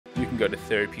You can go to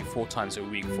therapy 4 times a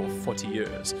week for 40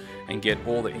 years and get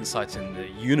all the insights in the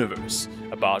universe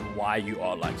about why you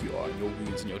are like you are, your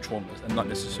wounds and your traumas, and not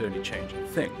necessarily change a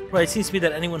thing. Right, it seems to me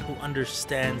that anyone who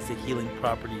understands the healing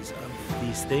properties of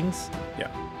these things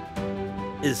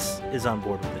is on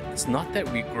board with it. It's not that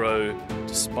we grow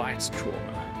despite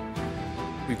trauma.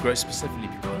 We grow specifically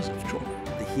because of trauma.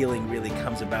 The healing really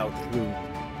comes about through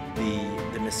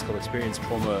the mystical experience.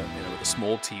 Trauma, with a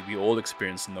small t, we all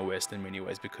experience in the West in many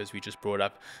ways because we just brought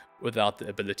up without the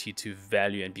ability to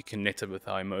value and be connected with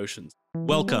our emotions.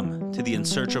 Welcome to the In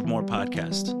Search of More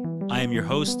podcast. I am your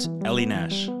host, Eli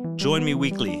Nash. Join me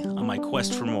weekly on my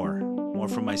quest for more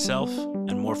from myself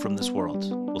and more from this world.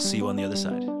 We'll see you on the other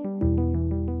side.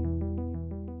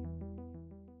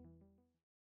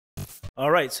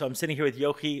 All right, so I'm sitting here with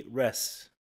Yochi Ress.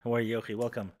 How are you, Yochi?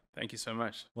 Welcome. Thank you so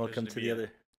much. Welcome to the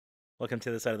other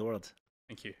side of the world.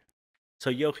 Thank you.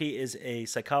 So Yochi is a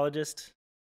psychologist,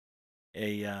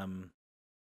 a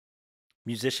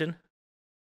musician,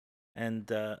 and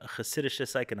a Chassidische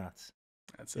psychonaut.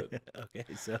 That's it. Okay,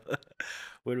 so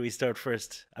where do we start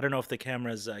first? I don't know if the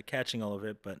camera's catching all of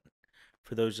it, but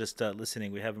for those just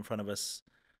listening, we have in front of us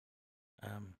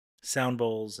sound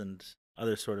bowls and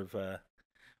other sort of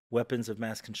weapons of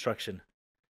mass construction,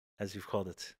 as you've called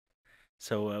it.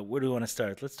 So where do we want to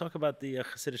start? Let's talk about the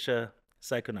Chassidische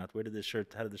psychonaut. How did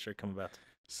the shirt come about?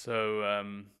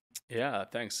 So,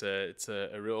 thanks. It's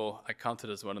a real, I count it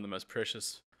as one of the most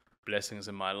precious blessings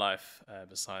in my life,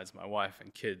 besides my wife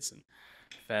and kids and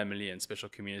family and special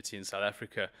community in South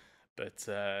Africa. But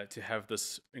to have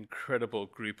this incredible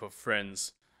group of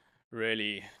friends,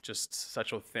 really just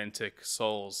such authentic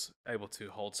souls able to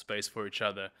hold space for each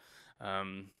other.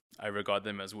 I regard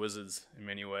them as wizards in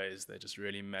many ways. They're just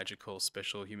really magical,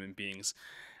 special human beings.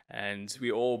 And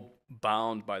we're all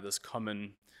bound by this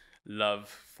common love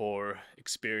for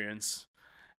experience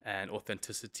and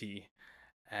authenticity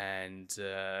and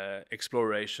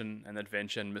exploration and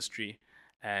adventure and mystery,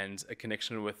 and a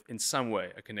connection with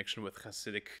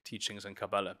Hasidic teachings and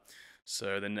Kabbalah.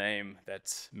 So the name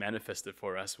that manifested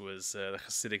for us was the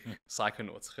Hasidic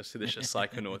psychonauts, Chassidische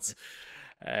psychonauts.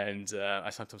 And I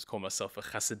sometimes call myself a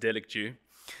Chassidelic Jew.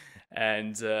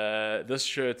 And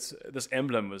this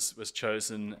emblem was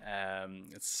chosen.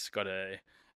 It's got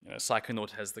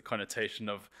psychonaut has the connotation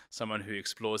of someone who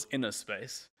explores inner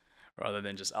space rather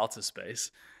than just outer space.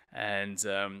 And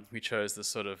we chose this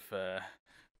sort of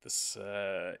this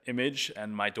image.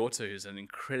 And my daughter, who's an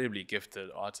incredibly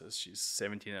gifted artist, she's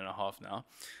 17 and a half now,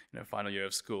 final year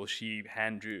of school, she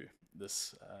hand drew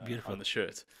this on the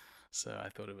shirt. So I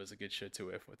thought it was a good shirt to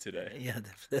wear for today. Yeah,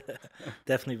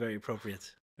 definitely very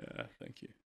appropriate. Yeah, thank you.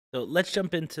 So let's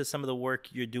jump into some of the work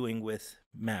you're doing with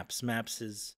MAPS.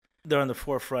 They're on the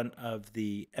forefront of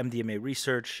the MDMA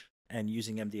research and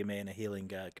using MDMA in a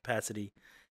healing capacity.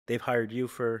 They've hired you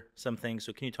for some things.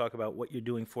 So can you talk about what you're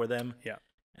doing for them? Yeah.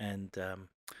 And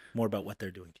more about what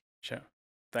they're doing? Sure.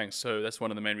 Thanks. So that's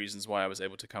one of the main reasons why I was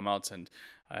able to come out, and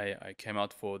I came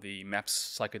out for the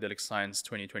MAPS Psychedelic Science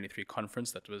 2023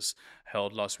 conference that was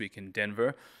held last week in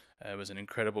Denver. It was an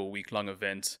incredible week-long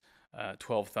event,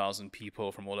 12,000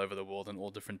 people from all over the world in all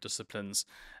different disciplines,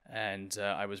 and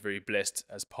I was very blessed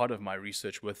as part of my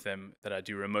research with them that I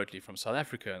do remotely from South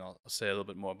Africa, and I'll say a little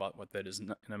bit more about what that is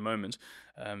in a moment,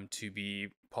 to be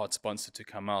part sponsor to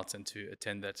come out and to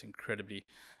attend that incredibly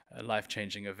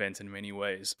life-changing event in many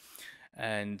ways.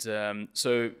 And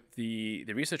so the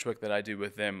research work that I do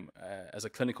with them as a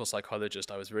clinical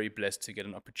psychologist, I was very blessed to get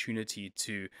an opportunity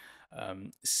to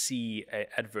see an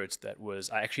advert that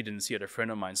I actually didn't see it, a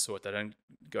friend of mine saw it. I don't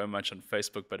go much on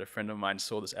Facebook, but a friend of mine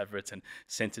saw this advert and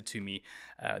sent it to me.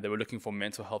 They were looking for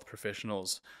mental health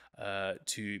professionals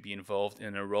to be involved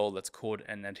in a role that's called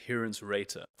an adherence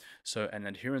rater. So an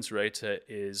adherence rater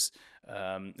is,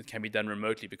 it can be done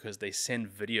remotely because they send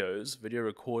video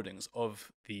recordings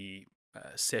of the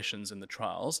sessions in the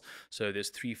trials. So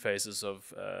there's 3 phases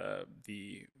of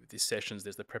the sessions.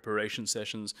 There's the preparation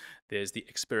sessions, there's the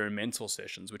experimental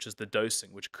sessions, which is the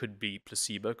dosing, which could be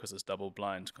placebo because it's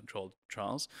double-blind controlled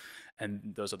trials,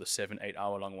 and those are the 7-8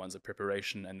 hour long ones of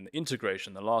preparation. And the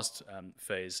integration, the last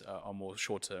phase, are more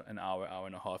shorter, an hour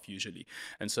and a half usually.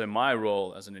 And so my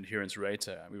role as an adherence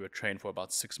rater, we were trained for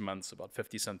about 6 months, about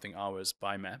 50 something hours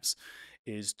by MAPS,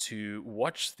 is to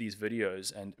watch these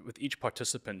videos, and with each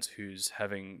participant who's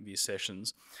having these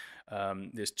sessions,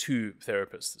 there's two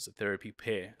therapists. There's a therapy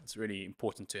pair. It's really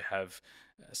important to have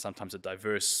sometimes a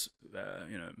diverse,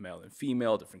 male and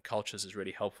female, different cultures is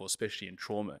really helpful, especially in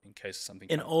trauma, in case something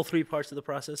In comes. all three parts of the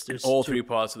process, In there's all two. three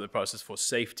parts of the process for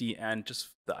safety and just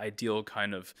the ideal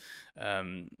kind of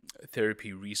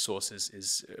therapy resources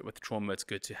is with trauma. It's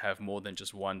good to have more than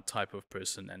just one type of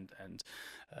person, and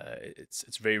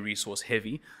it's very resource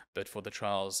heavy. But for the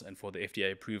trials and for the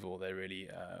FDA approval, they really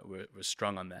were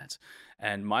strong on that.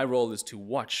 And my role is to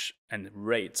watch and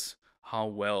rate how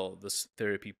well this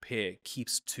therapy pair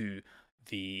keeps to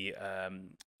the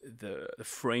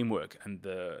framework and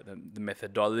the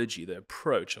methodology, the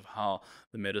approach of how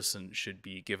the medicine should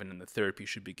be given and the therapy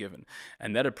should be given,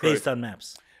 and that approach Based on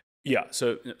MAPS. Yeah,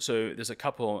 so there's a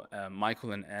couple,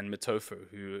 Michael and Anne Matofo,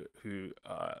 who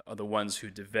are the ones who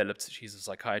developed. She's a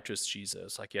psychiatrist, she's a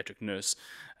psychiatric nurse.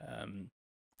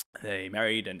 They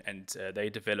married and they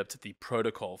developed the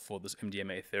protocol for this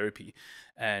MDMA therapy.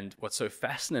 And what's so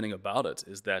fascinating about it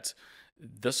is that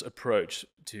this approach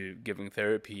to giving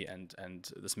therapy and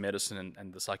this medicine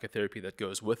and the psychotherapy that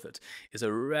goes with it is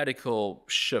a radical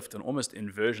shift and almost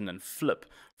inversion and flip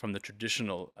from the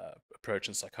traditional approach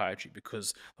in psychiatry,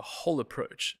 because the whole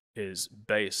approach is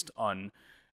based on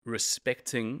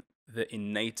respecting the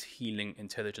innate healing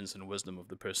intelligence and wisdom of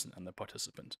the person and the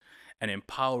participant and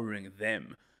empowering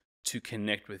them to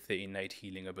connect with their innate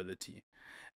healing ability.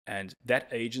 And that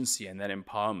agency and that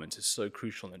empowerment is so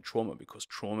crucial in trauma, because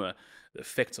trauma, the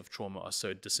effects of trauma are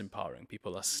so disempowering.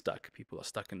 People are stuck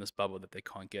in this bubble that they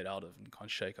can't get out of and can't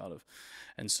shake out of.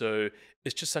 And so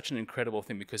it's just such an incredible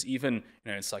thing, because even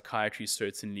in psychiatry,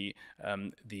 certainly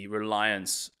the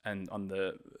reliance and on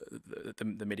the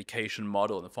medication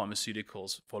model, the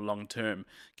pharmaceuticals for long term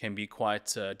can be quite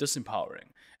disempowering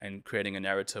and creating a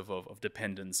narrative of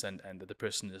dependence and that the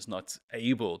person is not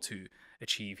able to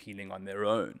achieve healing on their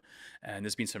own. And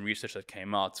there's been some research that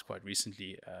came out quite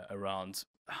recently around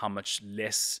how much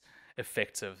less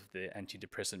effective the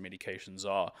antidepressant medications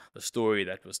are. The story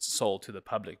that was sold to the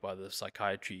public by the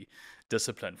psychiatry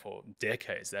discipline for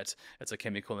decades, that it's a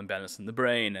chemical imbalance in the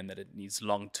brain and that it needs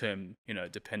long-term,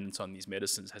 dependence on these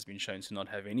medicines, has been shown to not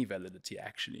have any validity,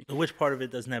 actually. Which part of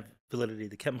it doesn't have validity?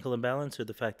 The chemical imbalance or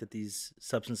the fact that these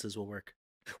substances will work?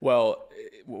 Well,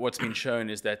 what's been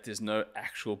shown is that there's no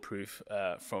actual proof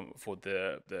for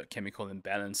the chemical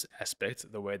imbalance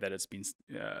aspect, the way that it's been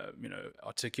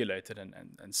articulated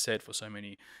and said for so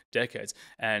many decades.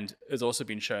 And it's also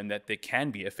been shown that there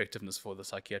can be effectiveness for the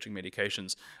psychiatric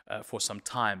medications for some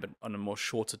time, but on a more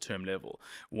shorter term level.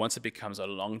 Once it becomes a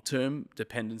long-term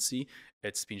dependency,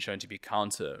 it's been shown to be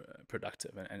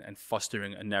counterproductive and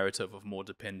fostering a narrative of more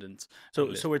dependence.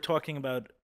 So we're talking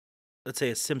about, let's say,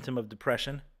 a symptom of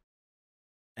depression,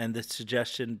 and the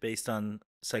suggestion based on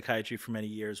psychiatry for many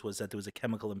years was that there was a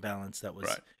chemical imbalance that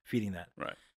was feeding that.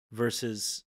 Right.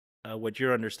 Versus what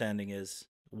your understanding is,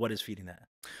 what is feeding that?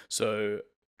 So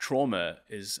trauma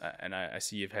is, and I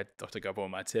see you've had Dr. Gabor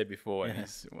Mate before, and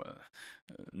he's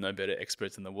no better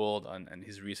expert in the world and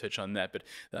his research on that. But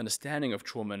the understanding of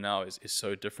trauma now is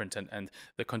so different, and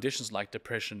the conditions like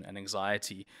depression and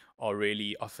anxiety are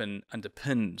really often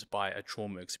underpinned by a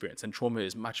trauma experience. And trauma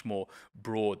is much more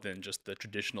broad than just the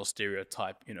traditional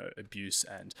stereotype, abuse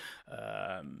and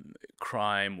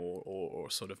crime or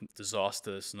sort of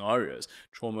disaster scenarios.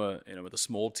 Trauma, with a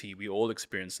small t, we all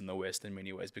experience in the West in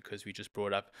many ways, because we just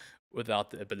brought up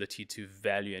without the ability to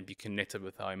value and be connected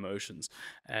with our emotions.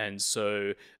 And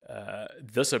so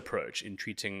this approach in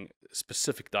treating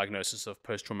specific diagnosis of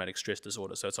post-traumatic stress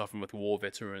disorder, so it's often with war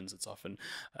veterans, it's often,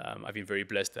 I've been very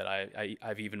blessed that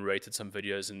I've even rated some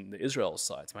videos in the Israel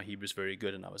site. My Hebrew is very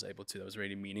good, and I was able to. That was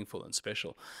really meaningful and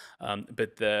special.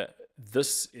 But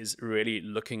this is really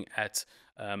looking at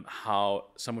how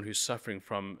someone who's suffering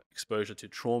from exposure to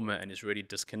trauma and is really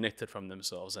disconnected from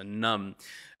themselves and numb,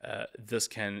 this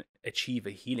can achieve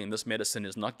a healing. This medicine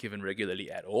is not given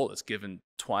regularly at all. It's given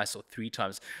twice or three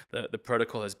times. The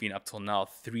protocol has been up till now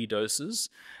 3 doses,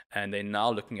 and they're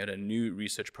now looking at a new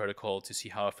research protocol to see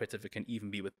how effective it can even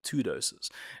be with 2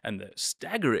 doses. And the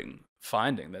staggering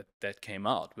finding that came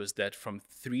out was that from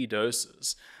 3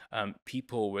 doses,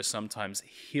 people were sometimes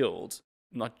healed,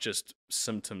 not just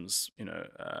symptoms,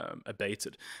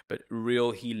 abated, but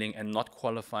real healing and not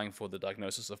qualifying for the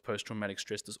diagnosis of post-traumatic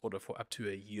stress disorder for up to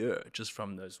a year, just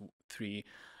from those 3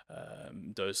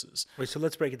 doses. Wait, so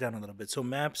let's break it down a little bit. So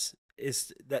MAPS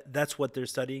is that's what they're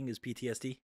studying, is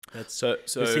PTSD? You're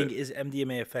saying, is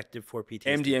MDMA effective for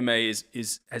PTSD?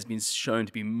 MDMA has been shown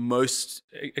to be most.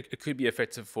 It could be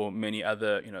effective for many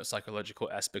other psychological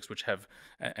aspects which have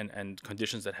and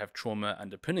conditions that have trauma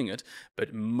underpinning it,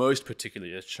 but most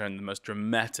particularly it's shown the most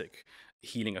dramatic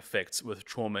healing effects with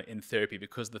trauma in therapy.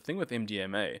 Because the thing with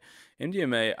MDMA.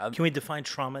 Can we define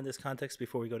trauma in this context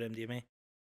before we go to MDMA?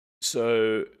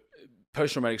 So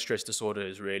post-traumatic stress disorder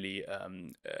is really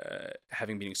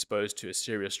having been exposed to a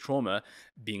serious trauma,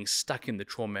 being stuck in the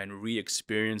trauma and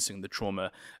re-experiencing the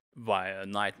trauma via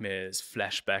nightmares,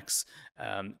 flashbacks,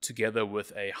 together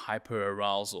with a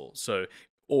hyper-arousal. So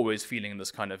always feeling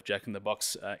this kind of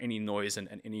jack-in-the-box, any noise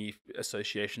and any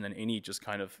association and any just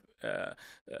kind of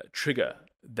trigger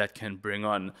that can bring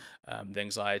on the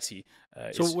anxiety.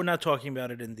 So we're not talking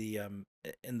about it in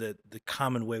the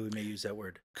common way we may use that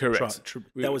word. Correct.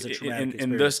 That was a traumatic experience.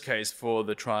 In this case, for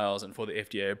the trials and for the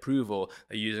FDA approval,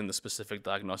 they're using the specific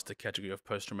diagnostic category of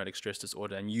post-traumatic stress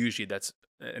disorder, and usually that's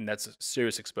a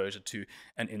serious exposure to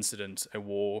an incident, a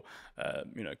war,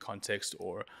 context,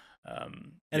 or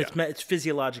it's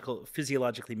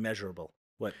physiologically measurable.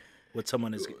 What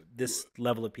someone is this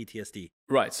level of PTSD.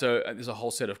 Right. So there's a whole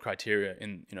set of criteria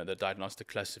in the diagnostic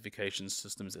classification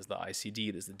systems. There's the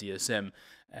ICD, there's the DSM,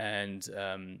 and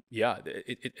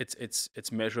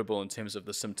it's measurable in terms of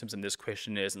the symptoms. And there's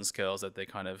questionnaires and scales that they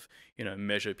kind of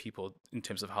measure people in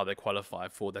terms of how they qualify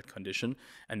for that condition,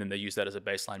 and then they use that as a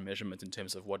baseline measurement in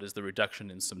terms of what is the reduction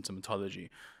in symptomatology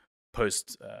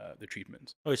post the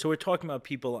treatment. Okay, so we're talking about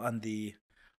people on the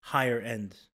higher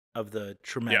end of the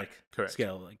traumatic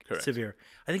scale, like severe.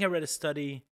 I think I read a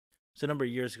study, it was a number of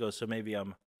years ago, so maybe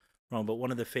I'm wrong, but one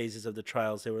of the phases of the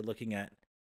trials, they were looking at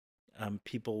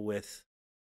people with,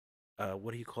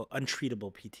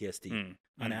 untreatable PTSD,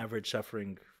 on average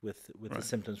suffering with the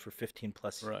symptoms for 15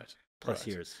 plus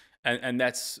years. And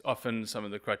that's often some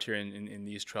of the criteria in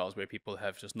these trials where people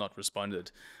have just not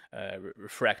responded,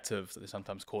 refractive, they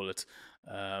sometimes call it,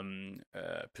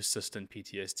 persistent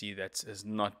PTSD that has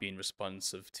not been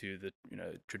responsive to the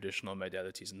traditional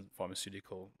modalities in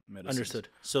pharmaceutical medicine. Understood.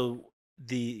 So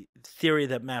the theory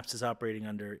that MAPS is operating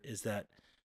under is that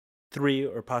 3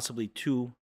 or possibly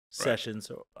 2 sessions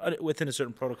or within a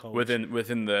certain protocol,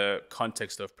 within the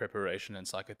context of preparation and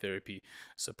psychotherapy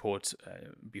support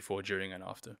before, during, and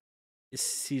after. It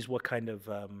sees what kind of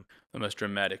the most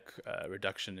dramatic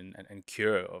reduction and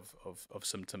cure of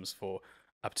symptoms for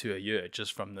up to a year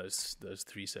just from those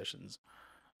 3 sessions,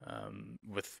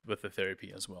 with the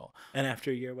therapy as well. And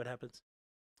after a year, what happens?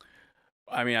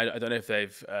 I mean, I don't know if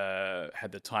they've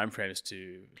had the timeframes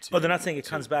to. Oh, they're not saying it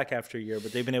comes back after a year,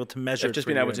 but they've been able to measure. They've just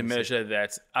been able to measure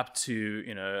that up to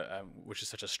which is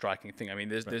such a striking thing. I mean,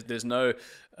 there's no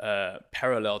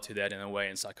parallel to that in a way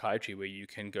in psychiatry where you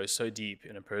can go so deep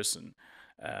in a person,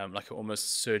 like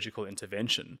almost surgical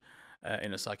intervention,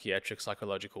 in a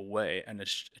psychological way, and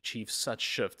achieve such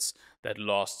shifts that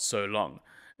last so long.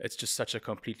 It's just such a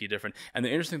completely different. And the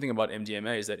interesting thing about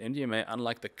MDMA is that MDMA,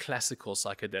 unlike the classical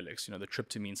psychedelics, the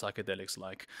tryptamine psychedelics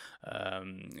like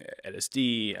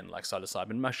LSD and like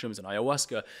psilocybin mushrooms and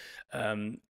ayahuasca,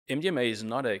 MDMA is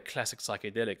not a classic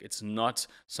psychedelic. It's not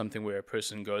something where a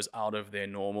person goes out of their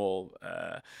normal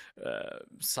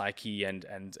psyche and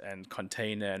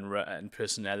container and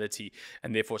personality,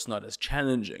 and therefore it's not as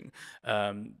challenging.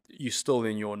 You're still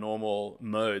in your normal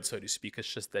mode, so to speak.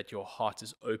 It's just that your heart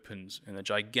is opened in a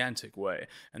gigantic way,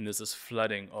 and there's this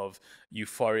flooding of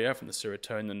euphoria from the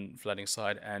serotonin flooding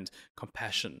side and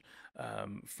compassion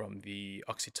from the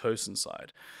oxytocin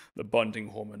side, the bonding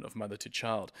hormone of mother to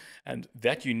child. And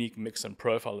that unique mix and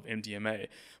profile of MDMA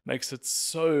makes it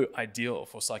so ideal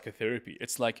for psychotherapy.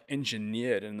 It's like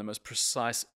engineered in the most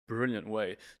precise, brilliant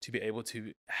way to be able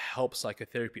to help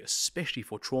psychotherapy, especially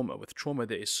for trauma. With trauma,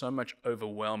 there is so much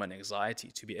overwhelm and anxiety.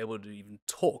 To be able to even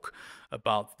talk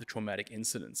about the traumatic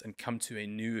incidents and come to a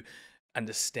new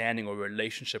understanding or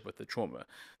relationship with the trauma.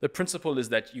 The principle is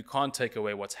that you can't take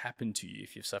away what's happened to you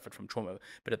if you've suffered from trauma,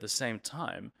 but at the same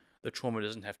time, the trauma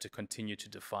doesn't have to continue to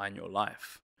define your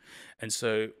life. And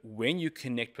so when you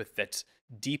connect with that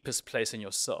deepest place in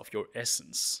yourself, your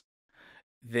essence,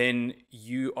 then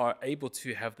you are able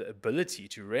to have the ability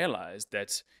to realize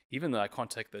that even though I can't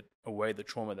take away the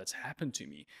trauma that's happened to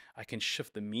me, I can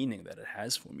shift the meaning that it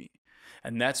has for me.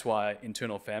 And that's why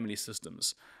internal family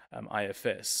systems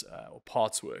IFS or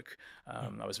parts work.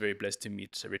 I was very blessed to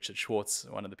meet Richard Schwartz,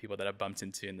 one of the people that I bumped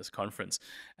into in this conference,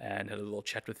 and had a little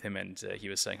chat with him. And he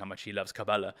was saying how much he loves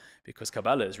Kabbalah, because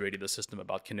Kabbalah is really the system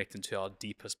about connecting to our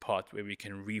deepest part, where we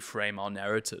can reframe our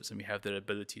narratives and we have the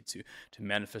ability to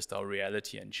manifest our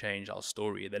reality and change our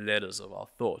story, the letters of our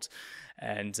thoughts.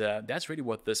 And that's really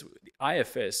what the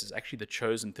IFS is actually the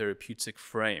chosen therapeutic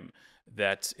frame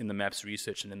that in the MAPS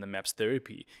research and in the MAPS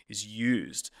therapy is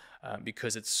used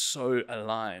because it's so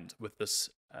aligned with this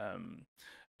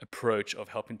approach of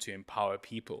helping to empower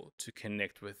people to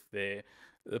connect with the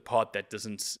part that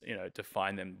doesn't,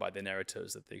 define them by the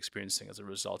narratives that they're experiencing as a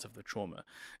result of the trauma.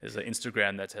 There's an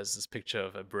Instagram that has this picture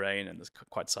of a brain and this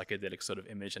quite psychedelic sort of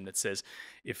image, and it says,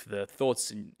 if the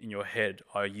thoughts in your head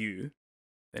are you,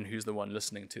 then who's the one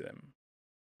listening to them?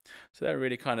 So that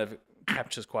really kind of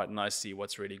captures quite nicely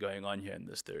what's really going on here in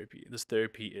this therapy. This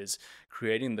therapy is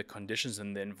creating the conditions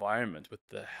and the environment with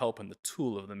the help and the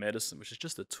tool of the medicine, which is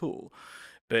just a tool,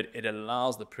 but it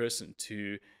allows the person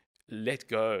to let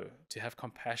go, to have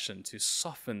compassion, to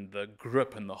soften the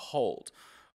grip and the hold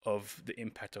of the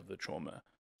impact of the trauma,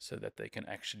 so that they can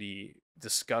actually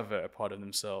discover a part of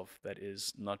themselves that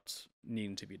is not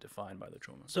needing to be defined by the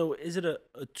trauma. So is it a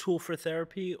tool for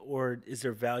therapy, or is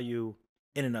there value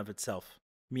in and of itself?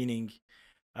 Meaning,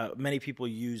 many people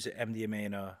use MDMA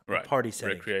in a party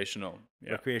setting, recreational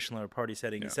or party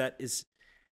setting. Yeah.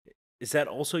 Is that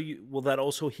also will that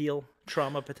also heal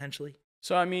trauma potentially?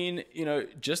 So, I mean,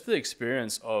 just the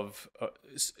experience of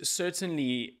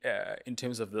certainly in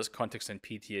terms of this context and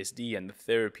PTSD and the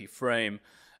therapy frame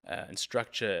and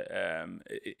structure,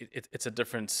 it's a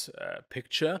different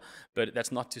picture. But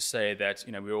that's not to say that,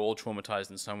 we're all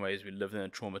traumatized in some ways. We live in a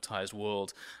traumatized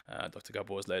world. Dr.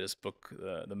 Gabor's latest book,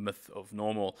 The Myth of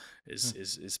Normal,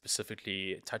 is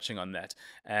specifically touching on that.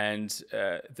 And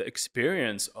the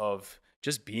experience of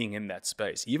just being in that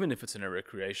space, even if it's in a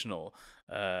recreational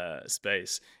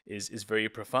space, is very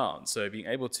profound. So being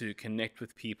able to connect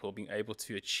with people, being able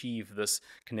to achieve this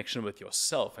connection with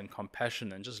yourself and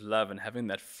compassion and just love and having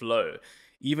that flow,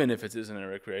 even if it is in a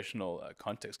recreational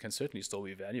context, can certainly still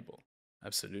be valuable.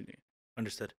 Absolutely.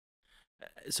 Understood.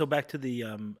 So back to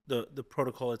the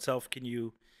protocol itself, can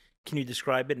you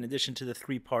describe it in addition to the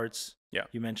 3 parts? Yeah.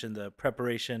 You mentioned the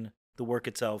preparation, the work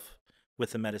itself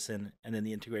with the medicine, and then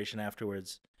the integration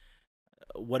afterwards.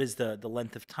 What is the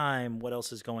length of time? What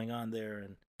else is going on there?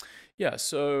 And yeah,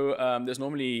 so there's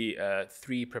normally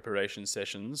 3 preparation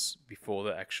sessions before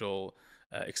the actual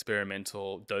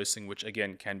experimental dosing, which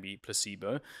again can be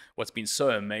placebo. What's been so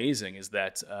amazing is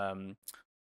that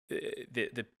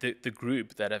the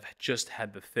group that have just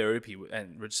had the therapy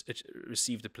and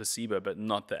received the placebo but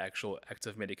not the actual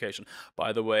active medication.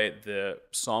 By the way, the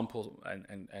sample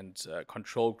and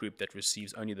control group that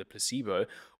receives only the placebo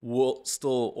will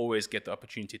still always get the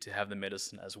opportunity to have the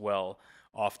medicine as well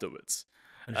afterwards.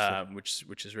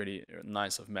 Which is really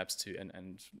nice of MAPS to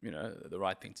and the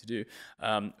right thing to do.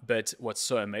 But what's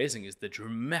so amazing is the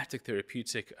dramatic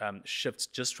therapeutic shifts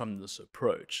just from this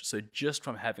approach. So just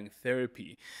from having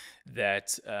therapy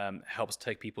that helps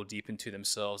take people deep into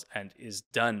themselves and is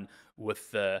done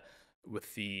with the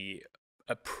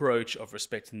approach of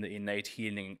respecting the innate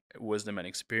healing wisdom and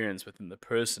experience within the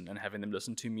person, and having them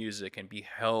listen to music and be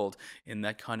held in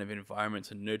that kind of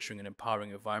environment, and nurturing and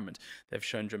empowering environment, they've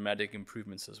shown dramatic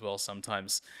improvements as well.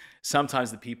 Sometimes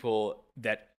the people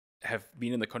that have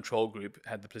been in the control group,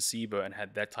 had the placebo and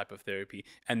had that type of therapy,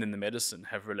 and then the medicine,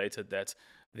 have related that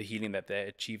the healing that they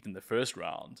achieved in the first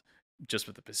round just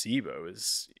with the placebo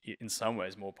is in some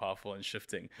ways more powerful and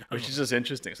shifting, which is just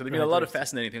interesting. So there've been a lot of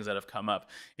fascinating things that have come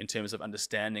up in terms of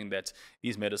understanding that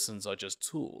these medicines are just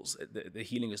tools. The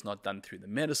healing is not done through the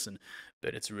medicine,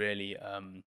 but it's really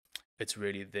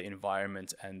the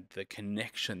environment and the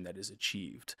connection that is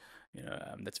achieved.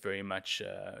 That's very much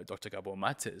Dr. Gabor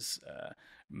Mate's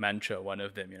mantra. One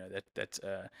of them,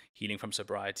 that healing from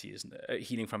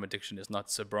healing from addiction is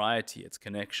not sobriety; it's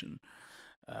connection.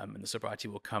 And the sobriety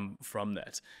will come from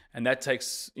that. And that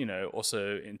takes,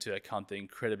 also into account the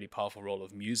incredibly powerful role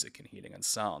of music in healing and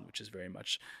sound, which is very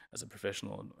much, as a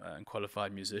professional and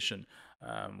qualified musician,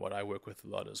 what I work with a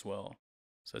lot as well.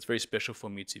 So it's very special for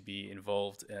me to be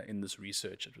involved in this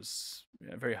research. It was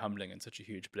very humbling and such a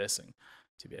huge blessing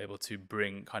to be able to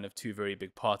bring kind of 2 very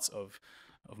big parts of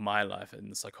my life, and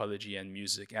the psychology and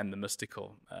music and the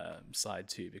mystical side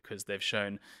too, because they've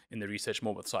shown in the research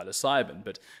more with psilocybin,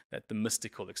 but that the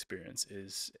mystical experience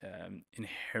is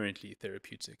inherently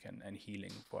therapeutic and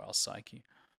healing for our psyche.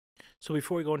 So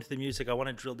before we go into the music, I want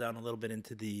to drill down a little bit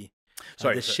into the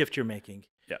shift you're making.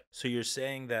 Yeah. So you're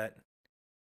saying that,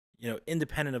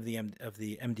 independent of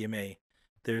the MDMA,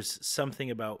 there's something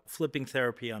about flipping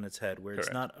therapy on its head, where it's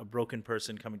Correct. not a broken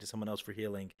person coming to someone else for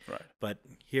healing, Right. but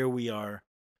here we are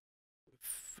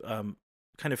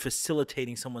kind of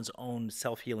facilitating someone's own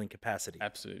self-healing capacity.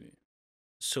 Absolutely.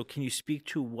 So can you speak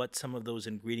to what some of those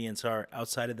ingredients are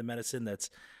outside of the medicine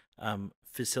that's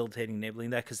facilitating,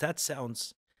 enabling that? Because that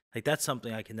sounds like that's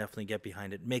something I can definitely get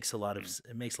behind. It makes a lot of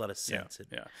sense. It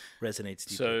resonates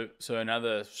deeply. So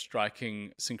another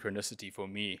striking synchronicity for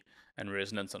me and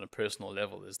resonance on a personal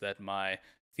level is that my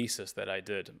thesis that I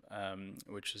did,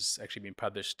 which has actually been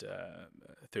published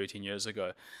 13 years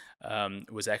ago,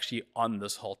 was actually on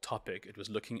this whole topic. It was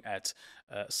looking at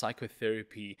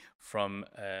psychotherapy from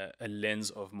a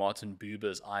lens of Martin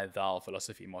Buber's I Thou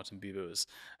philosophy. Martin Buber was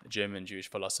a German Jewish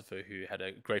philosopher who had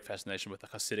a great fascination with the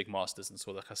Chassidic masters and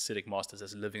saw the Chassidic masters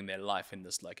as living their life in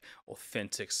this like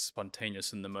authentic,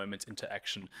 spontaneous, in the moment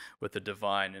interaction with the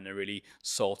divine in a really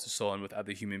soul to soul and with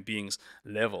other human beings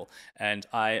level. And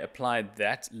I applied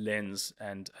that lens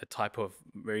and a type of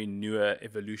very newer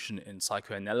evolution in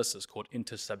psychoanalysis called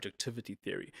intersubjectivity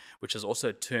theory, which has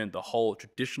also turned the whole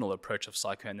traditional approach of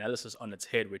psychoanalysis on its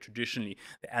head, where traditionally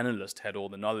the analyst had all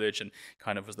the knowledge and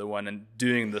kind of was the one and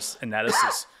doing this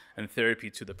analysis and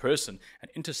therapy to the person.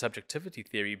 And intersubjectivity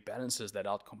theory balances that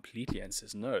out completely and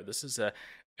says, no, this is a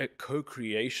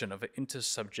co-creation of an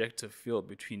intersubjective field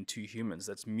between two humans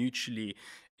that's mutually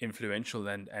influential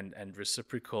and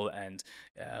reciprocal, and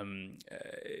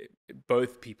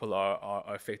both people are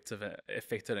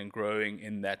affected and growing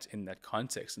in that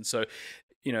context. And so,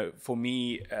 for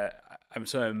me, I'm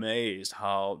so amazed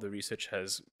how the research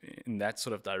has, in that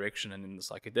sort of direction and in the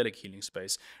psychedelic healing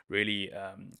space, really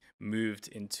moved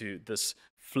into this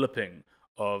flipping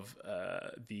of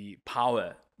the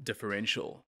power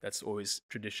differential that's always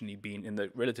traditionally been in the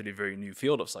relatively very new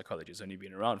field of psychology. It's only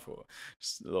been around for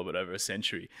just a little bit over a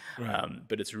century. Right.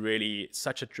 But it's really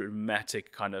such a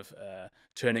dramatic kind of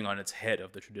turning on its head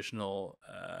of the traditional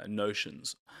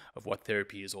notions of what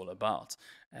therapy is all about.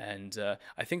 And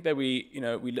I think that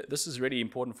this is really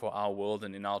important for our world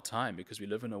and in our time, because we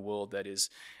live in a world that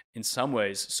is in some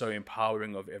ways so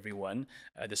empowering of everyone.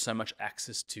 There's so much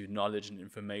access to knowledge and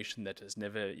information that has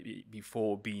never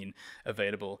before been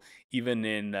available, even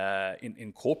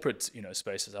in corporate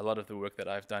spaces. A lot of the work that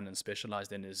I've done and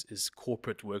specialized in is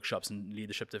corporate workshops and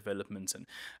leadership development and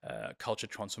culture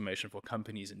transformation for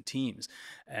companies and teams.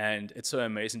 And it's so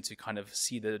amazing to kind of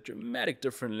see the dramatic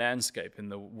different landscape in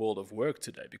the world of work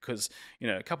today, because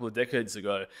a couple of decades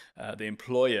ago the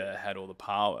employer had all the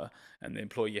power and the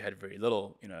employee had very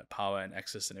little power and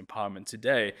access and empowerment.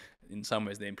 Today, in some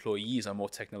ways, the employees are more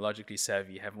technologically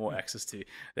savvy, have more access to,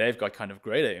 they've got kind of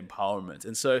greater empowerment.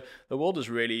 And so the world is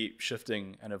really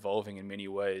shifting and evolving in many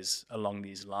ways along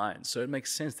these lines. So it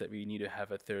makes sense that we need to have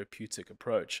a therapeutic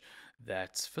approach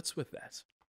that fits with that.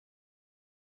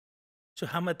 So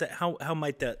how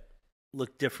might that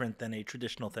look different than a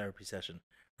traditional therapy session?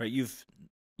 Right?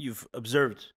 You've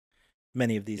observed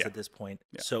many of these at this point.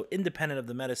 Yeah. So independent of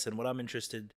the medicine, what I'm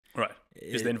interested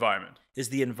is the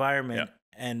environment. Yeah.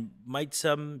 And might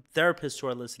some therapists who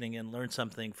are listening in learn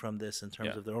something from this in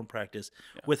terms of their own practice,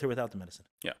 with or without the medicine?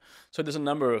 Yeah. So there's a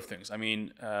number of things. I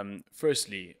mean,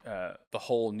 firstly, the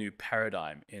whole new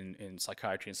paradigm in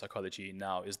psychiatry and psychology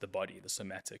now is the body, the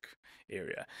somatic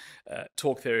area.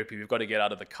 Talk therapy, we've got to get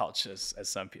out of the couch, as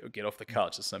some people get off the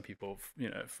couch, as some people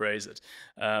phrase it.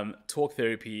 Talk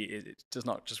therapy, it does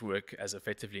not just work as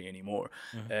effectively anymore.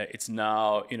 It's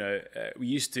now,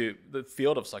 the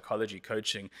field of psychology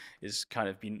coaching is kind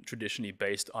of been traditionally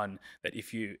based on that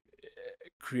if you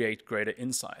create greater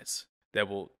insights, that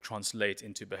will translate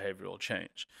into behavioral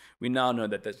change. We now know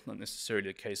that that's not necessarily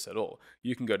the case at all.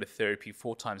 You can go to therapy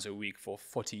 4 times a week for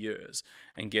 40 years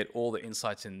and get all the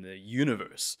insights in the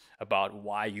universe about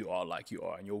why you are like you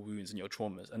are and your wounds and your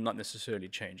traumas, and not necessarily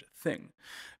change a thing.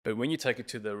 But when you take it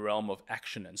to the realm of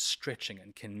action and stretching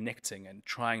and connecting and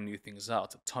trying new things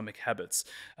out, atomic habits,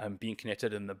 being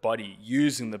connected in the body,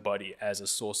 using the body as a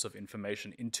source of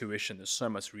information, intuition, there's so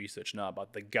much research now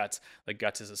about the gut. The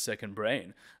gut is a second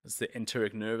brain. It's the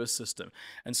enteric nervous system.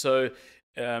 And so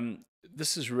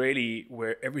this is really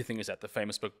where everything is at. The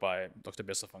famous book by Dr.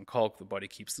 Bessel van Kalk, The Body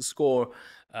Keeps the Score.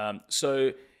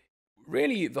 So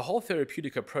really the whole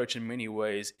therapeutic approach in many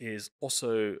ways is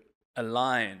also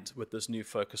aligned with this new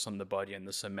focus on the body and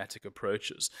the somatic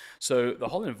approaches. So the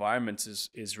whole environment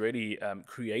is really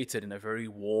created in a very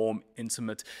warm,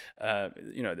 intimate,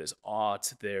 there's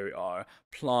art, there are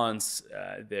plants,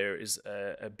 there is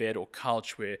a bed or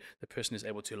couch where the person is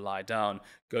able to lie down,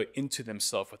 go into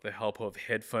themselves with the help of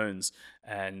headphones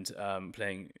and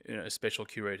playing special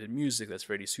curated music that's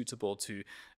really suitable to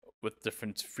with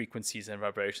different frequencies and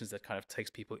vibrations that kind of takes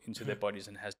people into their bodies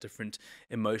and has different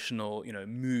emotional,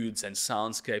 moods and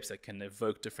soundscapes that can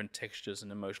evoke different textures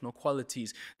and emotional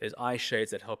qualities. There's eye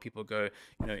shades that help people go,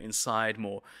 inside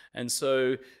more. And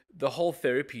so the whole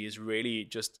therapy is really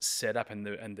just set up in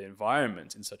the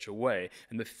environment in such a way,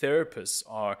 and the therapists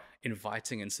are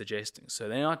inviting and suggesting. So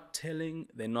they're not telling,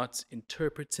 they're not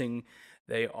interpreting,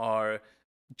 they are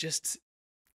just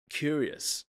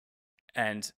curious,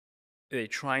 and they're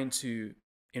trying to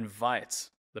invite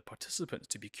the participants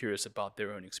to be curious about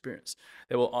their own experience.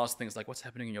 They will ask things like, what's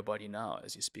happening in your body now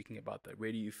as you're speaking about that?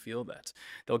 Where do you feel that?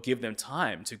 They'll give them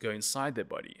time to go inside their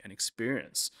body and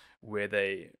experience where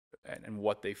they and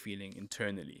what they're feeling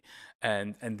internally.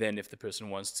 And then if the person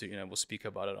wants to, we'll speak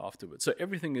about it afterwards. So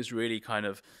everything is really kind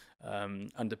of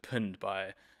underpinned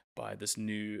by this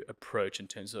new approach in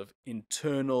terms of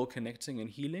internal connecting and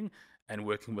healing and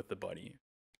working with the body.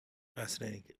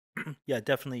 Fascinating. Yeah,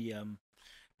 definitely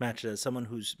matches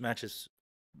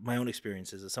my own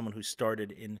experiences as someone who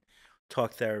started in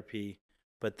talk therapy,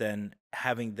 but then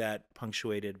having that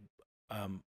punctuated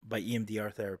by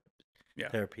EMDR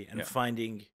therapy and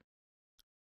finding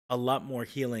a lot more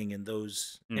healing in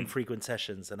those infrequent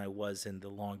sessions than I was in the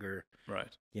longer,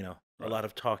 a lot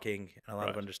of talking and a lot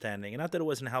of understanding. And not that it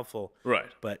wasn't helpful,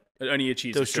 but it only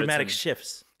achieves those dramatic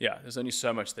shifts. Yeah, there's only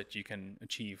so much that you can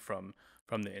achieve from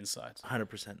the inside.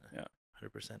 100%. Yeah.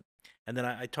 100%. And then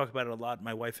I talk about it a lot.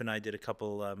 My wife and I did a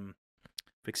couple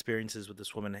experiences with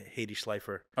this woman, Haiti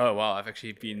Schleifer. Oh, wow. I've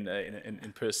actually been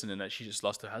in person, and she just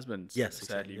lost her husband. Yes,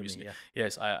 sadly, exactly. recently.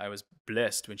 Yes, I was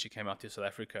blessed when she came out to South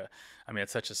Africa. I mean,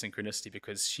 it's such a synchronicity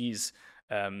because she's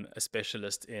a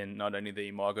specialist in not only the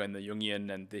imago and the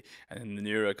Jungian and the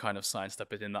neuro kind of science stuff,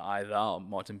 but in the I thou,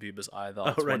 Martin Buber's I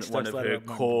thou. It's one of her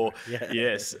core,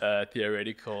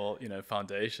 theoretical,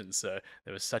 foundations. So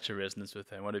there was such a resonance with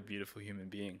her, and what a beautiful human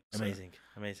being.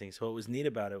 Amazing. So what was neat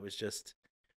about it was just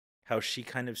how she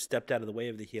kind of stepped out of the way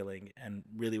of the healing and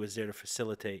really was there to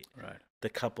facilitate the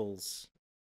couple's,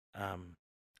 I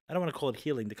don't want to call it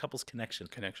healing, the couple's connection.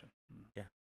 Yeah.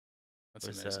 It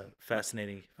was a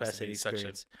fascinating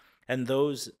experience. And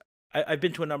those, I've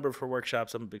been to a number of her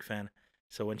workshops. I'm a big fan.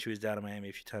 So when she was down in Miami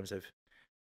a few times, I've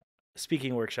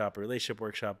speaking workshop, a relationship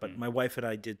workshop, but my wife and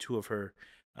I did two of her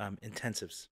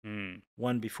intensives.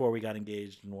 One before we got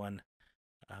engaged and one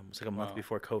it was like a month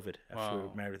before COVID after we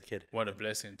were married with a kid. What a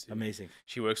blessing. Amazing.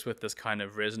 She works with this kind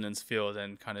of resonance field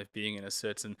and kind of being in a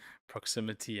certain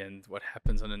proximity and what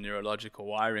happens on a neurological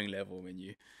wiring level when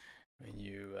you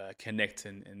connect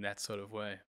in that sort of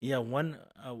way. Yeah,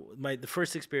 the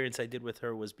first experience I did with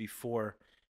her was before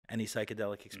any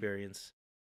psychedelic experience.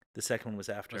 The second one was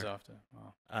after.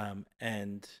 Wow.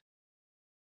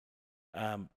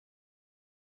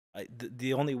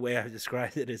 The only way I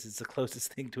described it is it's the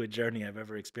closest thing to a journey I've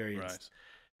ever experienced.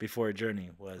 Before a journey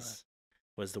was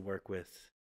the work with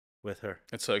her.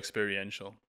 It's so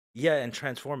experiential. Yeah, and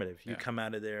transformative. You come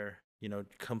out of there,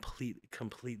 completely.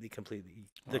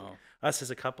 Us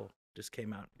as a couple just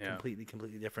came out completely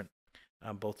different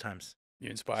both times. You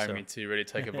inspire me to really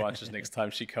take advantage next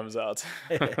time she comes out.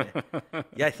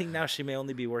 Yeah, I think now she may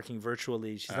only be working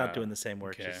virtually. She's not doing the same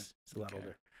work. Okay. She's a lot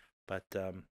older. But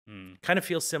kind of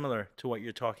feels similar to what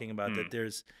you're talking about, that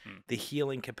there's the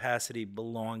healing capacity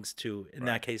belongs to, in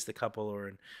that case, the couple, or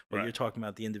in what you're talking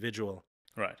about, the individual.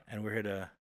 Right. And we're here to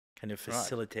kind of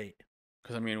facilitate.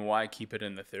 Because, why keep it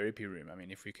in the therapy room?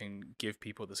 If we can give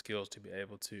people the skills to be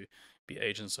able to be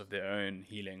agents of their own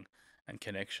healing and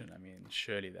connection,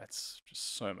 surely that's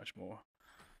just so much more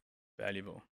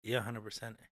valuable. Yeah,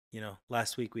 100%.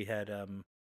 Last week we had, somewhere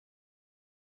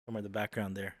in the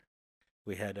background there,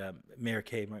 we had Mayor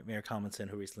Collinson,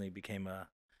 who recently became a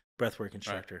breathwork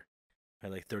instructor. We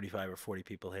had like 35 or 40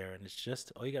 people here, and it's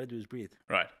just, all you got to do is breathe.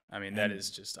 Right. That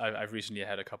is just, I've recently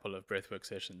had a couple of breathwork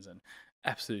sessions and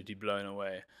absolutely blown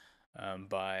away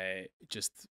by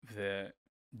just the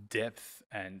depth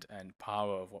and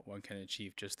power of what one can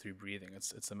achieve just through breathing.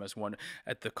 It's the most wonderful.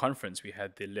 At the conference, we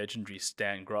had the legendary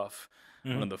Stan Grof,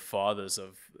 one of the fathers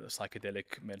of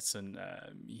psychedelic medicine.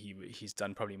 He's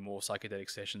done probably more psychedelic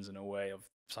sessions in a way of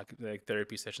psychedelic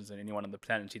therapy sessions than anyone on the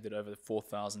planet. He did over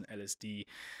 4,000 LSD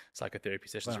psychotherapy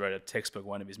sessions. Wrote a textbook,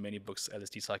 one of his many books,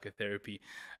 LSD Psychotherapy.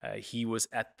 He was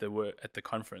at the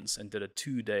conference and did a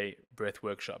 2-day breath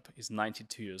workshop. He's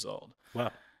 92 years old.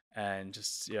 Wow. And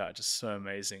just so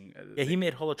amazing. Yeah, he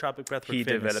made holotropic breathwork. He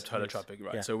developed holotropic,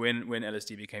 right? Yeah. So when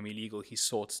LSD became illegal, he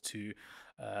sought to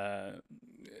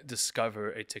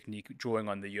discover a technique drawing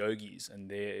on the yogis and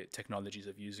their technologies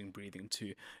of using breathing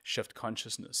to shift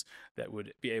consciousness that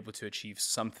would be able to achieve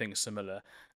something similar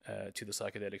to the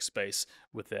psychedelic space,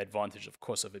 with the advantage, of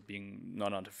course, of it being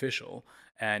non-artificial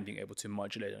and being able to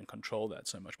modulate and control that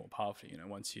so much more powerfully.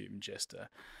 Once you ingest a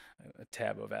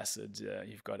tab of acid,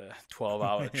 you've got a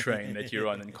 12-hour train that you're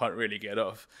on and can't really get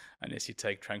off unless you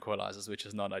take tranquilizers, which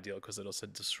is not ideal because it also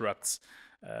disrupts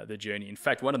the journey. In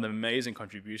fact, one of the amazing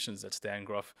contributions that Stan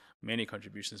Grof, many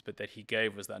contributions, but that he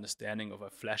gave, was the understanding of a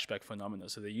flashback phenomenon.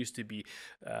 So there used to be,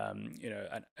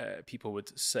 people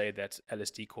would say that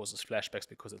LSD causes flashbacks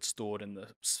because it's stored in the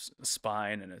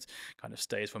spine and it kind of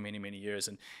stays for many, many years.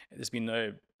 And there's been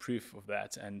no proof of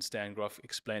that. And Stan Grof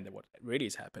explained that what really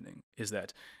is happening is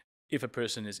that if a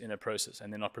person is in a process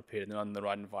and they're not prepared, they're not in the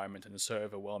right environment, and it's so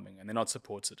overwhelming, and they're not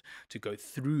supported to go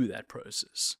through that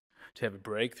process, to have a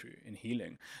breakthrough in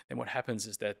healing, then what happens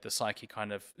is that the psyche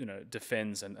kind of,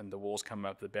 defends, and the walls come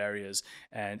up, the barriers,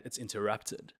 and it's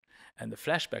interrupted. And the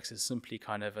flashbacks is simply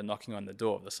kind of a knocking on the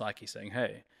door of the psyche saying,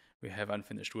 hey, we have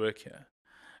unfinished work here.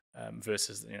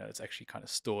 Versus, it's actually kind of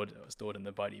stored in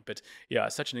the body. But yeah,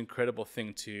 it's such an incredible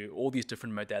thing to all these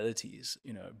different modalities,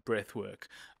 breath work,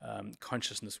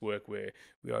 consciousness work, where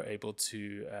we are able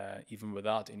to, even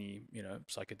without any,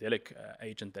 psychedelic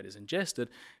agent that is ingested,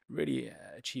 really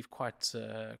achieve quite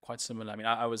similar. I mean,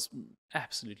 I was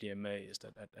absolutely amazed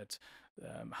at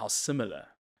how similar,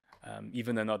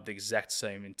 even though not the exact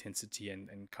same intensity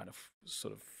and kind of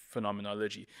sort of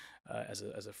phenomenology as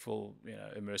a full,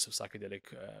 immersive psychedelic,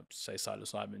 say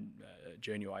psilocybin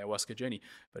journey or ayahuasca journey,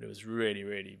 but it was really,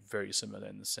 really very similar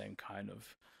in the same kind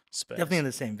of space. Definitely in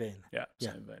the same vein. Yeah,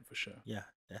 same vein for sure. Yeah,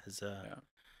 as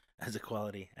a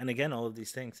quality. And again, all of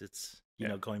these things, it's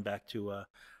going back to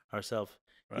ourselves.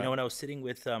 Right. When I was sitting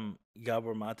with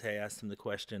Gabor Mate, I asked him the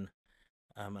question.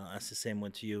 I'll ask the same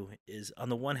one to you. Is, on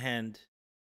the one hand,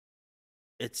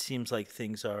 it seems like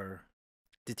things are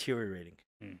deteriorating,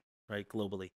 right,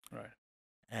 globally, right,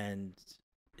 and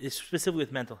it's specifically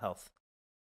with mental health.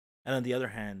 And on the other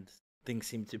hand, things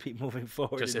seem to be moving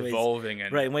forward, just evolving,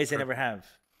 in ways they never have.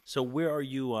 So where are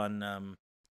you on?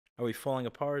 Are we falling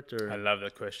apart? Or I love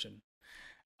that question.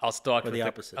 I'll start with the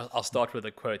opposite. I'll start with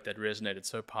a quote that resonated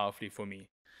so powerfully for me.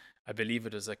 I believe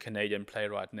it is a Canadian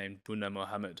playwright named Buna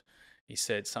Mohammed. He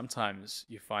said, "Sometimes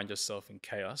you find yourself in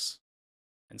chaos,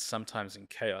 and sometimes in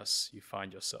chaos you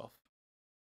find yourself."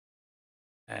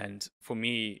 And for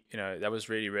me, that was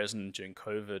really resonant during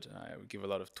COVID. I would give a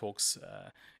lot of talks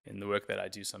in the work that I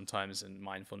do sometimes in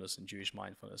mindfulness and Jewish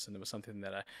mindfulness. And it was something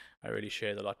that I really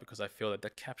shared a lot, because I feel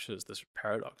that captures this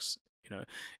paradox.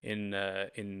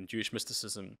 In Jewish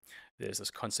mysticism, there's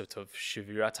this concept of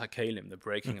shivirat hakelim, the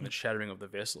breaking and the shattering of the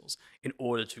vessels, in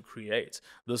order to create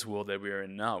this world that we're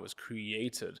in now. Was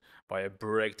created by a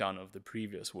breakdown of the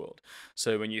previous world.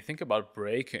 So when you think about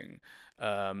breaking,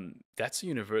 that's a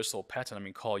universal pattern. I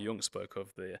mean, Carl Jung spoke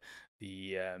of the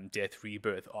death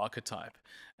rebirth archetype,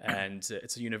 and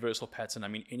it's a universal pattern. I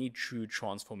mean, any true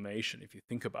transformation, if you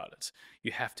think about it,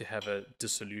 you have to have a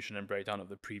dissolution and breakdown of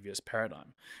the previous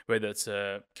paradigm. Whether it's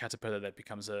a caterpillar that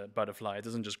becomes a butterfly, it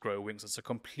doesn't just grow wings, it's a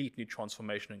complete new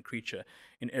transformation and creature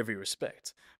in every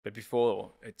respect. But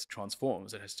before it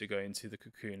transforms, it has to go into the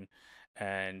cocoon,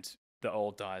 and the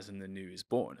old dies and the new is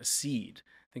born. A seed,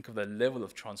 think of the level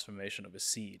of transformation of a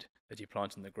seed that you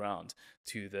plant in the ground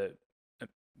to the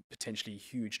potentially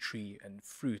huge tree and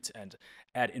fruit, and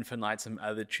ad infinitum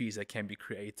other trees that can be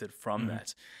created from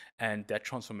that. And that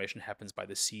transformation happens by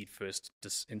the seed first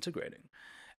disintegrating.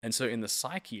 And so in the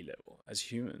psyche level,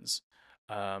 as humans,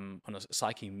 on a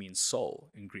psyche means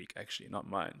soul in Greek, actually, not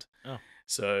mind. Oh.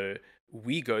 So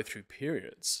we go through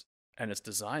periods, and it's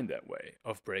designed that way,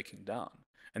 of breaking down.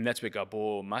 And that's where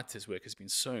Gabor Mate's work has been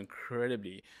so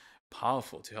incredibly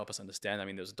powerful to help us understand. I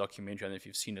mean, there's a documentary, I don't know if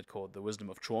you've seen it, called The Wisdom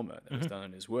of Trauma, that was done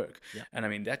in his work. Yeah. And I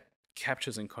mean, that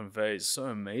captures and conveys so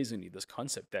amazingly this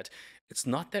concept that it's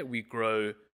not that we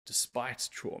grow despite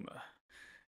trauma.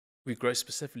 We grow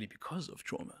specifically because of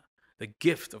trauma. The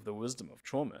gift of the wisdom of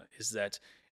trauma is that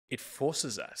it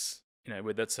forces us,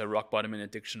 whether it's a rock bottom in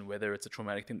addiction, whether it's a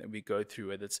traumatic thing that we go through,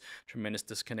 whether it's tremendous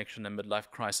disconnection and midlife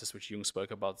crisis, which Jung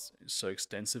spoke about so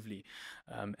extensively,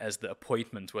 as the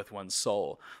appointment with one's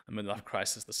soul. The midlife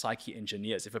crisis, the psyche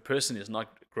engineers. If a person is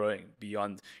not growing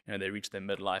beyond, they reach their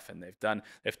midlife and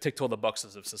they've ticked all the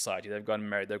boxes of society, they've gotten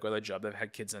married, they've got a job, they've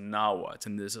had kids, and now what?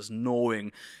 And there's this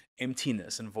gnawing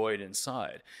emptiness and void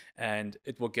inside. And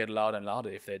it will get louder and louder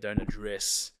if they don't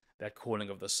address that calling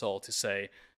of the soul to say,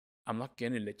 I'm not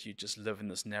going to let you just live in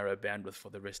this narrow bandwidth for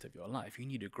the rest of your life. You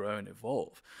need to grow and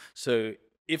evolve. So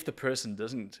if the person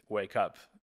doesn't wake up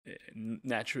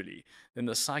naturally, then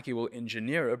the psyche will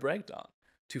engineer a breakdown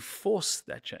to force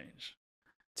that change,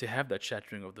 to have that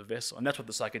shattering of the vessel. And that's what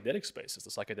the psychedelic space is. The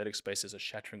psychedelic space is a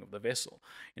shattering of the vessel.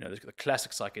 The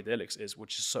classic psychedelics is,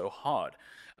 which is so hard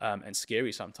and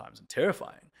scary sometimes and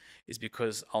terrifying, is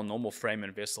because our normal frame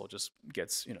and vessel just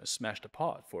gets, smashed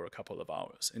apart for a couple of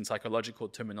hours. In psychological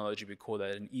terminology, we call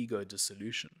that an ego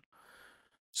dissolution.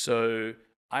 So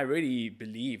I really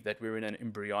believe that we're in an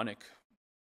embryonic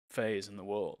phase in the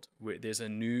world where there's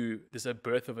a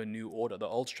birth of a new order. The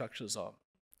old structures are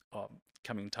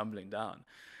coming tumbling down.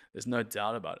 There's no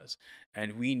doubt about it.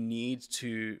 And we need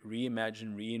to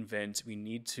reimagine, reinvent. We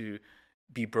need to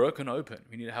be broken open.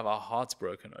 We need to have our hearts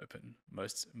broken open,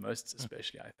 most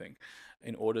especially, I think,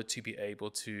 in order to be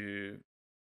able to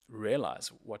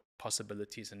realize what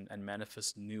possibilities and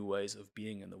manifest new ways of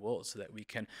being in the world, so that we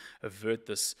can avert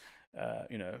this,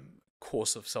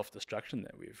 course of self-destruction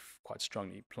that we've quite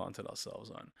strongly planted ourselves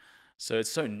on. So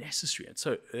it's so necessary. It's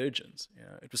so urgent.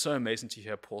 It was so amazing to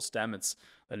hear Paul Stamets,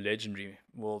 a legendary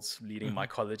world's leading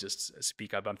mycologist,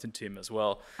 speak. I bumped into him as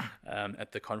well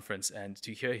at the conference, and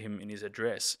to hear him in his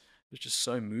address was just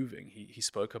so moving. He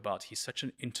spoke about, he's such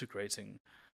an integrating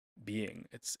being.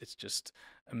 It's just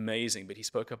amazing. But he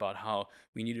spoke about how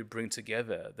we need to bring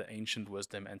together the ancient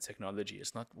wisdom and technology.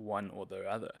 It's not one or the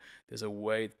other. There's a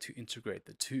way to integrate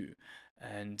the two.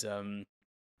 And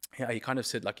he kind of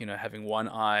said, having one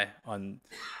eye on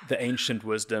the ancient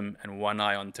wisdom and one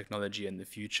eye on technology and the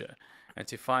future, and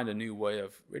to find a new way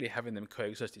of really having them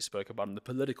coexist. He spoke about on the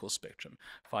political spectrum,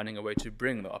 finding a way to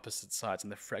bring the opposite sides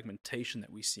and the fragmentation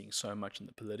that we're seeing so much in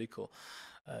the political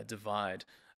divide.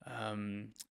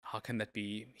 How can that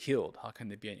be healed? How can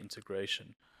there be an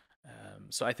integration?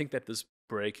 So I think that this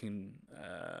breaking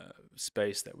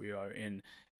space that we are in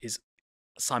is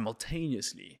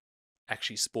simultaneously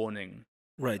actually spawning.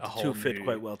 Right, the two fit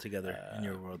quite well together in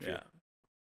your worldview. Yeah.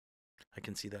 I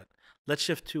can see that. Let's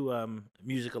shift to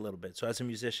music a little bit. So as a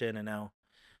musician and now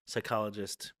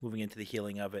psychologist, moving into the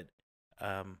healing of it,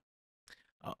 I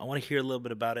want to hear a little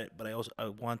bit about it, but I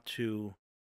want to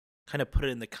kind of put it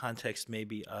in the context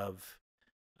maybe of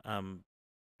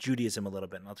Judaism a little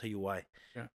bit, and I'll tell you why.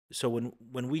 Yeah. So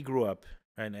when we grew up,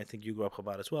 right, and I think you grew up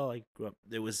Chabad as well, I grew up,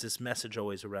 there was this message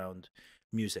always around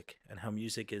music and how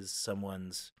music is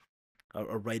someone's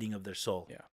a writing of their soul.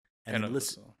 Yeah. And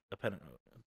a pen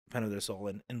of their soul.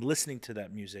 And listening to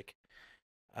that music,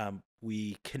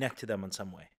 we connect to them in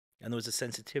some way. And there was a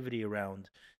sensitivity around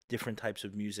different types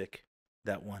of music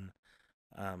that one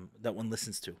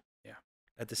listens to. Yeah.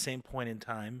 At the same point in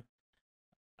time,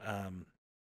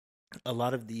 a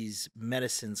lot of these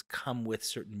medicines come with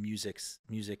certain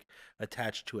music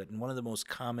attached to it. And one of the most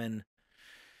common,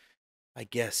 I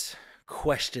guess,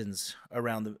 questions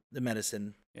around the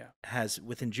medicine has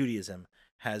within Judaism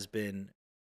has been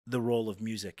the role of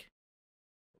music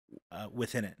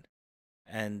within it.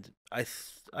 And I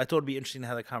thought it'd be interesting to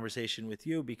have a conversation with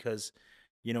you because,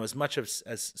 as much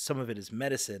as some of it is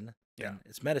medicine, then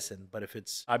it's medicine. But if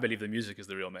it's, I believe the music is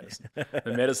the real medicine.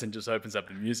 The medicine just opens up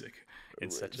the music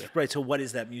in such a right. So what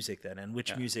is that music then, and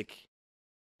which music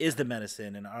is the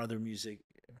medicine, and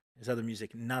is other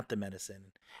music not the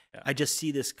medicine? I just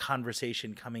see this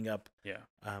conversation coming up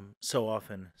so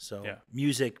often. So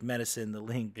music, medicine, the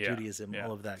link, Judaism,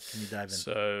 all of that. Can you dive in?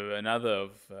 So another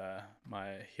of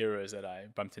my heroes that I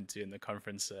bumped into in the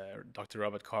conference, Dr.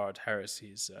 Robert Carhart Harris,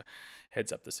 he's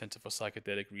heads up the Center for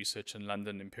Psychedelic Research in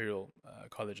London Imperial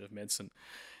College of Medicine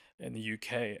in the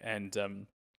UK. And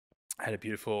I had a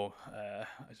beautiful, I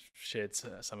shared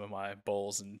some of my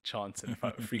bowls and chants and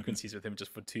frequencies with him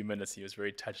just for 2 minutes. He was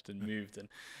very touched and moved. And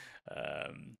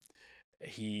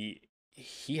he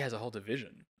has a whole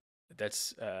division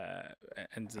that's,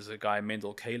 and there's a guy,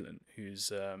 Mendel Kalin,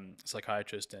 who's a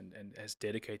psychiatrist and has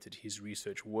dedicated his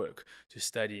research work to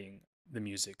studying the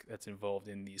music that's involved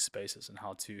in these spaces and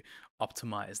how to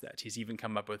optimize that. He's even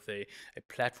come up with a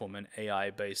platform, an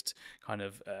AI-based kind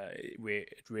of, where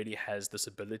it really has this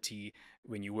ability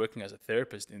when you're working as a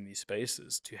therapist in these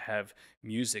spaces to have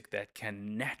music that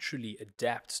can naturally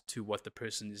adapt to what the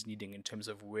person is needing in terms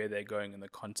of where they're going in the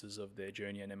contours of their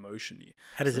journey and emotionally.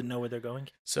 How does it know where they're going?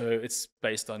 So it's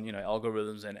based on,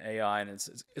 algorithms and AI, and it's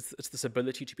this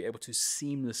ability to be able to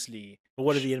seamlessly. But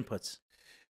what are the inputs?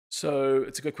 So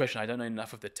it's a good question. I don't know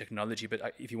enough of the technology,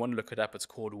 but if you want to look it up, it's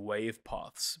called wave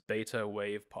paths, beta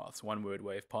wave paths, one word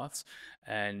wave paths.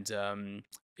 And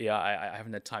I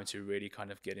haven't had time to really kind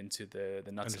of get into the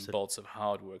nuts and bolts of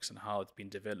how it works and how it's been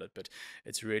developed, but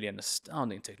it's really an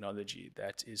astounding technology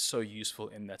that is so useful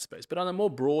in that space. But on a more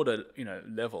broader,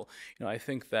 level, I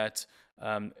think that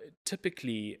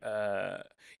typically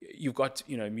you've got,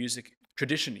 music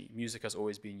traditionally, music has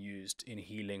always been used in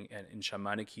healing and in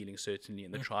shamanic healing, certainly in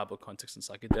the tribal context and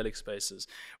psychedelic spaces,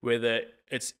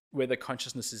 whether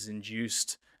consciousness is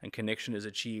induced and connection is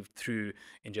achieved through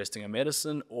ingesting a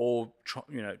medicine or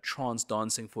trance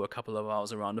dancing for a couple of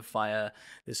hours around a fire.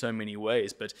 There's so many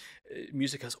ways, but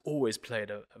music has always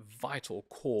played a vital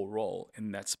core role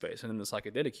in that space. And in the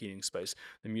psychedelic healing space,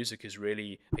 the music is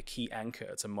really a key anchor.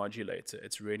 It's a modulator.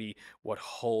 It's really what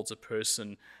holds a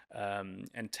person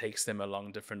and takes them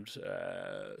along different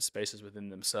spaces within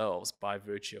themselves by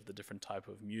virtue of the different type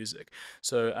of music.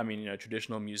 So, I mean,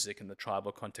 traditional music in the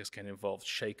tribal context can involve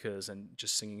shakers and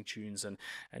just singing tunes and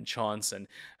chants and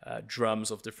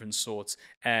drums of different sorts.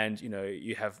 And,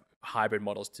 you have hybrid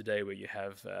models today where you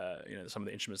have some of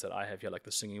the instruments that I have here, like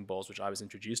the singing bowls, which I was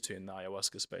introduced to in the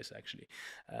ayahuasca space actually,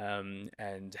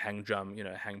 and hang drum,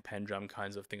 hang pan drum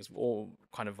kinds of things, all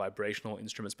kind of vibrational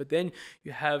instruments. But then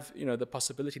you have the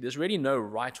possibility, there's really no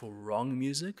right or wrong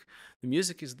music. The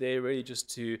music is there really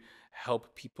just to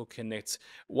help people connect.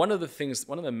 One of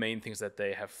the main things that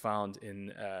they have found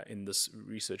in this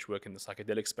research work in the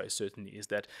psychedelic space certainly is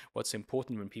that what's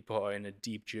important when people are in a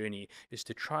deep journey is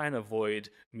to try and avoid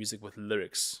music with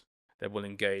lyrics that will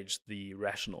engage the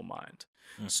rational mind.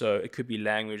 So it could be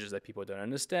languages that people don't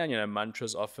understand,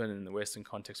 mantras often in the Western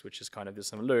context, which is kind of, there's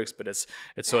some lyrics, but it's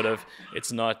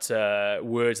not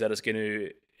words that is going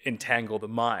to entangle the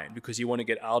mind, because you want to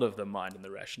get out of the mind and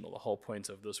the rational. The whole point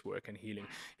of this work and healing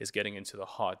is getting into the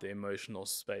heart, the emotional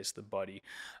space, the body.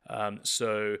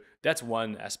 So that's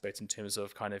one aspect in terms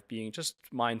of kind of being just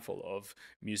mindful of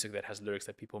music that has lyrics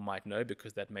that people might know,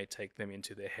 because that may take them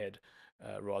into their head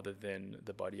rather than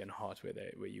the body and heart where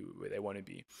they want to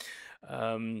be.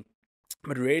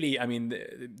 But really, I mean,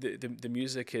 the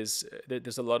music is,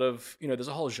 there's a lot of, there's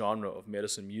a whole genre of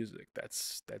medicine music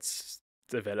that's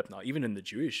developed now, even in the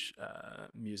Jewish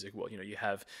music world. You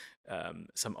have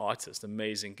some artists,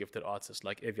 amazing gifted artists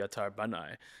like Evyatar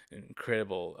Banai, an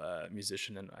incredible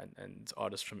musician and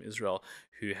artist from Israel,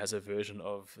 who has a version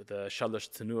of the Shalosh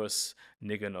Tenuos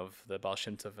Nigun of the Baal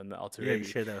Shem Tov and the Alter Rebbe. You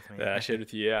shared that with me. I shared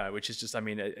with you, yeah, which is just, I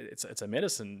mean, it's a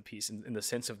medicine piece in the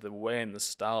sense of the way and the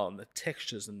style and the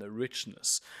textures and the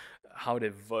richness, how it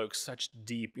evokes such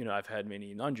deep, I've had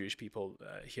many non-Jewish people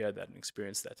hear that and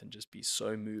experience that and just be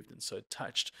so moved and so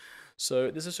touched.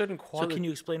 So there's a certain quality. So can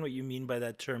you explain what you mean by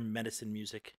that term, medicine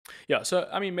music? Yeah, so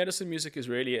I mean, medicine music is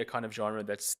really a kind of genre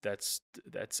that's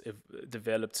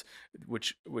developed,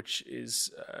 which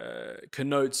is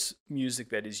connotes music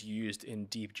that is used in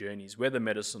deep journeys, whether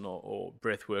medicine or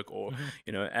breath work or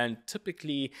and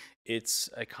typically it's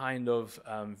a kind of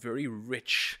very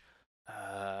rich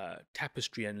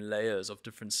tapestry and layers of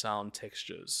different sound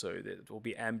textures. So it will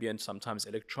be ambient, sometimes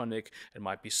electronic, it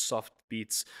might be soft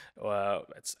beats,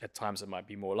 at times it might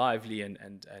be more lively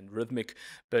and rhythmic,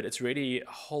 but it's really a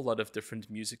whole lot of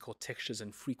different musical textures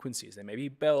and frequencies. There may be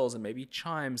bells, there may be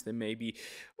chimes, there may be,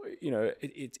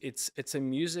 it's a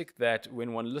music that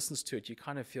when one listens to it, you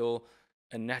kind of feel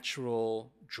a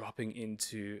natural dropping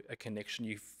into a connection.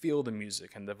 You feel the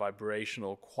music and the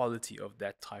vibrational quality of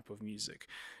that type of music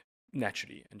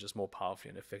naturally and just more powerfully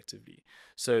and effectively.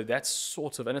 So that's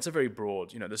sort of, and it's a very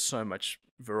broad, there's so much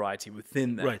variety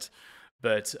within that. Right.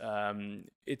 But I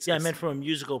meant from a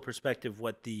musical perspective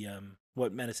what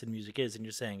medicine music is, and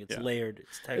you're saying it's layered,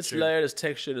 it's textured. It's layered, it's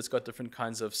textured, it's got different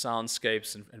kinds of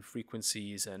soundscapes and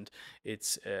frequencies, and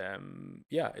it's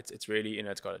really,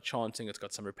 it's got a chanting, it's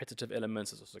got some repetitive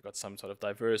elements, it's also got some sort of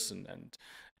diverse and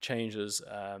changes,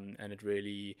 and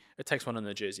it takes one on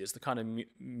a journey. It's the kind of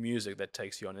music that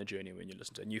takes you on a journey when you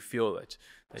listen to it, and you feel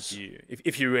that you,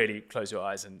 if you really close your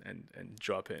eyes and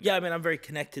drop in. Yeah, I mean, I'm very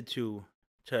connected to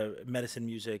medicine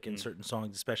music and certain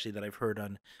songs, especially that I've heard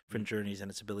on different journeys, and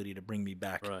its ability to bring me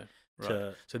back. Right.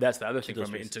 So that's the other thing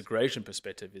from an integration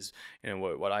perspective is,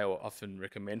 what I often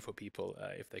recommend for people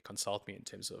if they consult me in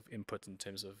terms of input, in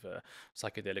terms of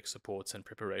psychedelic supports and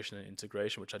preparation and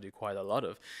integration, which I do quite a lot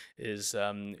of, is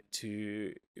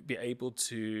to be able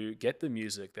to get the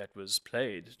music that was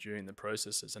played during the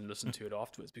processes and listen to it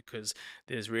afterwards, because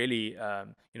there's really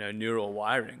neural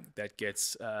wiring that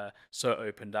gets so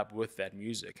opened up with that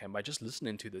music, and by just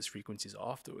listening to those frequencies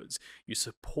afterwards, you're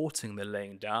supporting the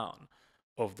laying down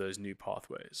of those new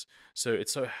pathways. So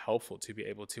it's so helpful to be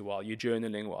able to, while you're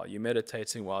journaling, while you're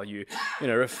meditating, while you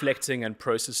reflecting and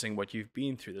processing what you've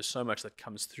been through, there's so much that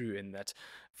comes through in that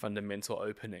fundamental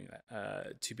opening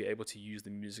to be able to use the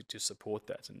music to support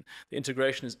that. And the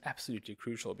integration is absolutely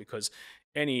crucial, because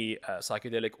any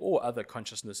psychedelic or other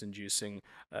consciousness-inducing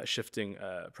shifting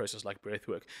process like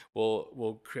breathwork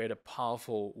will create a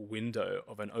powerful window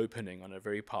of an opening on a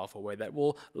very powerful way that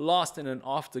will last in an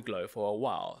afterglow for a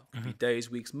while. It could be days,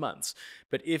 weeks, months.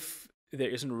 But if there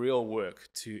isn't real work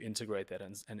to integrate that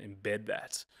and embed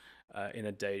that in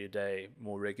a day-to-day,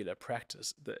 more regular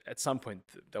practice, at some point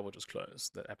that will just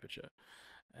close that aperture.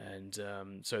 And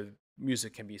so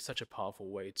music can be such a powerful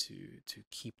way to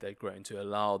keep that growing, to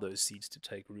allow those seeds to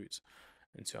take root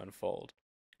and to unfold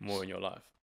more in your life.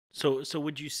 So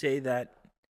would you say that,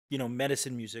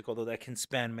 medicine music, although that can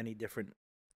span many different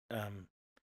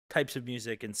types of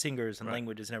music and singers and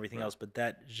languages and everything else, but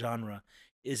that genre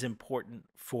is important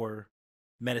for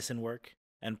medicine work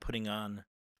and putting on,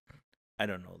 I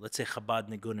don't know, let's say Chabad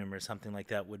Nigunim or something like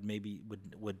that would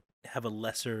have a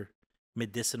lesser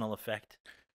medicinal effect,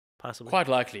 possibly? Quite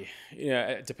likely,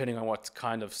 depending on what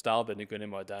kind of style the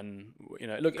Nigunim are done.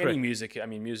 Look, Correct. any music,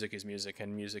 music is music,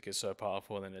 and music is so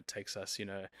powerful, and it takes us,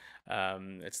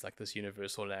 it's like this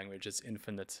universal language. It's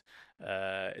infinite.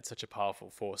 It's such a powerful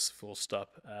force, full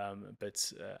stop.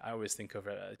 But I always think of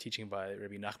a teaching by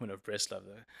Rabbi Nachman of Breslov,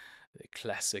 the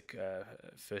classic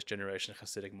first-generation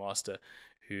Hasidic master,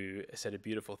 who said a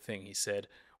beautiful thing. He said,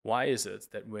 "Why is it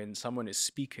that when someone is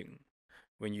speaking,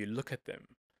 when you look at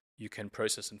them, you can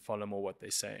process and follow more what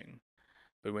they're saying.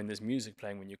 But when there's music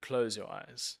playing, when you close your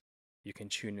eyes, you can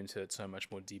tune into it so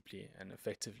much more deeply and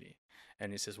effectively."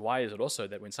 And he says, why is it also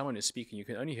that when someone is speaking, you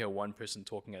can only hear one person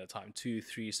talking at a time? 2,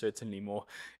 3, certainly more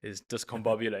is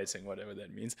discombobulating, whatever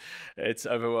that means. It's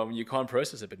overwhelming. You can't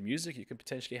process it. But music, you can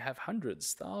potentially have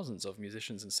hundreds, thousands of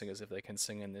musicians and singers if they can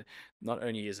sing. And not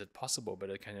only is it possible,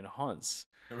 but it can enhance.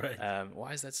 Right.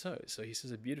 Why is that so? So he says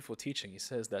a beautiful teaching. He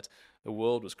says that the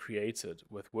world was created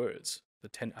with words, the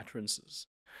 10 utterances.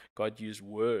 God used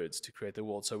words to create the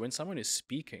world. So when someone is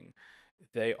speaking,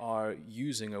 they are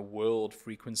using a world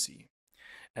frequency.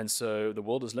 And so the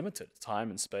world is limited, time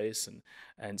and space.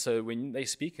 And so when they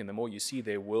speak, and the more you see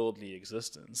their worldly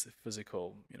existence, the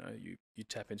physical, you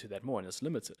tap into that more, and it's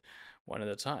limited, one at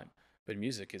a time. But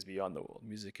music is beyond the world.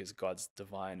 Music is God's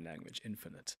divine language,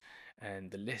 infinite.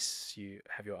 And the less you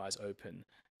have your eyes open,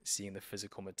 seeing the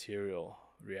physical material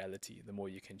reality, the more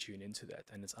you can tune into that.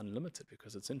 And it's unlimited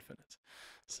because it's infinite.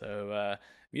 So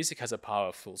music has a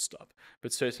power, full stop.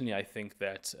 But certainly I think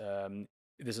that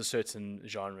there's a certain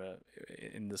genre,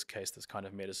 in this case, this kind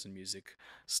of medicine music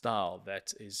style,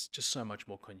 that is just so much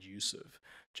more conducive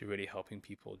to really helping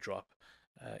people drop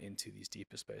into these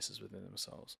deeper spaces within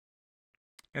themselves.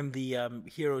 And the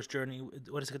hero's journey,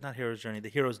 what is it? Not hero's journey, the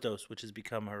hero's dose, which has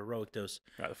become a heroic dose.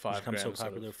 Right, the 5 which becomes grams. so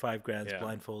popular. 5 grams, Yeah.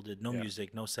 blindfolded, no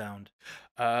music, no sound.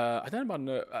 I don't know about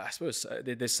no. I suppose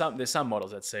there's some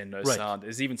models that say no sound.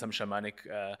 There's even some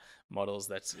shamanic models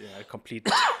that complete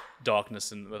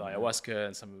darkness and with ayahuasca,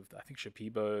 and some of, I think,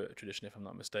 Shipibo tradition, if I'm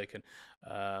not mistaken,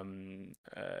 that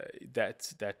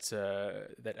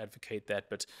advocate that.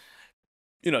 But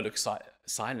look,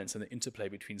 silence and the interplay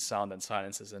between sound and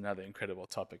silence is another incredible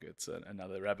topic. It's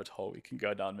another rabbit hole we can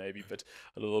go down, maybe, but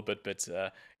a little bit. But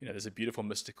there's a beautiful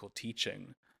mystical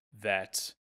teaching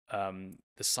that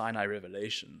the Sinai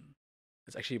revelation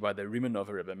is actually by the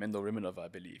Rimanover Rebbe, Mendel Rimanov, I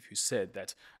believe, who said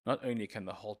that not only can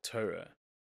the whole Torah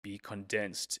be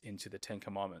condensed into the 10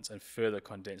 Commandments and further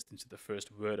condensed into the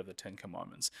first word of the 10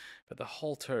 Commandments, but the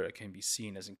whole Torah can be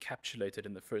seen as encapsulated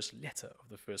in the first letter of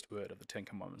the first word of the 10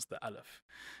 Commandments, the Aleph.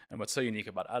 And what's so unique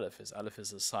about Aleph is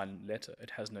a silent letter. It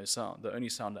has no sound. The only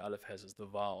sound the Aleph has is the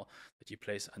vowel that you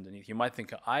place underneath. You might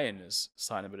think an ayin is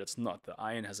silent, but it's not. The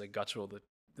ayin has a guttural,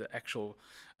 the actual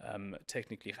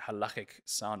technically halachic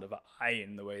sound of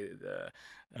ayin, the way the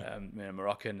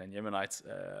Moroccan and Yemenite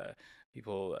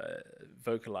people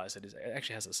vocalize it, it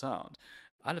actually has a sound.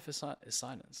 Aleph is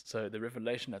silence. So the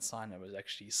revelation at Sinai was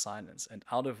actually silence. And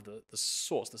out of the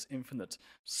source, this infinite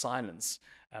silence,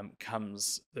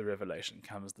 comes the revelation,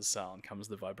 comes the sound, comes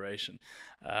the vibration.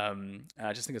 And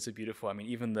I just think it's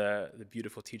even the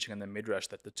beautiful teaching in the Midrash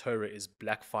that the Torah is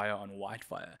black fire on white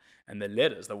fire. And the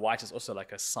letters, the white is also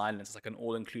like a silence. It's like an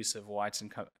all-inclusive white,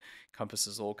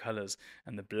 encompasses all colors.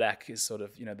 And the black is sort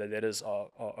of, the letters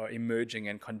are emerging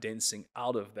and condensing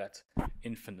out of that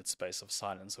infinite space of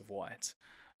silence of white.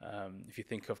 If you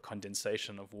think of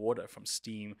condensation of water from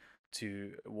steam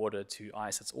to water to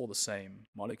ice, it's all the same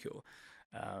molecule.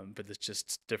 But it's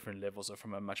just different levels of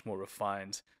from a much more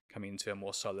refined coming into a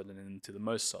more solid and into the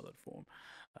most solid form.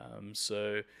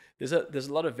 So there's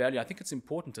a lot of value. I think it's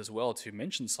important as well to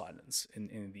mention silence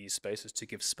in these spaces, to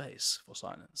give space for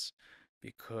silence.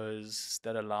 because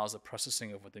that allows the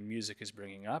processing of what the music is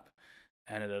bringing up,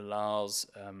 and it allows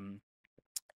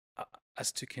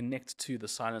us to connect to the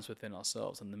silence within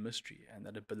ourselves and the mystery, and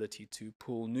that ability to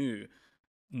pull new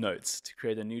notes, to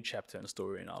create a new chapter and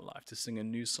story in our life, to sing a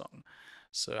new song.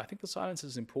 So I think the silence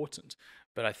is important,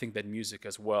 but I think that music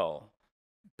as well,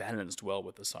 balanced well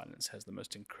with the silence, has the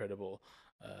most incredible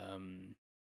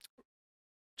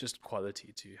just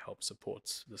quality to help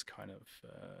support this kind of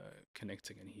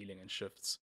connecting and healing and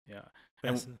shifts. Yeah.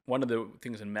 And one of the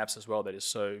things in maps as well that is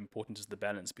so important is the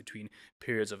balance between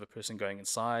periods of a person going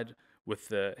inside with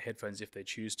the headphones if they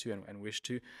choose to and wish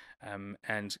to,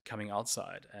 and coming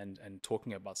outside and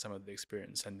talking about some of the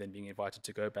experience, and then being invited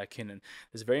to go back in. And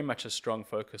there's very much a strong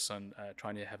focus on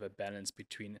trying to have a balance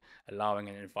between allowing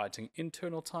and inviting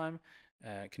internal time,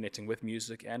 connecting with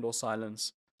music and or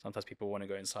silence. Sometimes people want to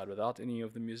go inside without any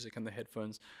of the music and the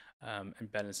headphones,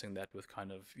 and balancing that with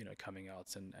kind of, coming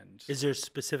out and. Is there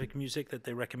specific music that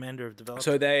they recommend or have developed?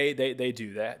 So they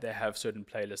do that. They have certain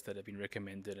playlists that have been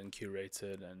recommended and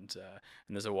curated, and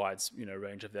there's a wide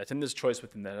range of that, and there's choice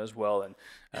within that as well. And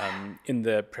in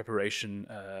the preparation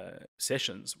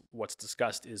sessions, what's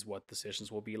discussed is what the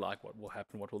sessions will be like, what will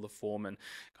happen, what will the form, and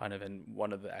kind of. And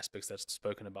one of the aspects that's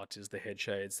spoken about is the head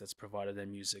shades that's provided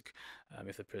in music,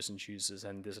 if the person chooses.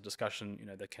 And there's a discussion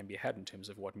that can be had in terms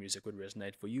of what music would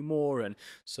resonate for you more, and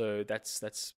so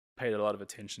that's paid a lot of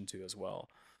attention to as well,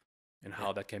 and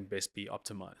how that can best be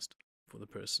optimized for the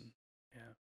person.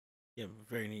 Yeah,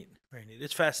 very neat, very neat.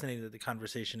 It's fascinating that the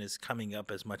conversation is coming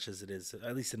up as much as it is,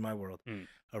 at least in my world,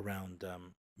 around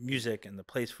music and the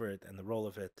place for it and the role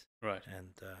of it, right? And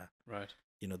right,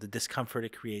 the discomfort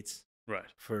it creates, right,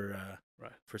 for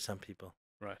right, for some people,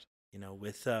 right.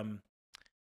 With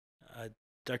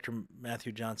Dr.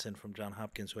 Matthew Johnson from Johns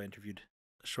Hopkins, who I interviewed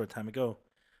a short time ago,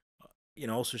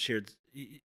 also shared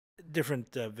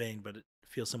different vein, but it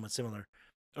feels somewhat similar,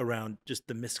 around just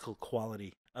the mystical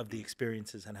quality of the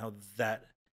experiences and how that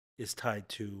is tied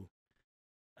to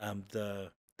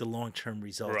the long-term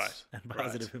results and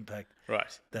positive impact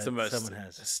that someone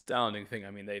has. Astounding thing. I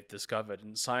mean, they've discovered,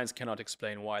 and science cannot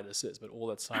explain why this is, but all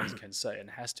that science can say and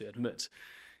has to admit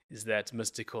is that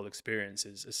mystical experience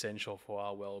is essential for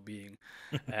our well-being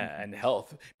and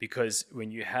health. Because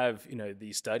when you have,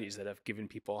 these studies that have given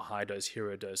people high dose,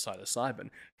 hero dose psilocybin,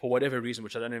 for whatever reason,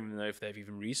 which I don't even know if they've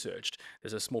even researched,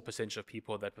 there's a small percentage of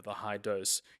people that with a high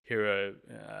dose hero,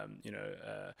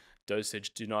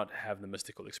 dosage do not have the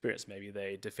mystical experience. Maybe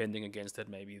they're defending against it,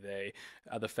 maybe they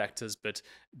other factors, but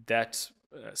that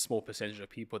small percentage of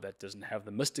people that doesn't have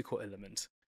the mystical element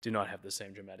do not have the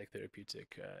same dramatic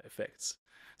therapeutic effects.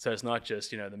 So it's not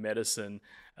just the medicine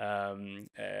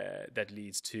that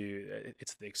leads to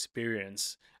it's the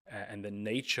experience and the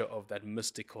nature of that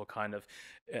mystical kind of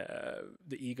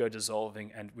the ego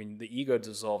dissolving. And when the ego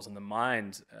dissolves and the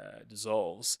mind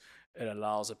dissolves, it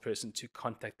allows a person to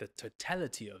contact the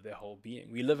totality of their whole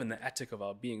being. We live in the attic of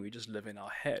our being. We just live in our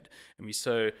head, and we're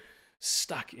so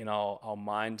stuck in our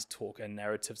mind talk and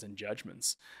narratives and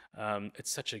judgments.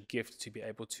 It's such a gift to be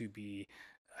able to be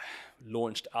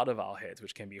launched out of our heads,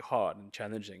 which can be hard and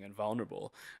challenging and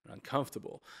vulnerable and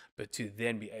uncomfortable, but to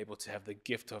then be able to have the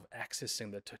gift of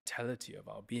accessing the totality of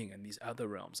our being and these other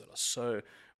realms that are so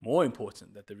more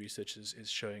important that the research is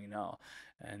showing now.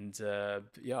 And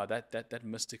that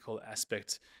mystical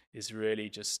aspect is really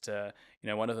just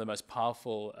one of the most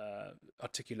powerful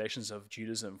articulations of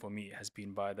Judaism for me has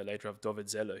been by the late Rav David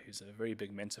Zeller, who's a very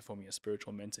big mentor for me, a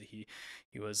spiritual mentor. He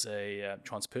was a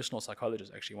transpersonal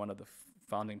psychologist, actually one of the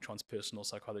founding transpersonal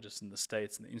psychologists in the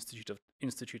States, in the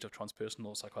Institute of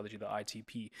Transpersonal Psychology, the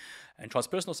ITP. And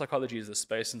transpersonal psychology is the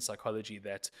space in psychology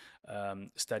that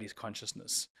studies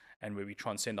consciousness and where we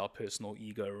transcend our personal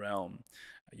ego realm.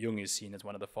 Jung is seen as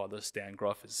one of the fathers. Stan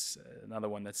Grof is another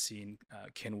one that's seen.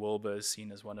 Ken Wilber is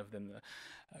seen as one of them,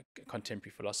 the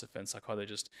contemporary philosopher and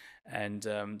psychologist. And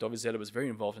David Zeller was very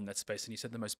involved in that space, and he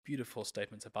said the most beautiful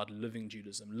statements about living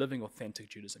Judaism, living authentic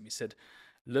Judaism. He said,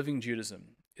 living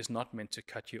Judaism is not meant to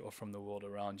cut you off from the world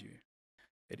around you.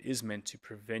 It is meant to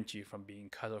prevent you from being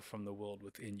cut off from the world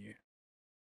within you.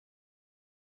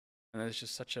 And it's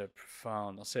just such a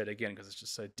profound, I'll say it again because it's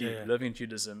just so deep. Yeah. Living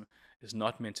Judaism is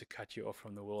not meant to cut you off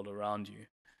from the world around you.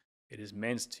 It is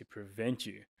meant to prevent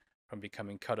you from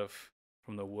becoming cut off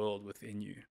from the world within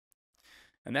you.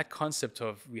 And that concept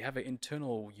of we have an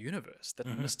internal universe, that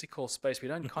mystical space, we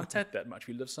don't contact that much.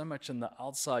 We live so much in the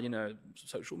outside,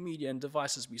 social media and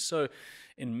devices. We're so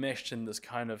enmeshed in this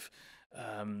kind of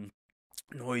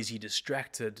noisy,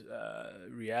 distracted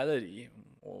reality,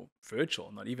 or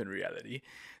virtual, not even reality,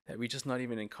 that we're just not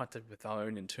even in contact with our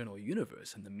own internal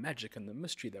universe and the magic and the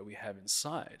mystery that we have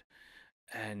inside.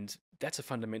 And that's a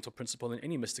fundamental principle in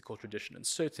any mystical tradition, and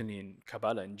certainly in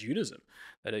Kabbalah and Judaism,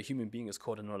 that a human being is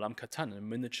called an olam katan, a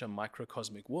miniature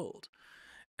microcosmic world.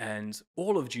 And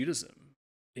all of Judaism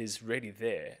is really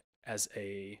there as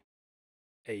a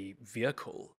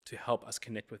vehicle to help us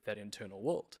connect with that internal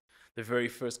world. The very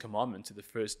first commandment to the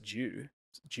first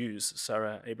Jews,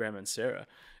 Sarah, Abraham, and Sarah,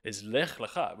 is lech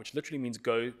lecha, which literally means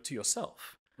go to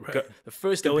yourself. Right. Go, the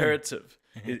first Go imperative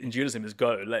in Judaism is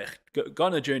go, lech. Go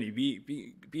on a journey,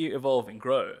 be evolving,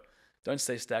 grow. Don't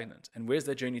stay stagnant. And where's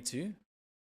that journey to?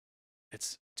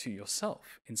 It's to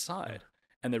yourself, inside.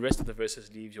 And the rest of the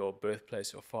verses leave your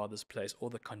birthplace, your father's place, all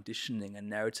the conditioning and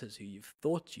narratives who you've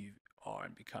thought you are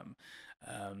and become,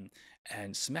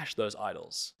 and smash those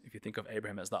idols. If you think of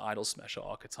Abraham as the idol smasher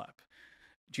archetype,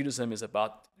 Judaism is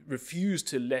about refuse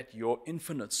to let your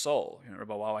infinite soul,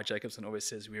 Rabbi Y.Y. Jacobson always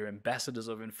says we're ambassadors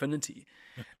of infinity,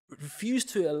 refuse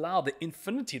to allow the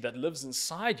infinity that lives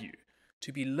inside you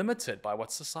to be limited by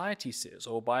what society says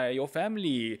or by your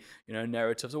family,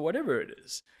 narratives or whatever it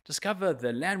is. Discover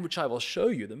the land which I will show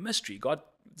you, the mystery. God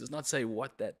does not say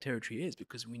what that territory is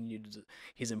because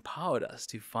He's empowered us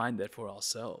to find that for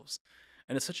ourselves.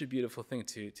 And it's such a beautiful thing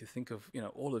to think of,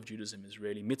 all of Judaism is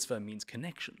really, mitzvah means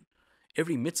connection.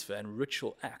 Every mitzvah and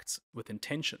ritual act with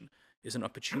intention is an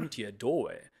opportunity, a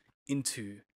doorway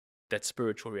into that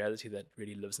spiritual reality that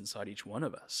really lives inside each one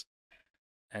of us.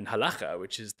 And halacha,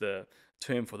 which is the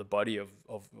term for the body of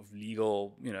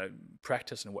legal,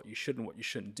 practice and what you should and what you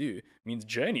shouldn't do, means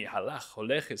journey. Halach,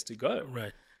 holech is to go.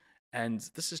 Right. And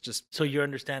this is just... So your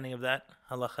understanding of that,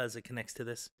 halacha, as it connects to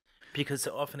this? Because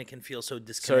often it can feel so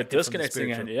disconnected. So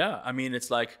disconnecting, and I mean, it's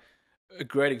like a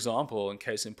great example, in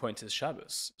case in point, is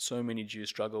Shabbos. So many Jews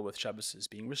struggle with Shabbos as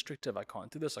being restrictive. I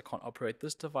can't do this. I can't operate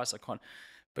this device. I can't.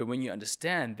 But when you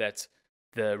understand that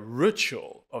the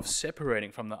ritual of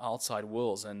separating from the outside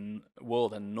world and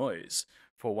noise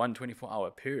for one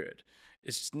 24-hour period,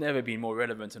 it's never been more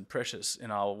relevant and precious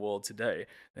in our world today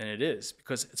than it is,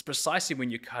 because it's precisely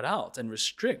when you cut out and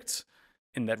restrict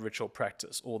in that ritual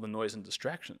practice all the noise and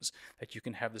distractions that you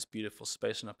can have this beautiful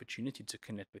space and opportunity to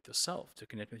connect with yourself, to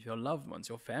connect with your loved ones,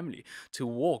 your family, to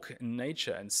walk in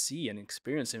nature and see and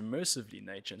experience immersively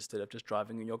nature instead of just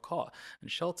driving in your car and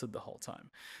sheltered the whole time.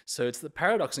 So it's the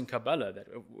paradox in Kabbalah, that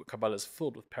Kabbalah is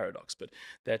filled with paradox, but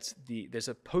that there's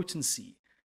a potency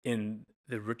in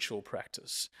the ritual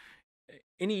practice.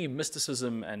 Any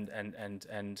mysticism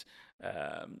and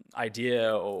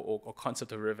idea or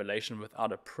concept of revelation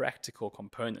without a practical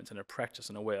component and a practice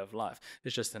and a way of life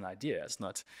is just an idea. It's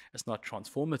not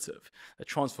transformative. The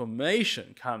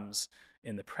transformation comes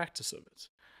in the practice of it.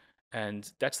 And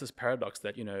that's this paradox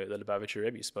that, the Lubavitcher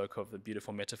Rebbe spoke of, the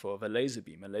beautiful metaphor of a laser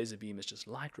beam. A laser beam is just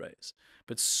light rays,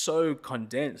 but so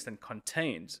condensed and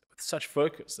contained with such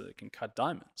focus that it can cut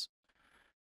diamonds.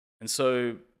 And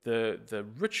so the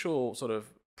ritual sort of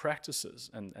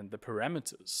practices and the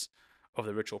parameters of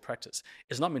the ritual practice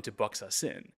is not meant to box us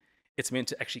in. It's meant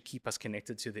to actually keep us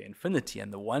connected to the infinity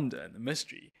and the wonder and the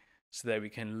mystery so that we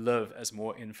can live as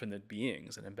more infinite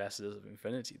beings and ambassadors of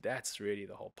infinity. That's really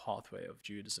the whole pathway of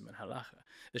Judaism and halacha.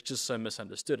 It's just so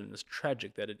misunderstood, and it's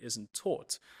tragic that it isn't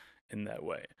taught in that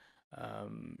way,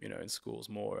 in schools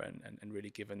more and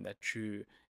really given that true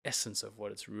essence of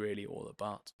what it's really all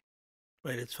about.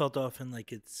 Right, it's felt often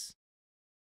like it's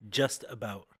just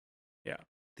about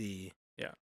the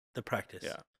practice.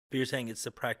 Yeah. But you're saying it's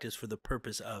the practice for the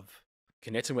purpose of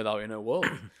connecting with our inner world.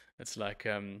 It's like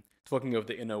talking of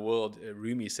the inner world.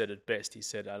 Rumi said it best. He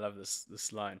said, I love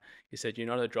this line. He said, "You're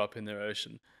not a drop in the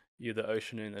ocean. You're the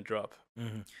ocean in a drop."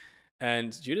 Mm-hmm.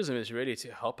 And Judaism is really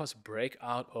to help us break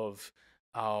out of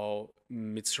our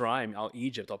Mitzrayim, our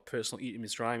Egypt, our personal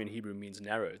Mitzrayim in Hebrew means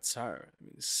narrow, tsar,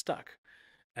 stuck.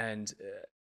 And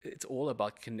it's all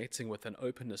about connecting with an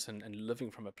openness and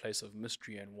living from a place of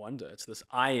mystery and wonder. It's this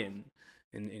ayin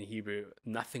in Hebrew,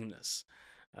 nothingness.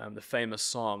 The famous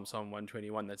Psalm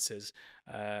 121, that says,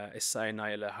 I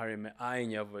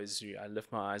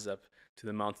lift my eyes up to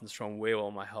the mountains, from where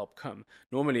will my help come?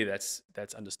 Normally that's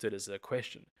understood as a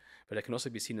question, but it can also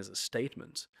be seen as a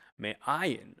statement. May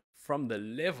ayin, from the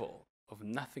level of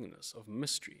nothingness, of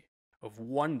mystery, of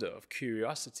wonder, of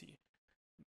curiosity,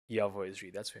 Yavo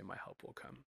Izri, that's where my help will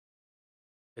come.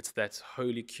 It's that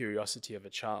holy curiosity of a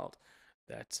child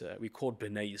that we call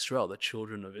B'nai Yisrael, the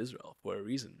children of Israel, for a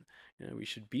reason. We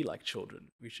should be like children.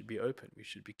 We should be open. We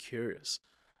should be curious.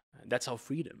 And that's our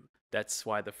freedom. That's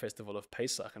why the festival of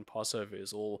Pesach and Passover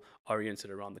is all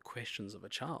oriented around the questions of a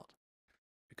child,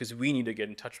 because we need to get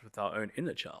in touch with our own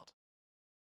inner child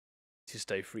to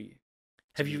stay free.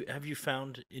 Have you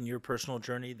found in your personal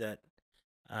journey that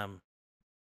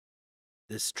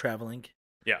this traveling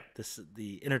Yeah.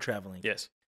 the inner traveling Yes.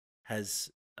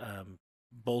 has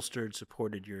bolstered,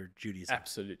 supported your Judaism.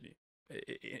 Absolutely.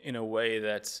 In a way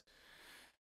that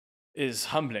is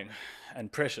humbling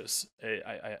and precious.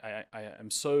 I am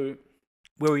so.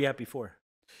 Where were you at before?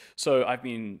 So I've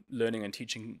been learning and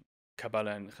teaching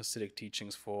Kabbalah and Hasidic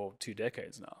teachings for 2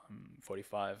 decades now. I'm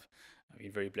 45. I've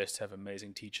been very blessed to have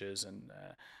amazing teachers, and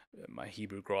my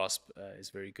Hebrew grasp is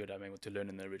very good. I'm able to learn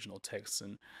in the original texts,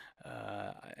 and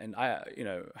I,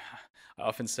 I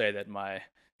often say that my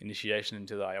initiation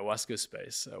into the ayahuasca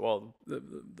space,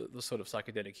 the sort of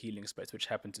psychedelic healing space, which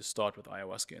happened to start with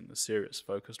ayahuasca in the serious,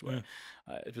 focused way,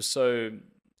 it was so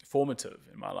formative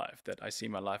in my life that I see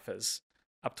my life as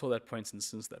up till that point and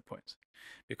since that point,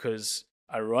 because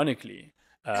ironically,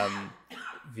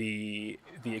 the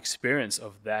experience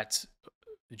of that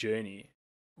journey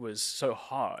was so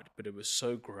hard, but it was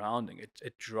so grounding.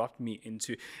 It dropped me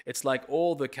into, it's like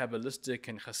all the Kabbalistic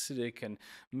and Hasidic and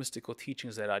mystical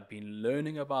teachings that I'd been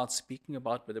learning about, speaking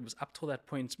about, but it was up till that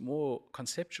point more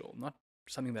conceptual, not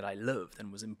something that I lived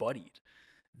and was embodied.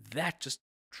 That just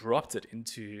dropped it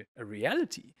into a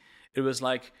reality. It was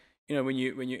like, when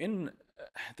you're in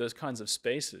those kinds of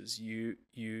spaces, you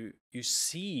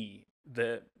see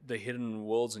the hidden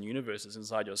worlds and universes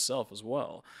inside yourself as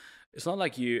well. It's not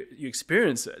like you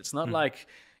experience it. It's not like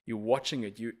you're watching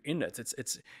it. You're in it.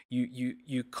 It's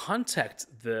you contact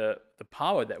the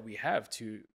power that we have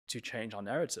to change our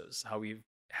narratives. How we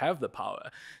have the power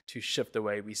to shift the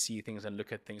way we see things and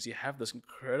look at things. You have this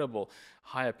incredible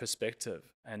higher perspective,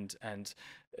 and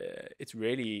it's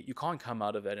really, you can't come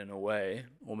out of that in a way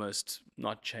almost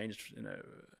not changed.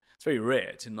 It's very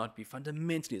rare to not be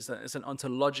fundamentally. It's an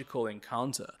ontological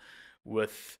encounter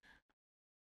with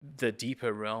the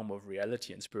deeper realm of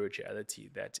reality and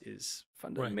spirituality that is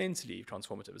fundamentally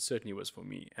transformative. It certainly was for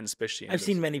me, and especially I've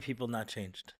seen many people not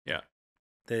changed. Yeah.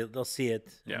 They'll see it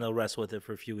and they'll wrestle with it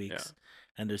for a few weeks,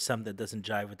 and there's something that doesn't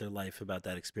jive with their life about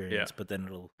that experience, but then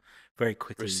it'll very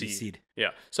quickly recede.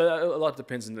 Yeah. So a lot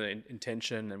depends on the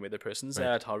intention and where the person's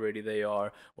at, how ready they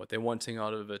are, what they're wanting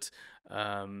out of it,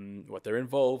 what they're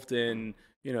involved in.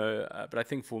 But I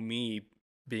think for me,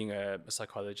 being a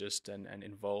psychologist and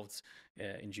involved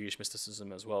in Jewish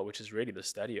mysticism as well, which is really the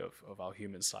study of our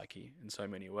human psyche in so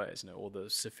many ways, all the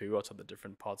sefirot of the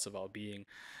different parts of our being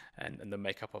and the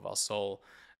makeup of our soul,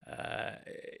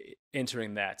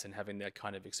 entering that and having that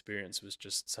kind of experience was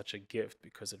just such a gift,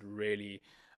 because it really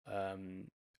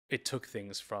it took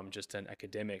things from just an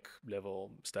academic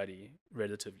level study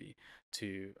relatively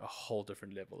to a whole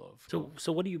different level of.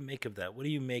 So what do you make of that? What do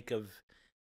you make of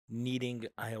needing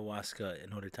ayahuasca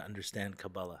in order to understand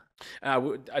Kabbalah? I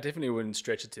definitely wouldn't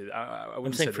stretch it to. I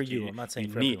wouldn't say for you. I'm not saying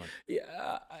for everyone.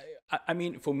 Yeah, I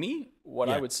mean, for me, what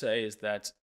I would say is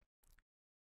that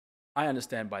I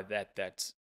understand by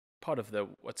that part of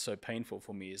what's so painful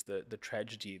for me is the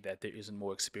tragedy that there isn't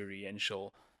more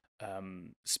experiential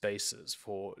spaces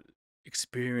for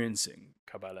experiencing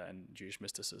Kabbalah and Jewish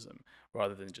mysticism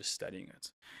rather than just studying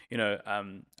it.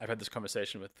 I've had this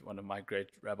conversation with one of my great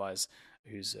rabbis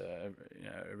who's a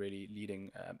really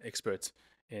leading expert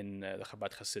in the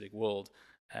Chabad Hasidic world,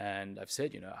 and I've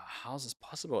said, how is this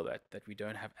possible that we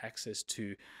don't have access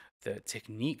to the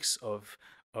techniques of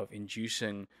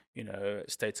inducing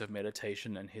states of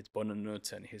meditation and his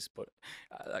bonanut and his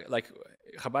like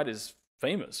Chabad is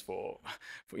famous for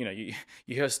you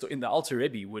hear in the Alter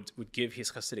Rebbe would give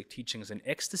his Hasidic teachings in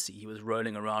ecstasy. He was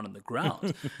rolling around on the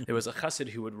ground. There was a Hasid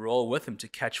who would roll with him to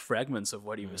catch fragments of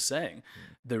what he was saying.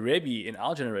 The Rebbe in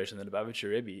our generation, the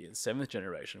Lubavitcher Rebbe in 7th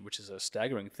generation, which is a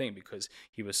staggering thing because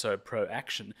he was so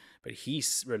pro-action, but he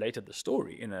related the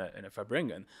story in a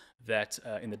Farbrengen that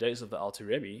in the days of the Alter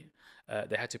Rebbe,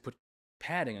 they had to put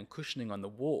padding and cushioning on the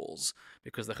walls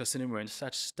because the Chassidim were in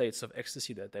such states of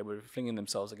ecstasy that they were flinging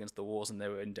themselves against the walls and they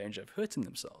were in danger of hurting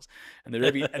themselves. And the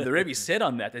Rebbe said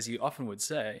on that, as he often would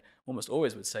say, almost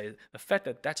always would say, the fact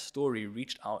that story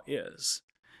reached our ears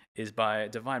is by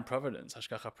divine providence,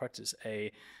 hashgacha pratis,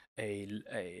 a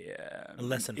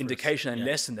lesson, indication and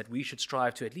lesson that we should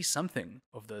strive to at least something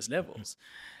of those levels.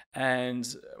 And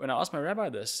when I asked my rabbi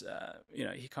this,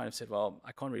 he kind of said, well,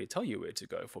 I can't really tell you where to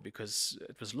go for because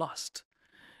it was lost.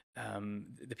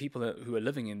 The people who are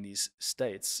living in these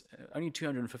states only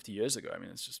 250 years ago, I mean,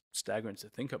 it's just staggering to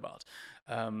think about,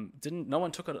 no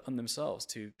one took it on themselves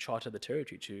to charter the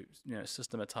territory, to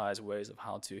systematize ways of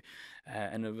how to,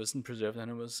 and it wasn't preserved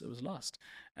and it was lost.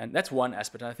 And that's one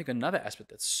aspect. And I think another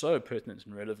aspect that's so pertinent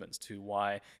and relevant to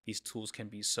why these tools can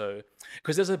be so,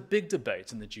 because there's a big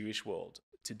debate in the Jewish world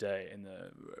today in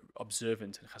the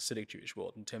observant and Hasidic Jewish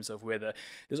world, in terms of whether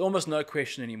there's almost no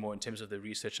question anymore in terms of the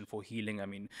research and for healing. I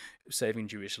mean, saving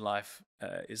Jewish life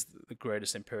is the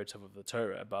greatest imperative of the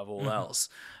Torah above all else.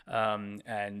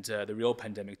 And the real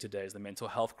pandemic today is the mental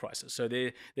health crisis. So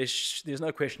there's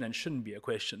no question, and shouldn't be a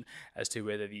question, as to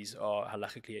whether these are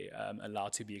halachically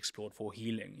allowed to be explored for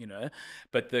healing,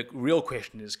 But the real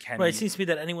question is, can It seems to me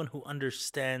that anyone who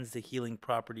understands the healing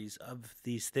properties of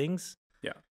these things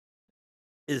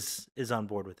is on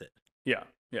board with it. Yeah.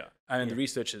 And the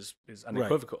research is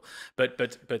unequivocal. Right.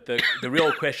 But the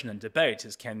real question and debate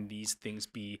is, can these things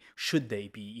should they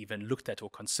be even looked at or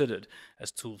considered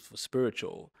as tools for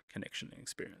spiritual connection and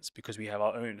experience? Because we have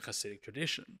our own Hasidic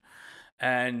tradition.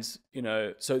 And,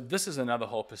 so this is another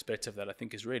whole perspective that I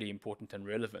think is really important and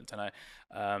relevant. And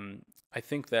I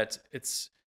think that it's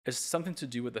something to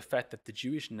do with the fact that the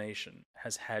Jewish nation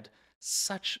has had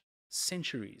such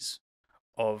centuries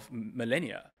of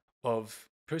millennia of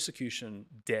persecution,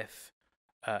 death,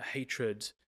 hatred,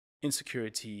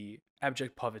 insecurity,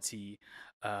 abject poverty,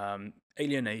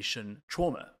 alienation,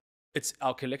 trauma. It's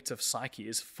our collective psyche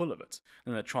is full of it,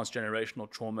 and the transgenerational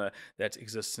trauma that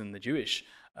exists in the Jewish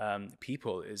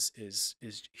people is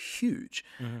huge.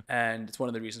 And it's one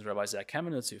of the reasons Rabbi Zach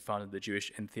Kamenetz, who founded the Jewish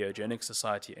Entheogenic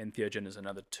Society — entheogen is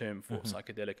another term for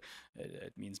psychedelic.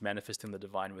 It means manifesting the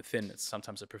divine within. It's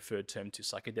sometimes a preferred term to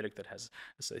psychedelic that has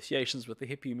associations with the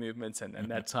hippie movement and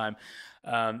that time.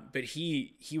 But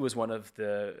he was one of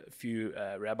the few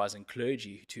rabbis and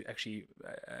clergy to actually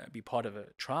be part of a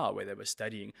trial where they were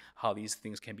studying how these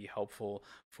things can be helpful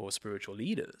for spiritual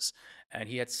leaders. And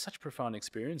he had such profound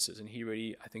experiences, and he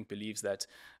really, I think, believes that,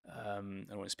 I don't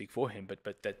want to speak for him,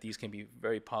 but that these can be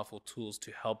very powerful tools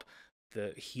to help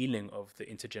the healing of the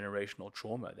intergenerational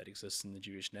trauma that exists in the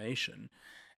Jewish nation,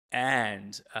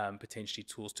 and potentially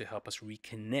tools to help us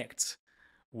reconnect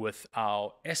with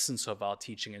our essence of our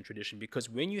teaching and tradition. Because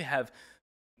when you have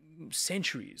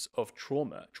centuries of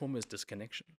trauma is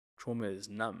disconnection. Trauma is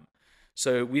numb.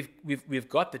 So we've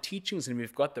got the teachings and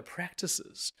we've got the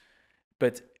practices,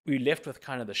 but we're left with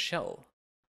kind of the shell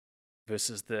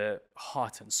versus the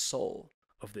heart and soul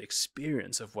of the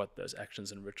experience of what those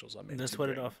actions and rituals are meant to bring. That's what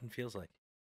it often feels like.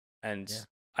 And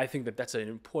I think that that's an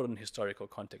important historical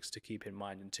context to keep in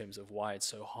mind in terms of why it's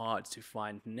so hard to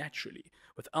find naturally,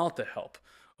 without the help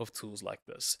of tools like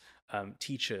this,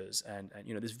 teachers. And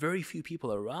there's very few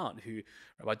people around who,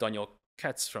 Rabbi Daniel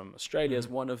Katz from Australia is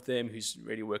one of them, who's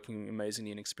really working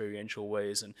amazingly in experiential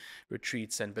ways and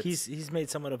retreats. But he's made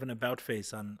somewhat of an about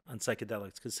face on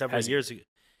psychedelics, because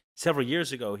several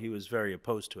years ago he was very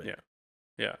opposed to it.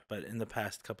 Yeah. But in the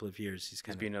past couple of years, he's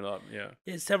been a lot.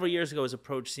 Yeah. Several years ago, his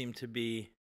approach seemed to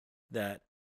be that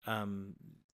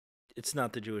it's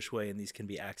not the Jewish way, and these can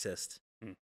be accessed,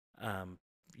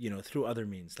 through other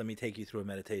means. Let me take you through a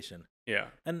meditation. Yeah.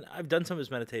 And I've done some of his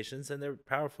meditations, and they're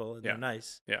powerful and they're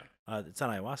nice. Yeah. It's on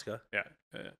ayahuasca. Yeah.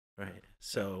 Right.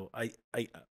 So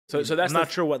So that's I'm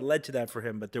not sure what led to that for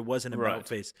him, but there was an about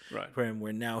face for him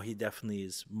where now he definitely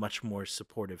is much more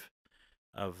supportive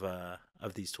of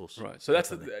these tools. Right. So that's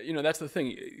the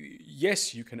thing.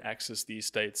 Yes, you can access these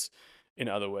states in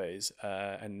other ways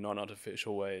and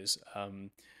non-artificial ways.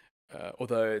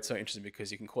 Although it's so interesting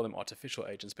because you can call them artificial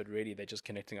agents, but really they're just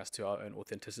connecting us to our own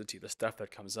authenticity. The stuff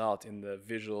that comes out in the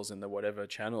visuals and the whatever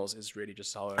channels is really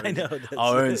just our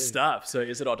own stuff. So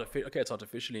is it artificial? Okay, it's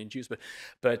artificially induced,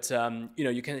 but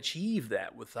you can achieve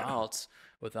that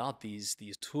without these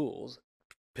tools.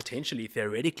 Potentially,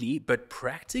 theoretically, but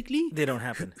practically, they don't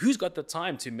happen. Who's got the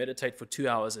time to meditate for 2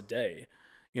 hours a day,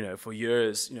 for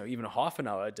years, even half an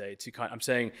hour a day I'm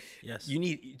saying, yes, you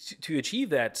need to achieve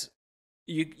that.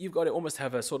 You've got to almost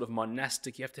have a sort of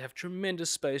monastic. You have to have tremendous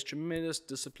space, tremendous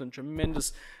discipline,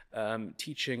 tremendous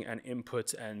teaching and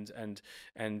input, and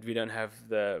we don't have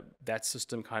that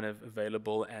system kind of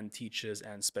available, and teachers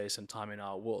and space and time in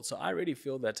our world. So I really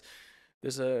feel that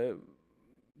there's a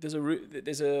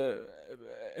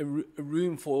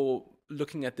room for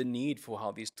looking at the need for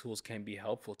how these tools can be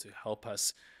helpful to help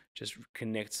us just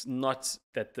connect. Not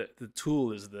that the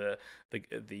tool is the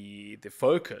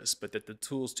focus, but that the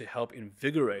tools to help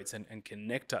invigorate and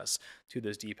connect us to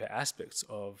those deeper aspects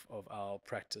of our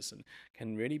practice and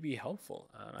can really be helpful.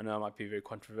 I know I might be very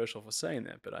controversial for saying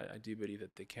that, but I do believe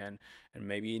that they can, and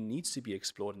maybe it needs to be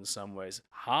explored in some ways.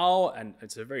 How? And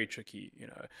it's a very tricky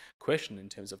question in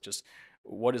terms of just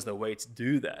what is the way to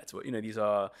do that? Well, these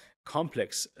are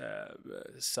complex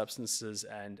substances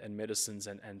and medicines,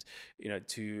 and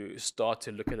to start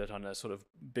to look at it on a sort of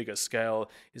bigger scale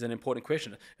is an important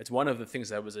question. It's one of the things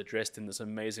that was addressed in this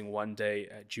amazing one-day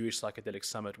Jewish Psychedelic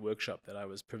Summit workshop that I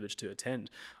was privileged to attend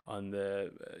on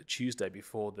the Tuesday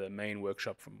before the main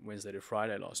workshop from Wednesday to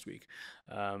Friday last week.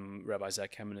 Rabbi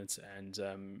Zach Kamenetz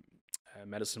and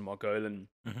Madison Margolin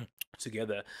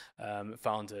together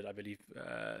founded, I believe,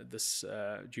 this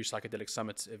Jewish Psychedelic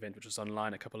Summit event, which was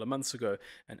online a couple of months ago.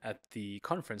 And at the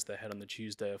conference they had on the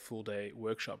Tuesday, a full-day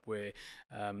workshop where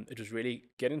it was really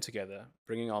getting together,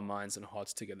 bringing our minds and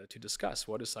hearts together to discuss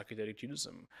what is psychedelic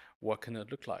Judaism, what can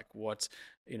it look like, what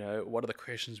are the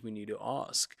questions we need to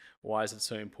ask, why is it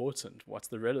so important, what's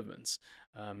the relevance,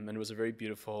 and it was a very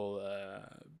beautiful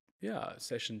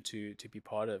session to be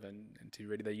part of, and to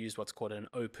really, they used what's called an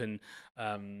open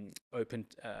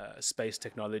space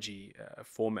technology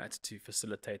format to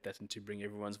facilitate that and to bring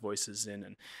everyone's voices in.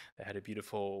 And they had a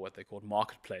beautiful, what they called,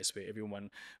 marketplace, where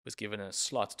everyone was given a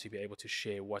slot to be able to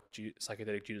share what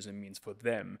psychedelic Judaism means for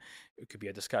them. It could be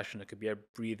a discussion, it could be a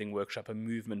breathing workshop, a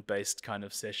movement-based kind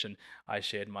of session. I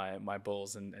shared my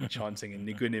bowls and chanting in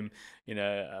Nigunim,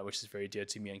 which is very dear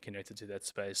to me and connected to that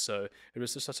space. So it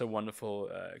was just such a wonderful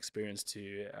experience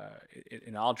to,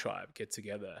 in our tribe, get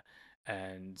together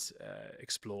and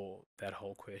explore that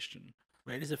whole question.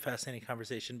 Right, it is a fascinating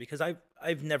conversation, because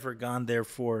I've never gone there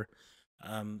for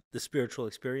the spiritual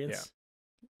experience,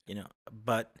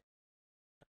 but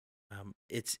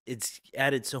it's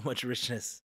added so much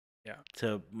richness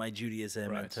to my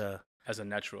Judaism, right, and to, as a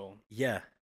natural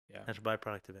natural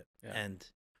byproduct of it. And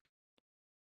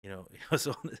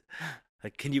so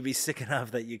like, can you be sick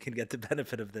enough that you can get the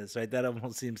benefit of this, right? That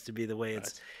almost seems to be the way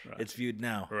it's viewed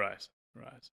now. Right.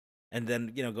 And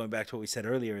then, going back to what we said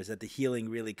earlier, is that the healing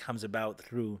really comes about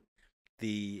through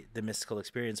the mystical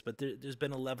experience. But there's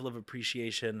been a level of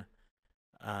appreciation,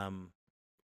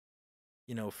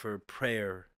 for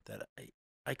prayer that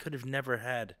I could have never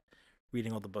had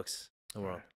reading all the books in the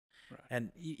world. Right.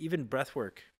 And even breath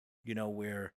work,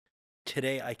 where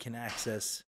today I can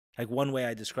access, like, one way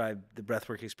I described the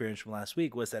breathwork experience from last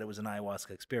week was that it was an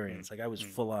ayahuasca experience. Like, I was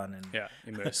full on and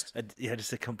immersed.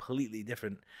 Just a completely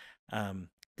different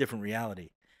reality.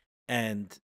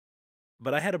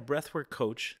 But I had a breathwork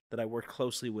coach that I worked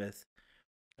closely with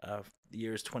the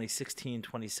years 2016,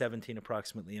 2017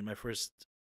 approximately, and my first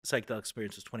psychedelic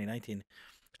experience was 2019.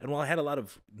 And while I had a lot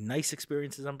of nice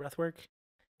experiences on breathwork,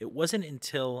 it wasn't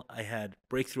until I had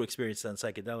breakthrough experiences on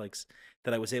psychedelics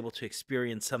that I was able to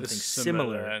experience something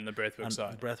similar in the breathwork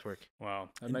side. Breathwork. Wow,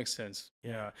 that makes sense.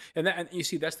 Yeah, and you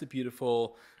see, that's the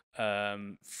beautiful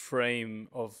frame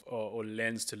of or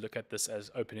lens to look at this,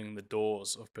 as opening the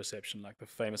doors of perception, like the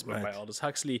famous book by Aldous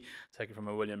Huxley, taken from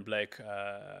a William Blake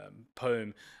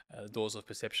poem, Doors of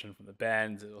Perception, from the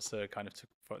band. It also kind of took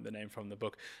the name from the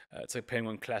book. It's a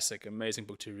Penguin classic, amazing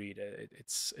book to read.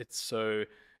 It's so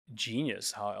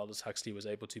genius how Aldous Huxley was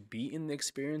able to be in the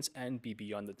experience and be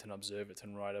beyond it and observe it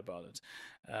and write about it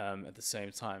at the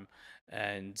same time.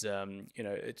 And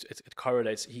it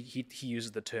correlates. He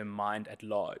uses the term mind at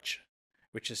large,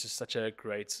 which is just such a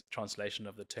great translation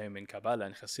of the term in Kabbalah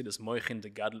and Chassidus, moichin de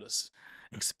gadlus,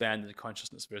 expanded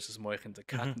consciousness, versus moichin de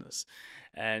katnus.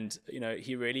 And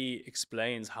he really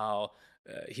explains how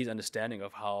his understanding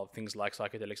of how things like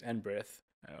psychedelics and breath,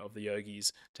 of the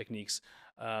yogis' techniques,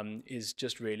 is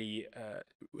just really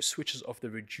switches off the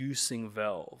reducing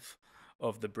valve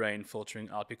of the brain filtering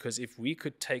out. Because if we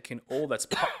could take in all that's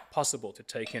possible to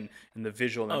take in the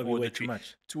visual and auditory, way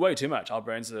too much. Our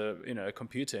brains are a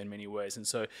computer in many ways, and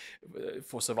so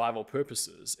for survival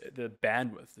purposes, the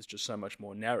bandwidth is just so much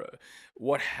more narrow.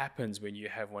 What happens when you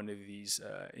have one of these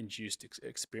induced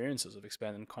experiences of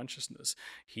expanded consciousness?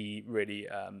 He really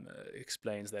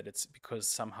explains that it's because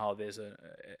somehow there's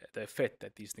the effect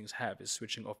that these things have is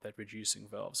switching off that reducing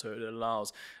valve, so it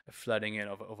allows a flooding in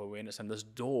of awareness, and this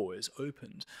door is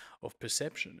opened of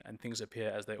perception, and things appear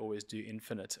as they always do,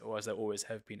 infinite, or as they always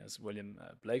have been, as William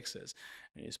Blake says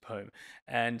in his poem.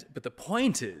 But the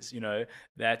point is,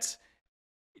 that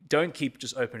don't keep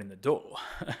just opening the door.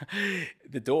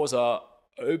 The doors are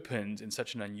opened in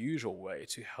such an unusual way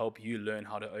to help you learn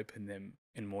how to open them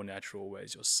in more natural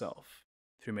ways yourself,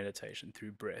 through meditation,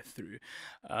 through breath, through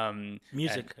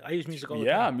music. I use music all the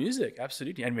time. Yeah, music,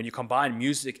 absolutely. And when you combine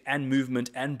music and movement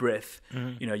and breath,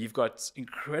 you've got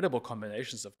incredible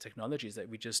combinations of technologies that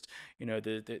we just,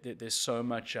 there's so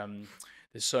much.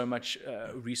 There's so much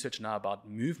research now about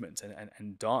movement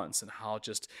and dance, and how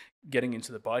just getting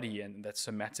into the body and that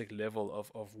somatic level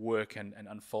of work and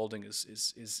unfolding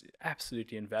is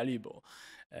absolutely invaluable.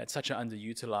 it's such an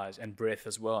underutilized, and breath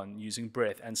as well, and using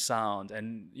breath and sound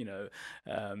and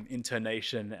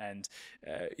intonation, and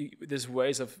there's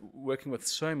ways of working with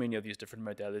so many of these different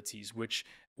modalities, which,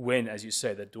 when, as you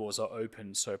say, the doors are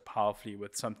open so powerfully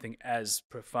with something as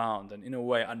profound and in a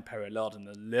way unparalleled in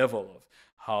the level of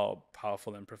how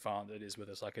powerful and profound it is with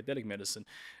a psychedelic medicine,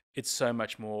 it's so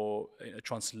much more, it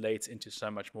translates into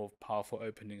so much more powerful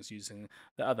openings using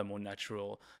the other more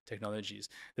natural technologies.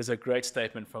 There's a great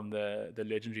statement from the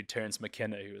legendary Terence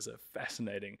McKenna, who was a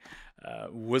fascinating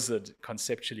wizard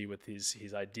conceptually with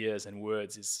his ideas and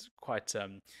words. He's quite a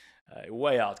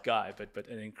way out guy, but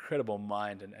an incredible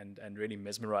mind, and really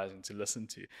mesmerizing to listen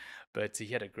to. But he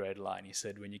had a great line. He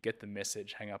said, "When you get the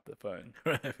message, hang up the phone."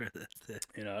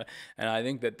 And I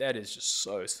think that is just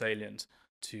so salient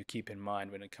to keep in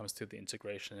mind when it comes to the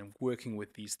integration and working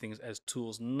with these things as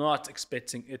tools, not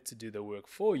expecting it to do the work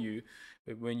for you,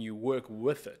 but when you work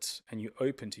with it and you're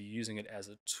open to using it as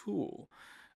a tool,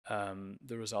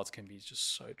 the results can be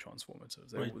just so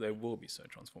transformative. They will be so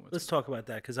transformative. Let's talk about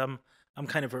that, because I'm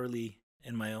kind of early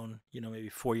in my own, maybe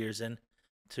 4 years in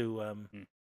to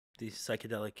the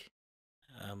psychedelic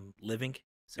living,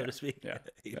 so to speak.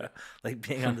 Like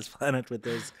being on this planet with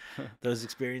those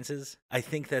experiences. I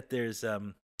think that there's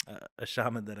a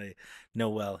shaman that I know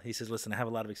well. He says, "Listen, I have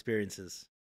a lot of experiences."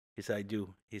 He said, "I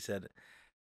do." He said,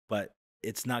 "But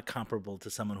it's not comparable to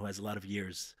someone who has a lot of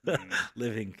years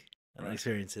living and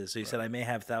experiences." So he said, "I may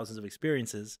have thousands of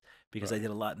experiences because I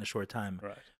did a lot in a short time.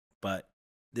 But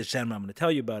this gentleman I'm going to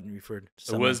tell you about," and referred to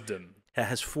someone, the wisdom,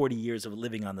 has 40 years of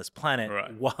living on this planet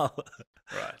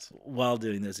while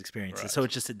doing those experiences. So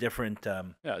it's just a different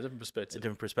different perspective. A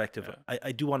different perspective. Yeah.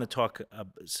 I do want to talk.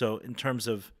 So in terms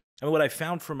of, what I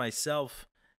found for myself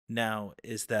now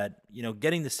is that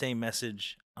getting the same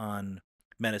message on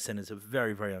medicine is a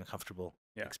very, very uncomfortable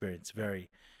experience. Very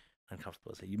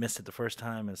uncomfortable. So you missed it the first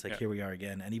time, and it's like, here we are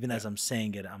again. And even as I'm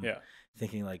saying it, I'm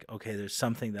thinking like, okay, there's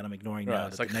something that I'm ignoring now.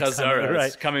 It's like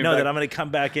Chazara, coming back. That I'm going to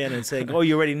come back in and saying, "Oh,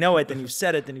 you already know it. Then you've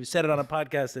said it. Then you said it on a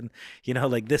podcast, and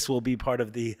like this will be part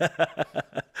of the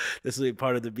this will be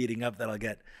part of the beating up that I'll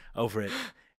get over it."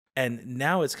 And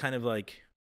now it's kind of like,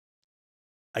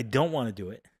 I don't want to do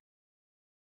it.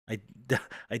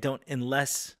 I don't,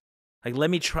 unless, like, let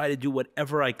me try to do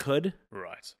whatever I could.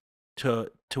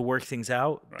 To work things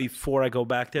out before I go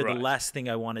back there. The last thing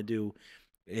I want to do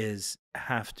is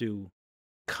have to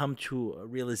come to a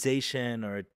realization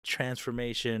or a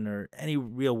transformation or any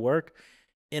real work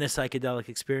in a psychedelic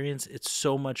experience. It's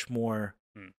so much more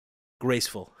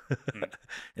graceful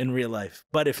in real life.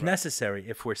 But if necessary,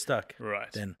 if we're stuck,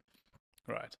 then...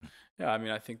 Yeah, I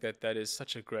mean, I think that is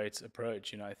such a great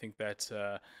approach. I think that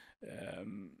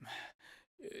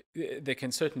there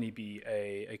can certainly be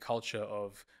a culture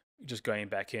of just going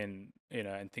back in,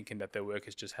 and thinking that their work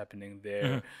is just happening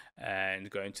there, and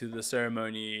going to the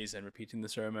ceremonies and repeating the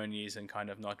ceremonies and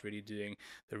kind of not really doing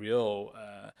the real.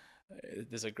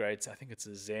 There's a great, I think it's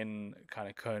a Zen kind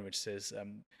of koan, which says,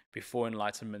 before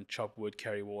enlightenment, chop wood,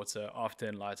 carry water. After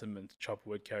enlightenment, chop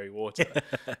wood, carry water.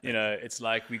 It's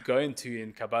like we go into,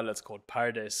 in Kabbalah, it's called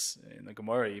paradise. In the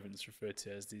Gemara, even it's referred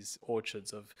to as these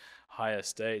orchards of higher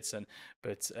states.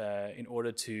 But in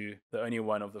order to, the only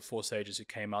one of the four sages who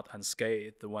came out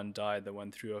unscathed, the one died, the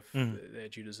one threw off their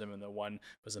Judaism, and the one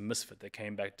was a misfit. They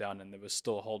came back down, and they were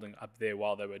still holding up there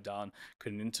while they were down,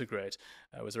 couldn't integrate.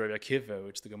 It was Rabbi Akiva,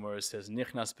 which the Gemara says,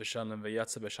 Nichnas b'shalom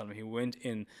v'yatza b'shalom. He went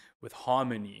in with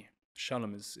harmony.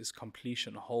 Shalom is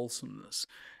completion, wholesomeness,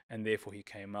 and therefore he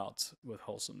came out with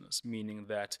wholesomeness, meaning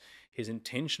that his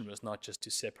intention was not just to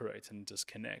separate and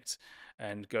disconnect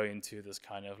and go into this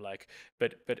kind of like,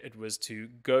 but it was to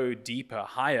go deeper,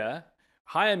 higher.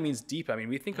 Higher means deeper. I mean,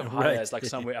 we think of higher as like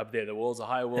somewhere up there. The worlds, the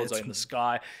higher worlds are in the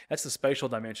sky. That's the spatial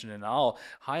dimension in our.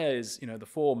 Higher is, the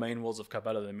four main worlds of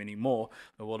Kabbalah. There are many more.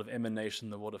 The world of emanation,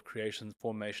 the world of creation,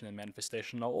 formation, and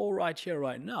manifestation are all right here,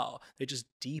 right now. They're just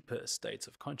deeper states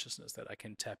of consciousness that I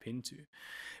can tap into.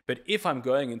 But if I'm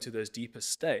going into those deeper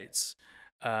states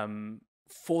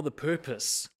for the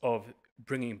purpose of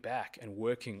bringing back and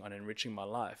working on enriching my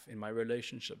life, in my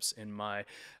relationships, in my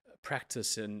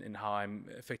practice, in how I'm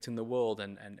affecting the world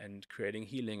and creating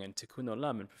healing and tikkun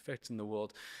olam and perfecting the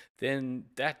world, then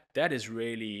that is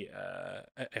really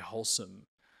a wholesome,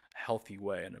 healthy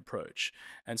way and approach.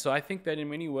 And so I think that in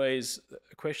many ways,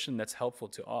 a question that's helpful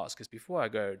to ask is, before I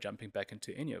go jumping back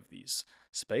into any of these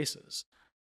spaces,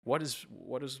 what is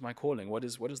my calling? What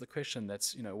is the question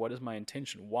that's, what is my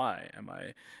intention? Why am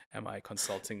I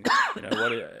consulting?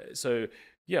 So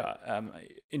Yeah,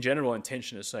 in general,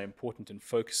 intention is so important in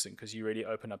focusing because you really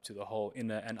open up to the whole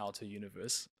inner and outer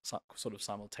universe sort of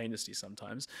simultaneously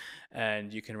sometimes.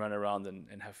 And you can run around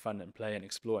and have fun and play and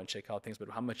explore and check out things. But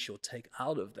how much you'll take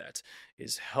out of that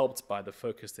is helped by the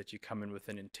focus that you come in with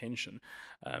an intention.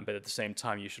 But at the same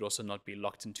time, you should also not be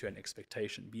locked into an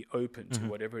expectation. Be open to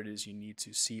whatever it is you need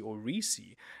to see or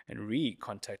re-see and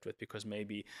re-contact with, because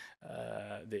maybe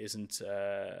there isn't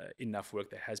enough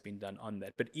work that has been done on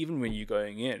that. But even when you're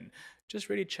going in, just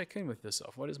really check in with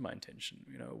yourself. What is my intention?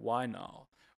 Why now?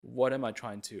 What am I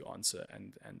trying to answer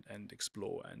and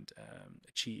explore and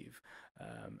achieve?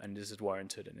 And is it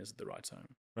warranted, and is it the right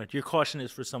time? Right. Your caution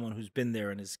is for someone who's been there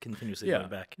and is continuously going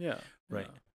back. Yeah. Right.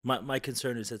 Yeah. My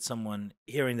concern is that someone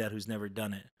hearing that who's never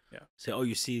done it say, "Oh,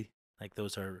 you see, like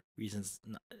those are reasons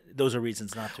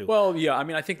not to." Well, yeah. I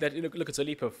mean, I think that look, it's a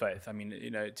leap of faith. I mean,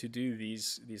 to do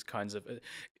these kinds of,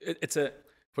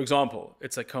 for example,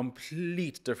 it's a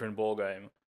complete different ballgame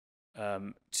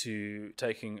to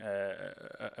taking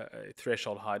a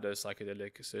threshold high dose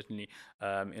psychedelic, certainly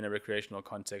in a recreational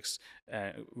context,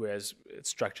 whereas it's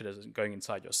structured as going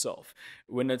inside yourself.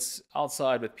 When it's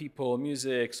outside with people,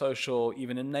 music, social,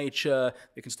 even in nature,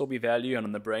 there can still be value and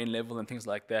on the brain level and things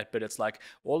like that. But it's like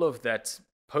all of that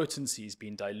potency is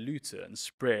being diluted and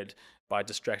spread by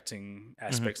distracting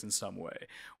aspects in some way.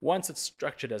 Once it's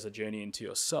structured as a journey into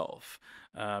yourself,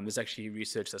 there's actually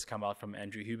research that's come out from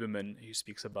Andrew Huberman, who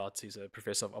speaks about, he's a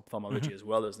professor of ophthalmology as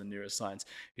well as the neuroscience,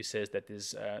 who says that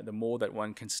there's the more that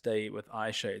one can stay with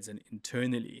eye shades and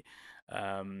internally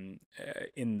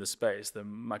in the space, the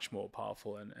much more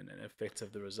powerful and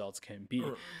effective the results can be.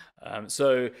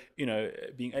 So,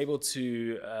 being able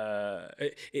to,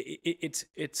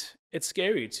 it's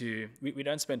scary to, we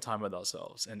don't spend time with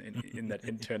ourselves and in that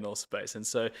internal space. And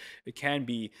so it can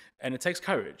be, and it takes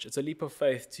courage. It's a leap of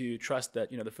faith to trust that,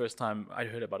 the first time I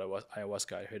heard about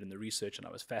ayahuasca, I heard in the research and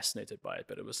I was fascinated by it,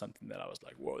 but it was something that I was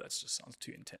like, whoa, that just sounds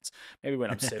too intense. Maybe when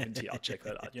I'm 70, I'll check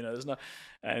that out. There's no,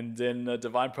 and then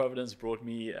Divine Providence brought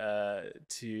me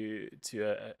to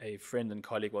a friend and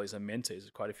colleague. Well, he's a mentor. He's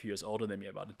quite a few years older than me,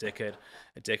 about a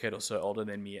decade or so older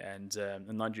than me, and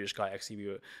a non-Jewish guy. Actually, we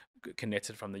were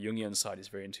connected from the Jungian side. He's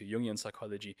very into Jungian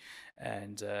psychology,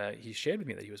 and he shared with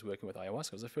me that he was working with ayahuasca.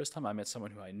 It was the first time I met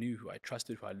someone who I knew, who I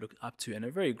trusted, who I looked up to, and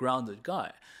a very grounded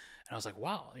guy. And I was like,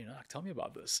 wow, tell me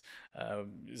about this.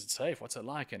 Is it safe? What's it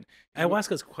like? And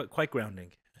ayahuasca is quite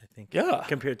grounding, I think. Yeah.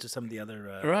 Compared to some of the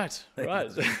other. Right.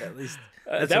 At least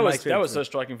that was so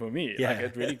striking for me. Yeah. Like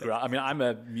it really. I mean, I'm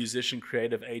a musician,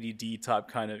 creative, ADD type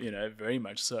kind of, very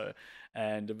much so.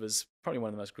 And it was probably one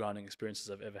of the most grounding experiences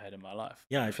I've ever had in my life.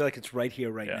 Yeah, I feel like it's right here,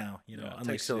 right now.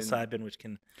 Unlike psilocybin, which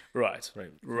can. Right.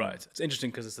 It's interesting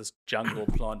because it's this jungle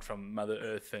plant from Mother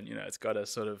Earth, and it's got a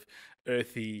sort of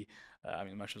earthy.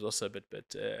 Mushrooms also, but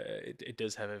it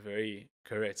does have a very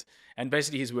correct. And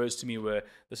basically, his words to me were,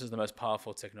 "This is the most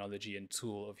powerful technology and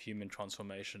tool of human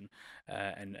transformation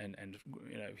and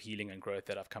healing and growth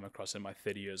that I've come across in my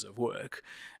 30 years of work."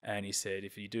 And he said,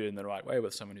 if you do it in the right way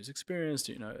with someone who's experienced,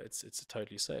 it's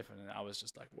totally safe. And I was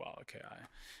just like, wow, okay,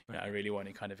 I really want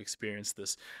to kind of experience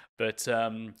this. But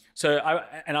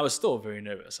I was still very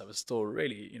nervous. I was still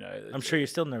really, I'm sure you're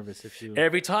still nervous if you.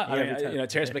 Every time.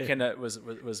 Terence McKenna was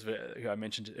who I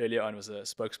mentioned earlier on, was a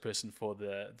spokesperson for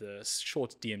the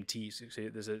short DMT. So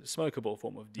there's a smokable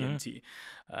form of DMT,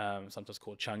 sometimes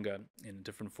called changa in a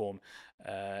different form.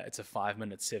 It's a 5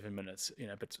 minutes, 7 minutes,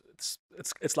 but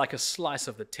it's like a slice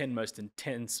of the 10 most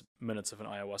intense minutes of an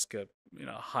ayahuasca,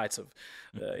 height of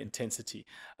intensity,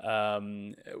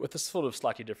 with a sort of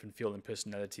slightly different feel and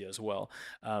personality as well,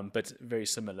 but very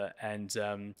similar. And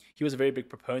he was a very big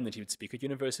proponent. He would speak at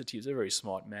university. He was a very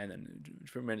smart man and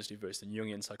tremendously versed in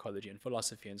Jungian psychology and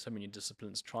philosophy and so many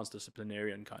disciplines,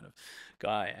 transdisciplinarian kind of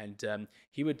guy. And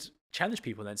he would challenge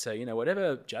people and say,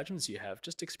 whatever judgments you have,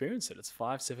 just experience it. It's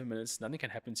 5-7 minutes. Nothing can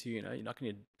happen to you. You're not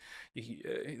going to.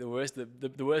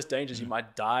 The worst danger is you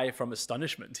might die from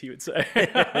astonishment. He would say,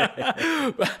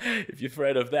 if you're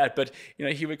afraid of that. But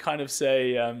he would kind of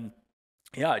say,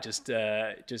 just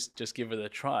give it a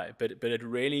try. But it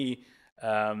really,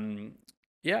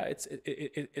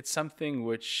 it's something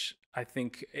which I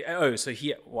think.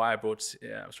 Why I brought.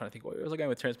 I was trying to think. Where was I going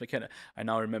with Terence McKenna? I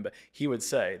now remember. He would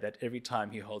say that every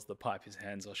time he holds the pipe, his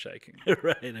hands are shaking.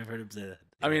 Right, I've heard him say that.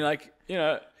 I mean,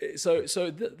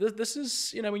 this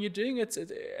is, when you're doing it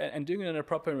and doing it in a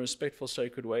proper and respectful,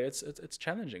 sacred way, it's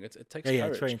challenging. It takes courage. Yeah,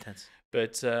 it's very intense.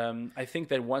 But I think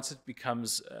that once it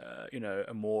becomes,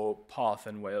 a more path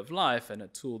and way of life and a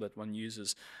tool that one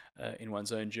uses in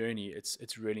one's own journey,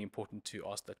 it's really important to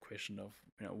ask that question of,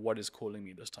 what is calling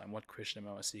me this time? What question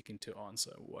am I seeking to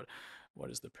answer? What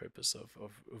is the purpose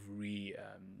of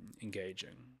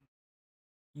engaging?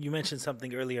 You mentioned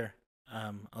something earlier.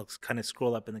 I'll kind of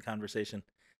scroll up in the conversation.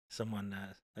 Someone,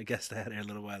 a guest I had here a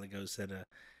little while ago, said,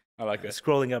 I like that.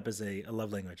 Scrolling up is a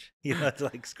love language. It's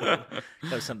like scrolling.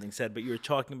 That was something said. But you were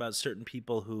talking about certain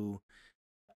people who,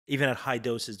 even at high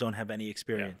doses, don't have any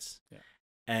experience. Yeah.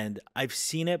 And I've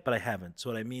seen it, but I haven't. So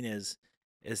what I mean is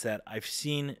that I've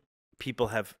seen people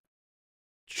have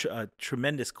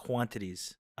tremendous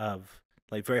quantities of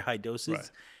like very high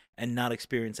doses and not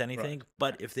experience anything. Right.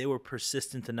 But if they were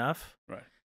persistent enough,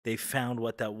 they found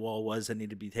what that wall was that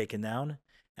needed to be taken down.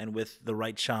 And with the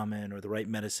right shaman or the right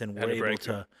medicine, we're able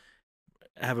to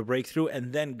have a breakthrough.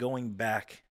 And then going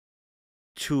back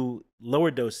to lower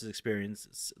dosage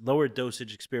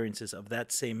experiences of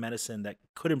that same medicine that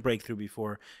couldn't break through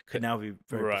before could now be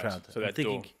very profound. So I'm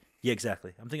thinking, yeah,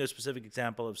 exactly. I'm thinking of a specific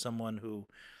example of someone who,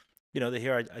 they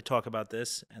hear I talk about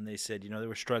this, and they said, they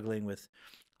were struggling with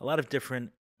a lot of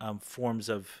different forms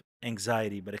of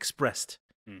anxiety, but expressed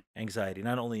anxiety,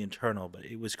 not only internal, but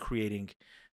it was creating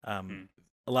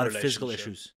a lot of physical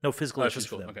issues. No, physical issues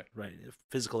for them. Okay. Right,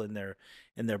 physical in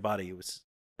their body. It was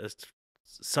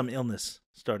some illness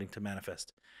starting to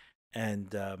manifest,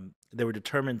 and they were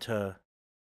determined to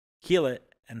heal it,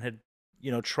 and had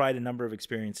tried a number of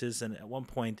experiences, and at one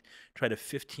point tried a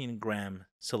 15-gram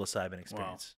psilocybin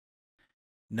experience. Wow.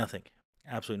 Nothing,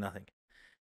 absolutely nothing.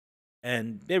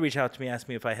 And they reached out to me, asked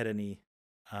me if I had any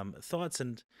thoughts,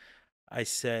 and I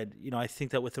said, I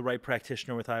think that with the right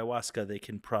practitioner with ayahuasca, they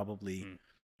can probably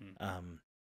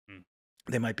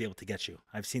they might be able to get you.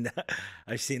 I've seen that.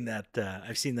 I've seen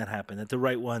that happen. That the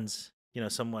right ones,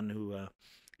 someone who, a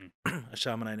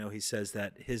shaman I know, he says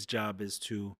that his job is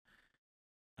to,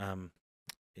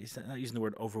 he's not using the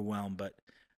word overwhelm, but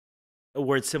a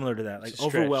word similar to that, like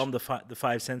overwhelm the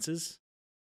five senses,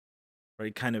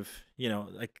 right? Kind of,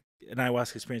 like an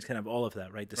ayahuasca experience, kind of all of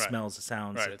that, right? The smells, the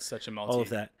sounds, right? It's such a all of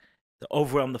that. To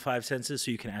overwhelm the five senses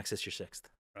so you can access your sixth.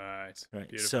 Right.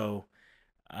 So,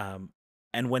 Beautiful.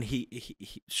 and when he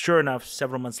sure enough,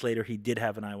 several months later, he did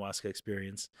have an ayahuasca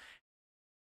experience.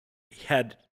 He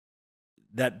had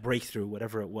that breakthrough,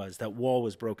 whatever it was. That wall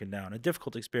was broken down. A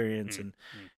difficult experience, and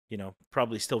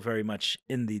probably still very much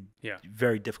in the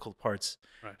very difficult parts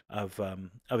of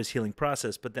his healing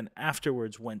process. But then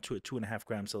afterwards, went to a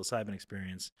 2.5-gram psilocybin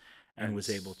experience, and was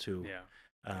able to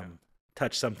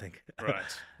touch something.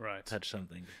 Right. Touch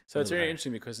something. So it's very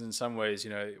interesting because in some ways,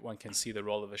 one can see the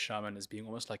role of a shaman as being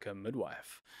almost like a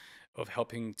midwife, of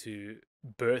helping to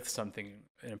birth something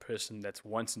in a person that's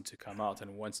wanting to come out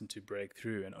and wanting to break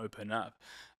through and open up,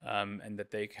 and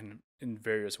that they can, in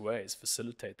various ways,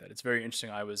 facilitate that. It's very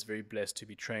interesting. I was very blessed to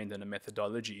be trained in a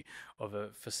methodology of a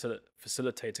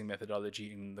facilitating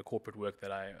methodology in the corporate work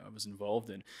that I was involved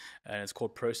in, and it's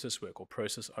called process work or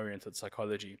process-oriented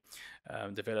psychology,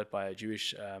 developed by a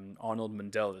Jewish, Arnold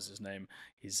Mandel is his name.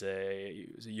 He was a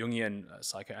Jungian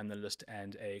psychoanalyst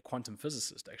and a quantum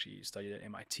physicist. Actually, he studied at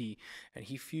MIT, and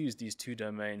he fused these two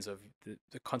domains of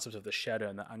the concept of the shadow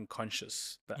and the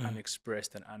unconscious, the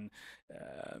unexpressed and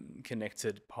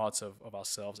unconnected parts of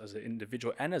ourselves as an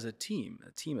individual and as a team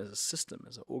as a system,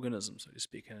 as an organism, so to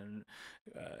speak, in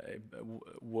a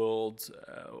world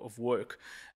of work,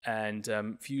 and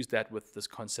fuse that with this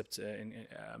concept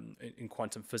in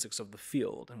quantum physics of the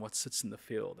field and what sits in the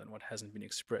field and what hasn't been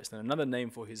expressed. And another name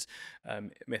for his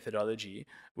methodology,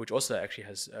 which also actually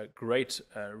has great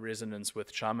resonance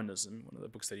with shamanism, one of the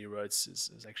books that he wrote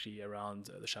is actually around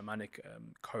the shamanic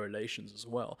correlations as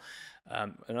well.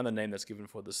 Another name that's given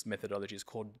for this methodology is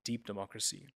called deep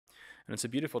democracy. And it's a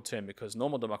beautiful term because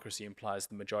normal democracy implies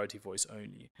the majority voice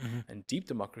only. And deep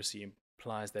democracy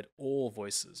implies that all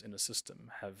voices in a system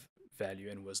have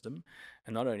value and wisdom.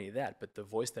 And not only that, but the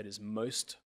voice that is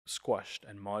most squashed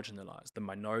and marginalized, the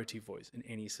minority voice in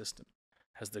any system,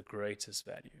 has the greatest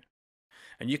value.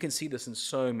 And you can see this in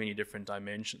so many different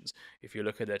dimensions. If you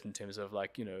look at that in terms of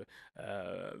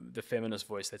the feminist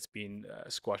voice that's been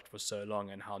squashed for so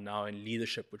long, and how now in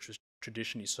leadership, which was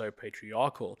traditionally so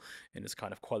patriarchal in its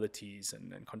kind of qualities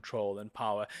and control and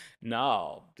power,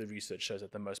 now the research shows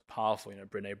that the most powerful,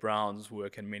 Brene Brown's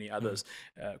work and many others,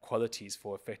 qualities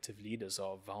for effective leaders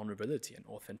are vulnerability and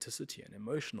authenticity and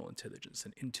emotional intelligence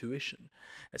and intuition.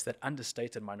 It's that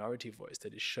understated minority voice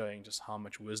that is showing just how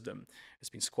much wisdom has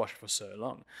been squashed for so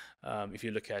long. If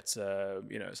you look at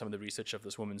some of the research of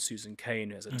this woman Susan Cain,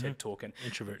 who has a TED talk, and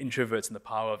introverts and the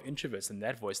power of introverts, and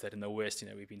that voice that in the West,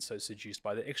 we've been so seduced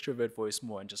by the extrovert extrovert voice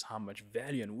more and just how much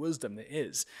value and wisdom there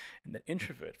is in the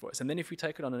introvert voice. And then if we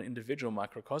take it on an individual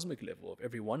microcosmic level of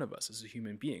every one of us as a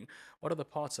human being, what are the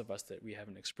parts of us that we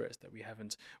haven't expressed,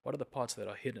 what are the parts that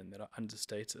are hidden, that are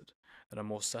understated, that are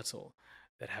more subtle,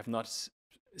 that have not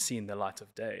seen the light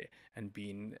of day and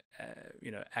been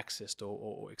accessed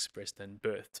or expressed and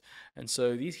birthed. And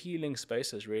so these healing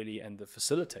spaces really, and the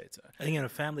facilitator, I think in a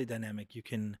family dynamic you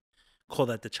can call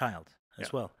that the child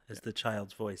as well, as the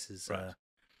child's voice is right.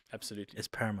 Absolutely, is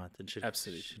paramount and should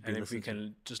absolutely. Should be and if we can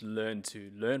to. just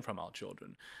learn from our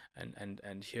children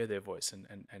and hear their voice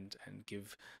and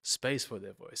give space for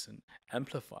their voice and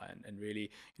amplify and really,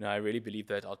 I really believe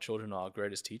that our children are our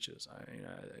greatest teachers.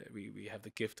 We have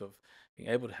the gift of being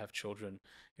able to have children,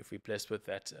 if we're blessed with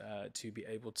that, to be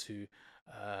able to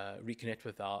reconnect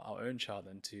with our own child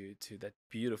and to that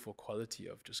beautiful quality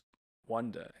of just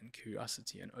wonder and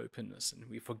curiosity and openness. And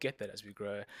we forget that as we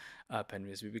grow up and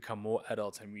as we become more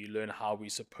adults and we learn how we're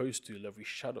supposed to live, we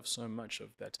shut off so much of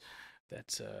that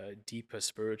deeper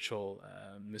spiritual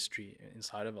mystery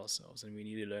inside of ourselves, and we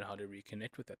need to learn how to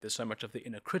reconnect with that. There's so much of the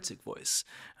inner critic voice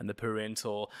and the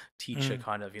parental teacher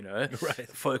kind of Right.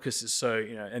 focus is so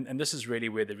and this is really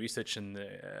where the research in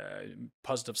the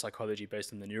positive psychology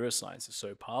based on the neuroscience is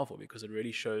so powerful, because it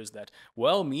really shows that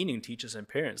well-meaning teachers and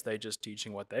parents, they're just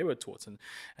teaching what they were taught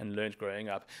and learned growing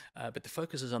up, but the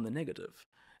focus is on the negative.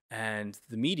 And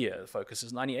the media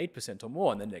focuses 98% or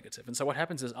more on the negative. And so what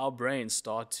happens is our brains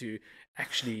start to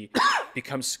actually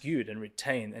become skewed and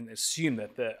retain and assume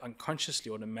that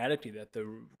unconsciously, automatically, that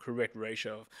the correct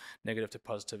ratio of negative to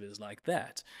positive is like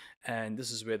that. And this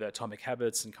is where the atomic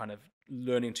habits and kind of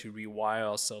learning to rewire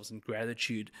ourselves in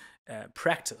gratitude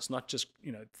practice, not just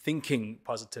thinking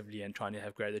positively and trying to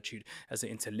have gratitude as an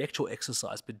intellectual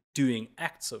exercise, but doing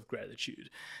acts of gratitude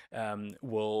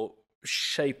will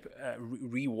shape,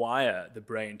 rewire the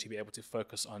brain to be able to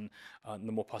focus on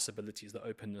the more possibilities, the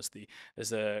openness.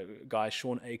 There's a guy,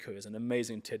 Sean Aker, has an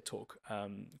amazing TED talk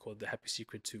called The Happy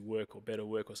Secret to Work or Better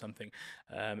Work or something,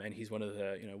 and he's one of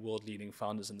the world leading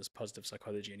founders in this positive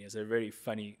psychology, and he has a very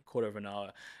funny quarter of an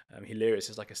hour, hilarious,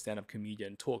 he's like a stand-up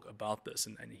comedian talk about this,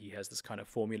 and he has this kind of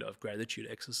formula of gratitude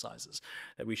exercises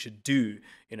that we should do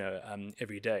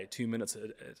every day. 2 minutes,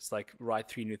 it's like write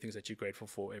 3 new things that you're grateful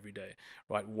for every day.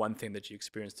 Write one thing that you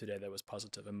experienced today that was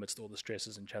positive amidst all the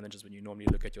stresses and challenges when you normally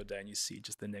look at your day and you see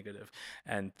just the negative.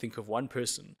 And think of one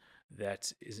person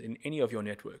that is in any of your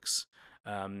networks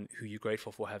who you're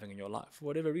grateful for having in your life for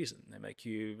whatever reason. They make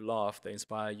you laugh, they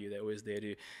inspire you, they're always there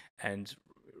to, and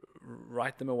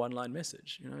write them a one-line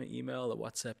message, email or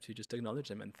WhatsApp, to just acknowledge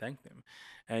them and thank them.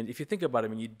 And if you think about it,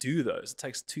 when you do those, it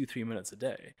takes 2-3 minutes a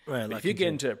day. Right, but if you get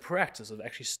into a practice of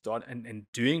actually start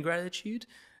and doing gratitude,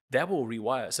 that will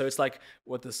rewire. So it's like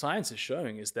what the science is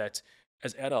showing is that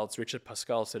as adults, Richard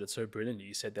Pascal said it so brilliantly.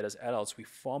 He said that as adults, we're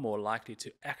far more likely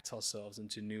to act ourselves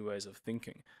into new ways of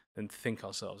thinking than think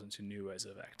ourselves into new ways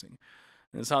of acting.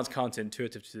 And it sounds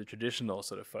counterintuitive to the traditional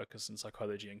sort of focus in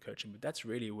psychology and coaching, but that's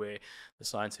really where the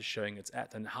science is showing it's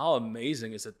at. And how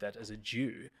amazing is it that as a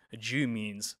Jew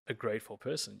means a grateful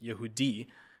person. Yehudi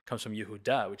comes from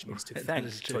Yehuda, which means to thank,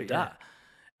 Todah. Yeah.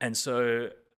 And so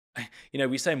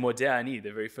we say modeh ani,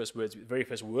 the very first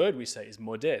word we say is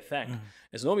modeh, thank.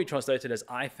 It's normally translated as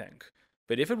I thank.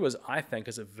 But if it was I thank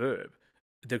as a verb,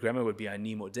 the grammar would be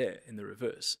ani modeh in the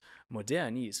reverse. Modeh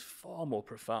ani is far more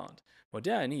profound.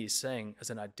 Modeh ani is saying as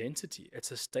an identity,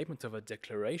 it's a statement of a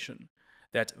declaration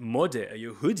that modeh, a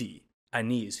Yehudi,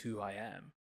 ani is who I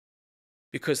am.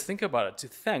 Because think about it, to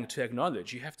thank, to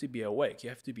acknowledge, you have to be awake, you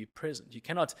have to be present. You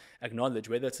cannot acknowledge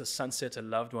whether it's a sunset, a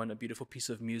loved one, a beautiful piece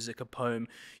of music, a poem.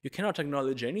 You cannot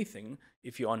acknowledge anything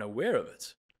if you're unaware of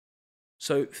it.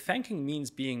 So thanking means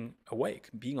being awake,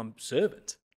 being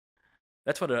observant.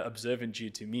 That's what an observant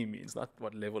Jew to me means, not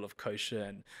what level of kosher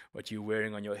and what you're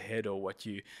wearing on your head or what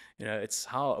it's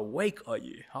how awake are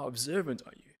you, how observant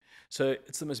are you. So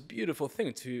it's the most beautiful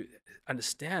thing to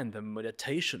understand the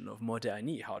meditation of modeh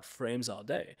ani, how it frames our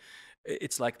day.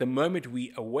 It's like the moment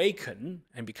we awaken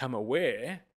and become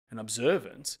aware and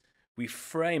observant, we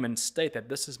frame and state that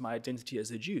this is my identity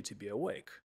as a Jew, to be awake.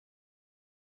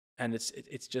 And it's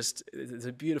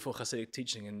a beautiful Chassidelic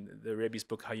teaching in the Rebbe's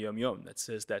book Hayom Yom that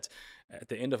says that at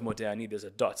the end of modeh ani there's a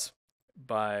dot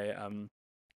by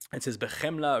it says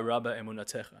bechemla rabba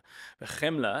emunatecha.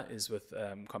 Bechemla is with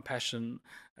compassion,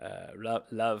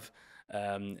 love.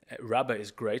 Rabba is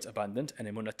great, abundant, and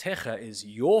emunatecha is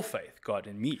your faith, God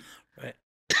in me. Right.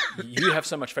 You have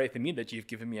so much faith in me that you've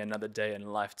given me another day in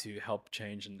life to help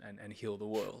change and heal the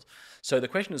world. So the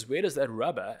question is, where does that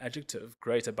rabba, adjective,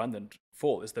 great, abundant,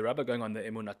 fall? Is the rabba going on the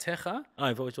emunatecha? Oh,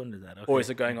 I've always wondered that. Okay. Or is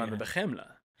it going on the bechemla?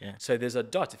 Yeah. So there's a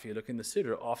dot, if you look in the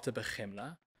Siddur, after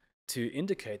Bechemla, to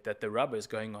indicate that the rubber is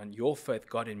going on your faith,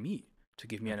 God in me, to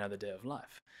give me another day of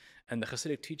life. And the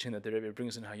Chassidic teaching that the Rebbe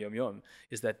brings in Hayom Yom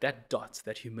is that dot,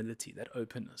 that humility, that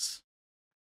openness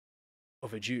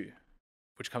of a Jew,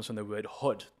 which comes from the word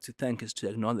hod, to thank is to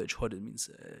acknowledge. Hod, it means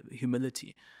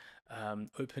humility,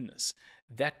 openness.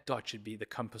 That dot should be the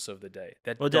compass of the day.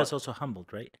 That's also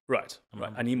humbled, right? Right.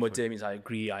 Ani modeh means I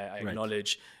agree, I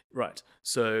acknowledge. Right.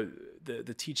 So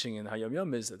the teaching in Hayom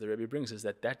Yom is that the Rebbe brings is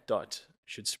that dot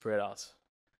should spread out.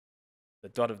 The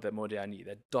dot of the modeh ani,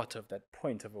 that dot of that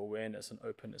point of awareness and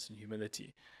openness and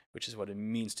humility, which is what it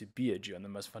means to be a Jew on the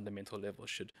most fundamental level,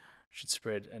 should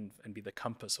spread and be the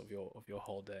compass of your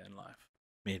whole day in life.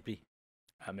 May it be.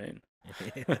 Amen.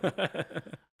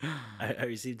 I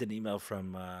received an email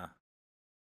from a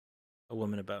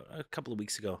woman about a couple of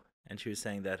weeks ago, and she was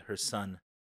saying that her son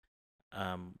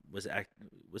was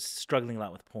struggling a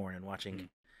lot with porn and watching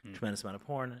a tremendous amount of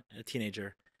porn, a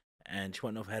teenager, and she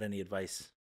wanted to know if I had any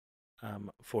advice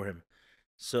for him.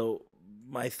 So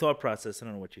my thought process, I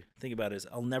don't know what you think about it, is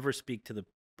I'll never speak to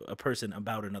a person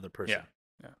about another person.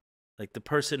 Yeah. Like the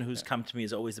person who's come to me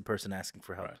is always the person asking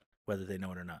for help, Right. whether they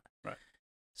know it or not. Right.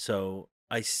 So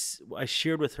I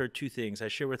shared with her two things. I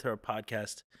shared with her a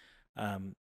podcast that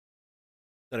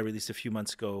I released a few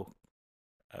months ago,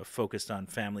 focused on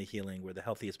family healing, where the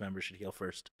healthiest members should heal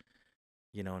first.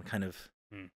 And kind of,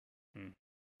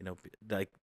 like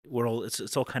we're all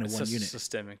it's all kind of one unit,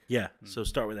 systemic. Yeah. So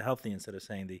start with the healthy instead of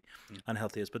saying the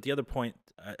unhealthiest. But the other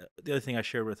the other thing I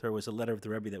shared with her was a letter of the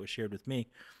Rebbe that was shared with me,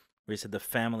 where he said the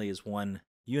family is one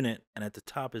unit, and at the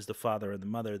top is the father and the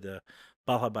mother, the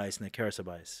Baal HaBayis and the Keres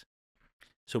HaBayis.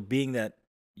 So being that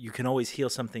you can always heal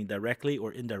something directly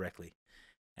or indirectly,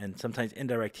 and sometimes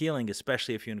indirect healing,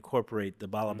 especially if you incorporate the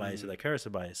Baal HaBayis or the Keres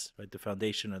HaBayis, right, the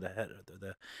foundation or the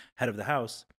head of the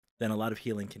house, then a lot of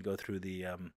healing can go through the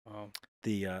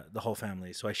whole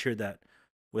family. So I shared that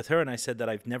with her, and I said that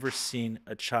I've never seen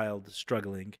a child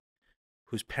struggling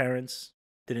whose parents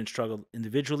didn't struggle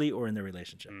individually or in their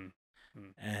relationship.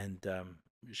 And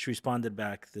she responded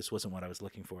back, "This wasn't what I was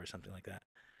looking for," or something like that.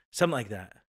 Something like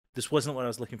that. This wasn't what I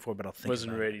was looking for, but I'll think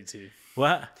Wasn't about ready it. to.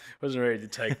 What? Wasn't ready to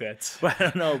take that. Well, I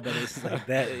don't know, but it's like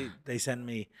that. They sent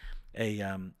me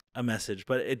a message,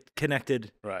 but it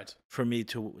connected Right. for me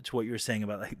to what you were saying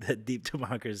about like the deep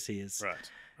democracy is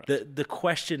right. The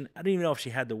question. I don't even know if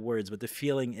she had the words, but the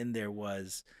feeling in there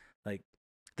was like,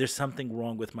 there's something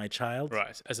wrong with my child.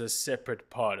 Right. As a separate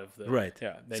part of the. Right.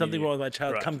 Yeah. Something wrong with my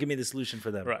child. Right. Come give me the solution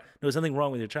for them. Right. No, there's something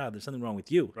wrong with your child. There's something wrong with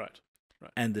you. Right.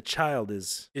 Right. And the child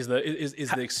is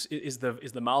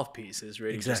the mouthpiece, is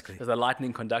really exactly just the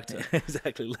lightning conductor.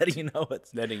 Exactly, letting you know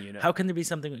it's letting you know. How can there be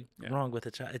something wrong with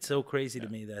a child? It's so crazy to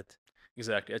me that.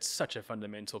 Exactly. It's such a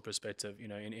fundamental perspective,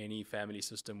 in any family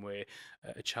system where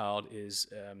a child is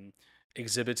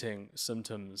exhibiting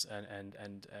symptoms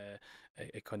and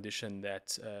a condition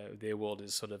that their world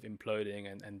is sort of imploding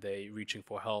and they reaching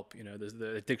for help.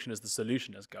 The addiction is the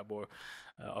solution, as Gabor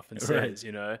often says,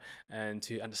 and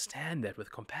to understand that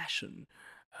with compassion.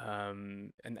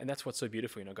 And that's what's so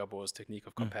beautiful, Gabor's technique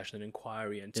of compassion and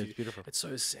inquiry, and it's so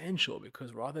essential,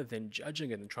 because rather than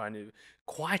judging it and trying to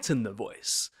quieten the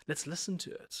voice, let's listen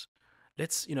to it.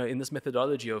 Let's, in this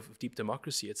methodology of deep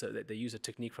democracy, they use a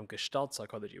technique from Gestalt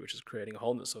psychology, which is creating a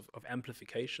wholeness of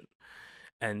amplification.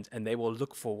 And they will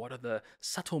look for what are the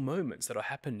subtle moments that are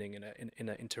happening in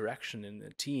an interaction, in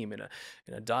a team, in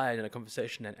a diet, in a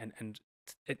conversation, and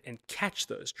catch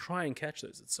those. Try and catch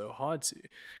those. It's so hard to,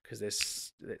 because they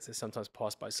sometimes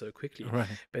pass by so quickly. Right.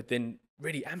 But then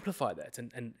really amplify that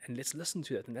and let's listen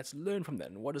to that, and let's learn from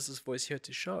that. And what is this voice here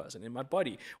to show us? And in my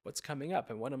body, what's coming up,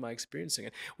 and what am I experiencing?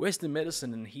 And Western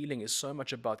medicine and healing is so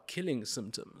much about killing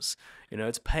symptoms.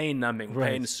 It's pain numbing,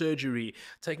 pain surgery,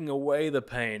 taking away the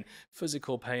pain,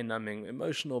 physical pain numbing,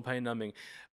 emotional pain numbing.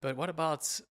 But what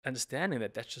about understanding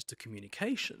that that's just a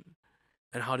communication?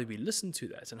 And how do we listen to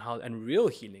that? And real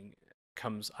healing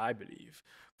comes, I believe,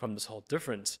 from this whole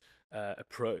different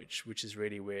approach, which is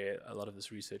really where a lot of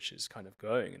this research is kind of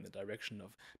going, in the direction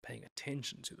of paying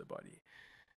attention to the body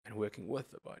and working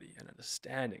with the body and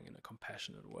understanding in a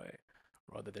compassionate way,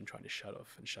 rather than trying to shut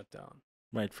off and shut down.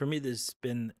 Right. For me, there's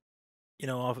been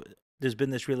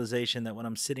this realization that when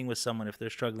I'm sitting with someone, if they're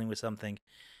struggling with something,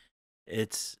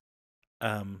 it's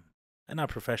and not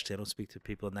professionally, I don't speak to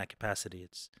people in that capacity.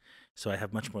 So I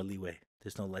have much more leeway.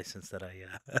 There's no license that I.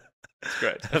 It's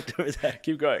great.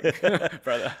 Keep going,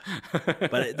 brother.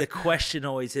 But the question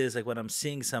always is, like, when I'm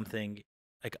seeing something,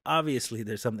 like, obviously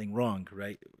there's something wrong,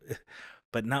 right?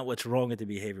 But not what's wrong with the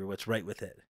behavior, what's right with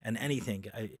it. And anything,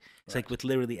 it's like with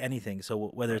literally anything. So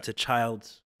whether it's a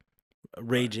child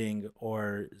raging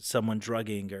or someone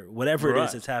drugging or whatever it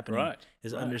is that's happening,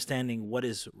 is understanding what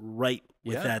is right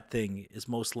with that thing is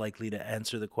most likely to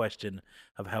answer the question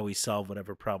of how we solve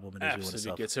whatever problem it is we want to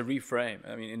solve. It's a reframe.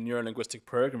 I mean, in neurolinguistic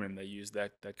programming, they use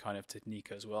that kind of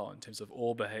technique as well, in terms of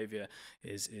all behavior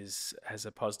has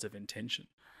a positive intention.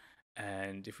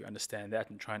 And if we understand that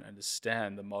and try and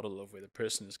understand the model of where the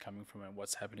person is coming from and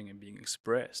what's happening and being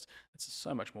expressed, it's a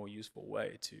so much more useful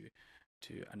way to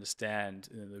understand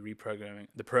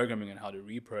the programming and how to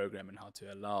reprogram and how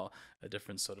to allow a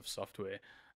different sort of software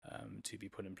to be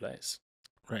put in place,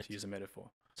 to use a metaphor.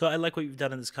 So I like what you've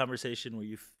done in this conversation, where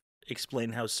you've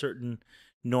explained how certain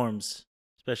norms,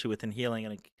 especially within healing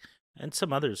and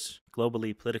some others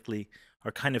globally, politically,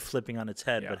 are kind of flipping on its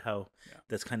head, but how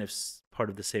that's kind of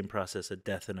part of the same process, a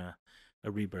death and a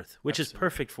rebirth, which is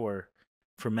perfect for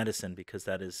medicine, because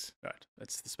that is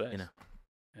that's the space.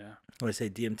 When I say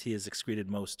DMT is excreted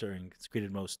most during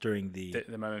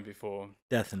the moment before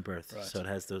death and birth, so it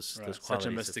has those qualities. Such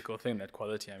a mystical thing, that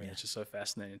quality. I mean, it's just so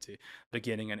fascinating, to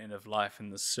beginning and end of life,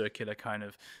 and the circular kind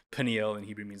of pineal in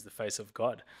Hebrew means the face of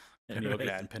God. Pineal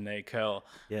gland, Panei Kel,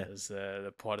 is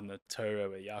the part in the Torah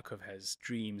where Yaakov has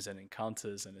dreams and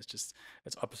encounters, and it's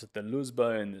opposite the luz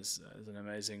bone. There's an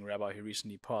amazing rabbi who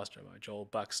recently passed, Rabbi Joel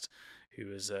Buxt, who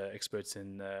was expert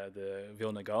in the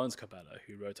Vilna Gaon's Kabbalah,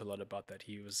 who wrote a lot about that.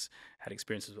 He had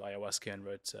experiences with ayahuasca and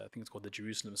wrote, I think it's called the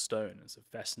Jerusalem Stone. It's a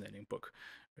fascinating book,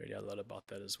 really a lot about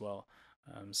that as well.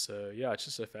 So it's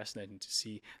just so fascinating to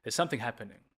see there's something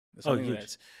happening. There's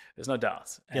no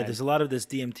doubt. There's a lot of this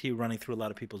DMT running through a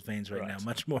lot of people's veins right now,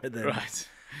 much more than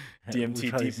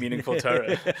DMT, deep meaningful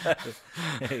Torah.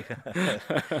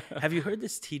 Have you heard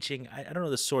this teaching? I don't know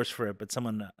the source for it, but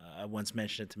someone once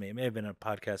mentioned it to me. It may have been a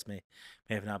podcast, may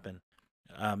have not been.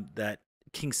 That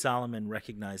King Solomon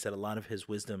recognized that a lot of his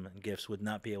wisdom and gifts would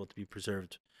not be able to be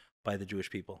preserved by the Jewish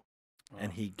people,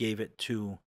 and he gave it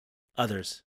to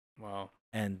others. Wow.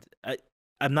 And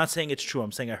I'm not saying it's true.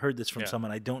 I'm saying I heard this from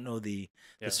someone. I don't know the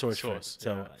source for it.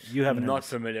 So you haven't. I'm not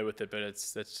familiar with it, but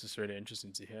that's just really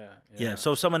interesting to hear. Yeah.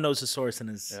 So if someone knows the source and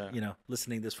is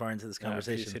listening this far into this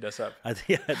conversation, please hit us up. I'd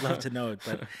love to know it.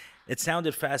 But it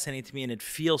sounded fascinating to me, and it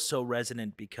feels so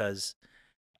resonant, because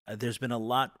there's been a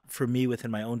lot for me within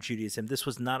my own Judaism. This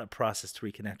was not a process to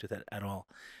reconnect with it at all,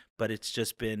 but it's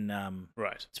just been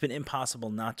It's been impossible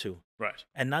not to.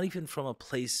 And not even from a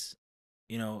place,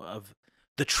 of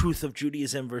the truth of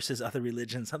Judaism versus other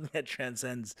religions, something that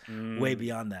transcends way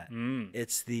beyond that.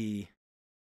 It's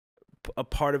a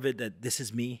part of it that this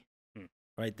is me,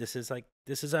 right? This is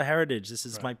a heritage. This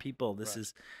is my people. This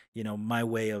is, my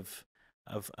way of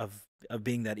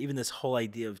being that. Even this whole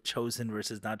idea of chosen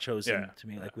versus not chosen, to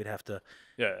me, like we'd have to.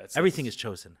 Everything is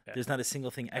chosen. There's not a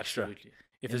single thing extra. Absolutely.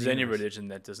 If there's any religion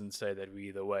that doesn't say that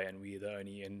we're the way and we're the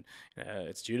only, and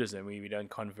it's Judaism, we don't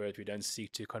convert, we don't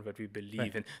seek to convert, we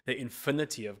believe in the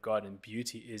infinity of God, and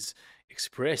beauty is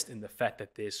expressed in the fact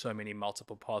that there's so many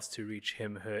multiple paths to reach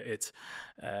him, her, it,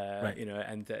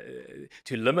 and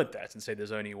to limit that and say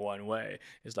there's only one way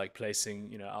is like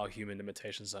placing, our human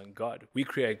limitations on God. We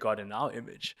create God in our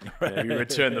image. We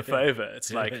return the favor.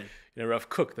 It's like, Rav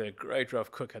Kook, the great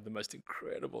Rav Kook, had the most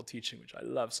incredible teaching, which I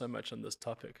love so much on this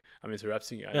topic. I'm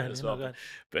interrupting you as well.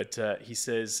 But he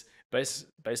says, based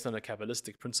on a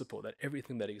Kabbalistic principle, that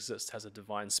everything that exists has a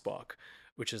divine spark,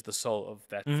 which is the soul of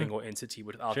that thing or entity,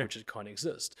 without which it can't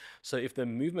exist. So if the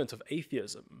movement of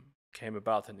atheism came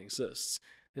about and exists,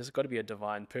 there's got to be a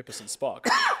divine purpose and spark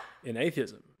in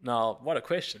atheism. Now, what a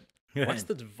question. What's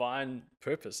the divine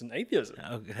purpose in atheism?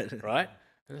 Right?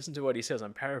 And listen to what he says.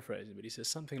 I'm paraphrasing, but he says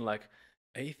something like,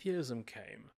 atheism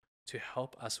came to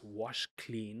help us wash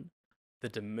clean the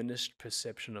diminished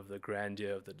perception of the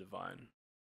grandeur of the divine.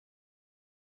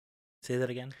 Say that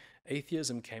again.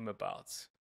 Atheism came about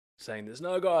saying there's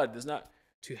no God,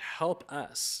 to help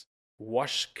us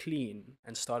wash clean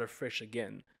and start afresh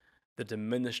again the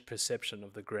diminished perception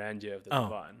of the grandeur of the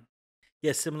divine.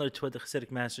 Yeah, similar to what the Chassidic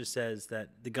master says, that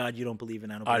the God you don't believe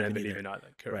in, I don't believe in either.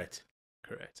 Correct.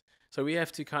 So we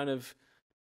have to kind of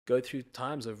go through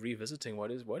times of revisiting what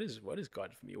is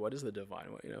God for me? What is the divine?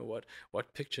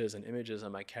 What pictures and images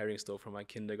am I carrying still from my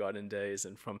kindergarten days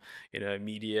and from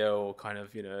media or kind of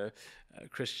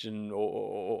Christian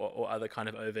or other kind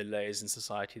of overlays in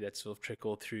society that sort of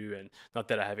trickle through. And not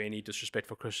that I have any disrespect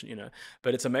for Christian,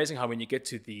 but it's amazing how when you get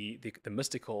to the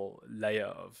mystical layer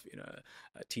of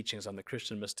teachings on the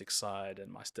Christian mystic side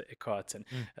and Meister Eckhart and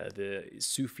the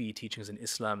Sufi teachings in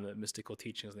Islam, the mystical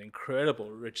teachings, the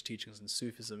incredible rich teachings in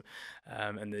Sufism,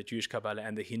 and the Jewish Kabbalah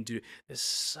and the Hindu, there's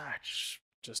such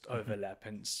just overlap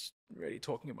and really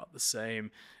talking about the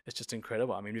same. It's just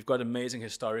incredible. I mean, we've got amazing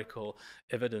historical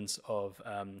evidence of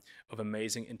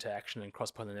amazing interaction and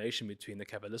cross-pollination between the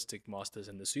Kabbalistic masters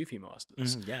and the Sufi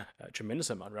masters. Yeah. Tremendous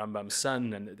amount. Rambam's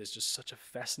son, and there's just such a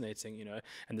fascinating,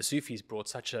 and the Sufis brought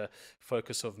such a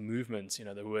focus of movement,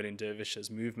 the word in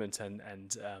dervishes, movement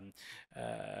and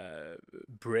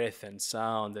breath and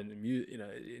sound and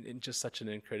in just such an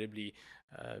incredibly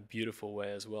beautiful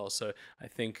way as well. So I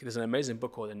think there's an amazing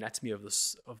book called Anatomy of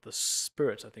the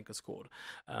Spirit, I think it's called,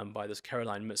 by this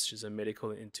Caroline Myss. She's a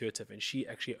medical intuitive, and she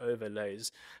actually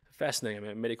overlays,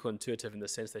 fascinating, medical intuitive in the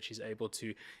sense that she's able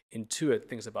to intuit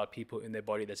things about people in their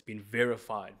body that's been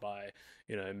verified by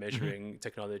measuring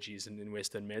technologies in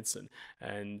Western medicine.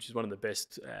 And she's one of the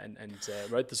best, and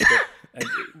wrote this book. And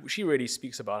she really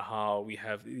speaks about how we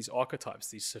have these archetypes,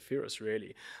 these sephiros,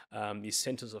 really, these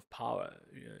centers of power,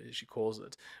 she calls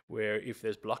it, where if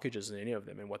there's blockages in any of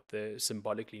them and what they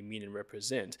symbolically mean and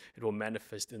represent, it will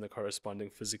manifest in the corresponding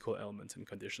physical ailment and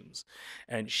conditions.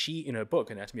 And she, in her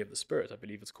book, Anatomy of the Spirit, I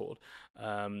believe it's called,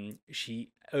 she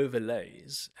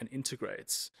overlays and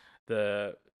integrates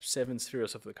the 7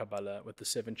 spheres of the Kabbalah with the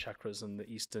 7 chakras in the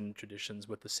Eastern traditions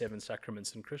with the 7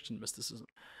 sacraments in Christian mysticism.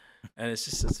 And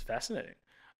it's fascinating.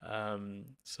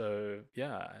 So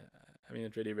yeah, I mean,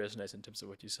 it really resonates in terms of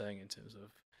what you're saying, in terms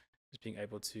of just being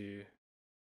able to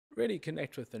really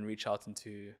connect with and reach out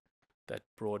into that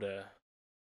broader,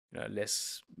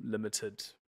 less limited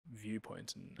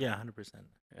viewpoint. And 100%.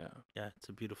 Yeah, it's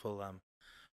a beautiful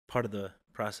part of the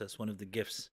process, one of the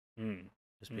gifts. To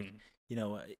speak.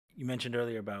 You mentioned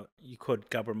earlier about, you quoted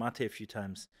Gabor Mate a few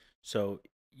times. So,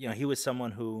 he was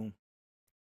someone who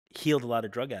healed a lot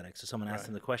of drug addicts. So someone asked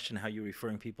him the question, how you're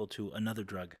referring people to another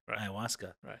drug,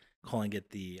 ayahuasca, calling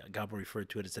it Gabor referred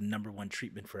to it as the #1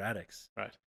 treatment for addicts.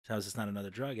 Right. So how is this not another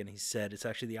drug? And he said it's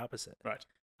actually the opposite. Right.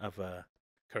 Of a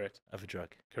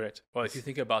drug. Correct. Well, if you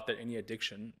think about that, any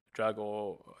addiction, drug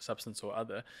or substance or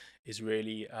other, is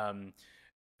really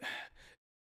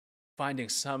finding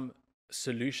some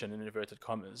solution, in inverted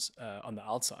commas, on the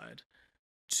outside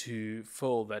to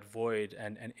fill that void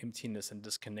and emptiness and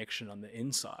disconnection on the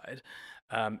inside,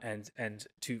 and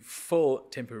to fill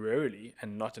temporarily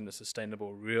and not in a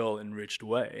sustainable, real, enriched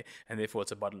way. And therefore,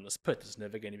 it's a bottomless pit. It's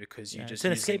never going to, because you it's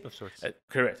an escape of sorts.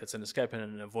 Correct. It's an escape and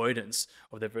an avoidance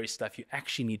of the very stuff you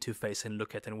actually need to face and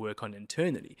look at and work on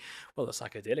internally. Well, the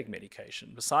psychedelic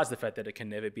medication, besides the fact that it can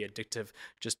never be addictive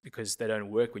just because they don't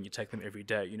work when you take them every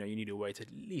day, you need to wait at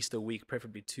least a week,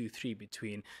 preferably 2-3,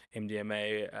 between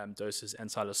MDMA doses and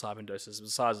psilocybin doses.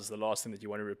 Besides, it's the last thing that you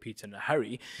want to repeat in a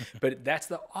hurry. But that's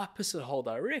the opposite whole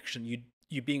direction.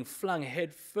 You're being flung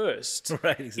head first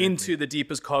into the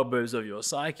deepest cobwebs of your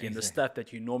psyche and the stuff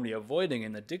that you're normally avoiding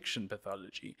in addiction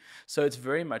pathology. So it's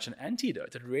very much an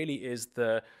antidote. It really is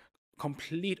the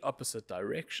complete opposite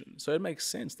direction. So it makes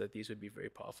sense that these would be very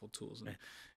powerful tools.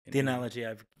 The analogy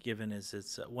I've given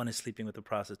is one is sleeping with a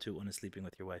prostitute, one is sleeping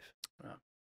with your wife. Wow.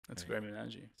 That's a great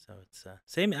analogy. So it's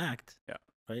same act. Yeah.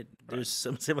 Right. There's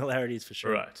some similarities for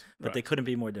sure. But they couldn't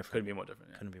be more different. Couldn't be more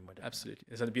different. Yeah. Couldn't be more different. Absolutely.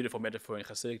 There's a beautiful metaphor in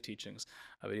Chassidelic teachings.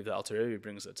 I believe the Alter Rebbe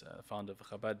brings it, founder of the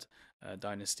Chabad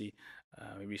dynasty.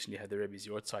 We recently had the Rebbe's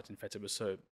Yortzeit. In fact, it was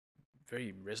so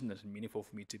very resonant and meaningful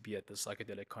for me to be at the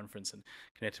psychedelic conference and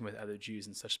connecting with other Jews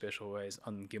in such special ways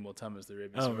on Gimel Tammuz, the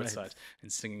Rebbe's Yortzeit,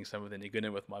 and singing some of the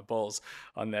Nigunim with my balls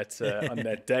on that on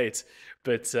that date.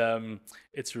 But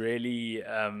it's really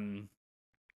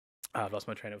I've lost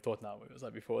my train of thought now. Where was I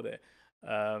before there?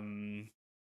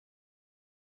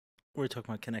 We're talking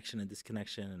about connection and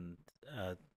disconnection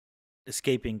and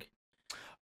escaping.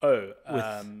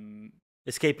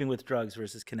 Escaping with drugs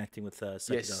versus connecting with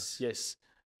psychedelics. Yes.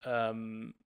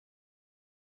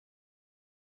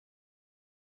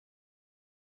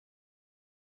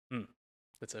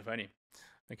 That's so funny.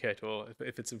 Okay,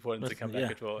 if it's important to come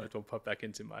back, it will pop back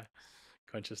into my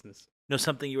consciousness.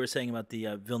 Something you were saying about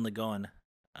the Vilna Gaon.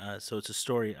 So it's a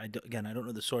story. I don't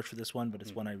know the source for this one, but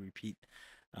it's one I repeat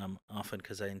often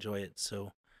because I enjoy it.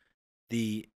 So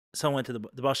someone went to the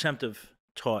Baal Shem Tov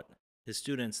taught his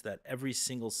students that every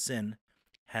single sin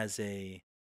has I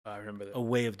remember that. A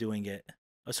way of doing it.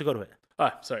 Oh, so go to it.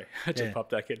 Sorry, I just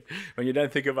popped back in. When you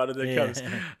don't think about it, it comes.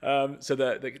 So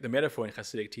the metaphor in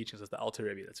Chassidic teachings is the Alter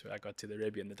Rebbe. That's where I got to the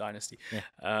Rebbe and the dynasty.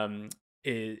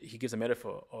 He gives a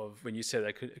metaphor of when you said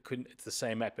that it's the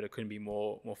same act, but it couldn't be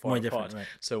more far apart. Right.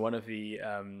 So one of the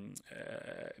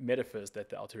metaphors that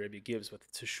the Alter Rebbe gives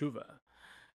with teshuvah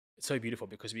it's so beautiful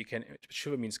because we can.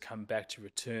 Shiva means come back, to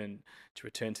return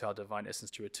to our divine essence,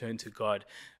 to return to God.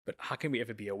 But how can we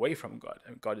ever be away from God?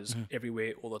 And God is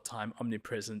everywhere all the time,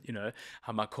 omnipresent.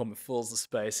 Hamakom fills the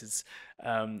space. It's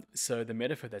so the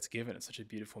metaphor that's given, it's such a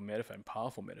beautiful metaphor and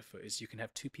powerful metaphor, is you can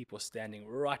have two people standing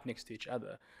right next to each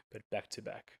other, but back to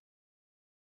back.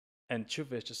 And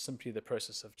tshuva is just simply the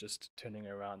process of just turning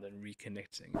around and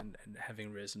reconnecting and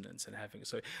having resonance and having.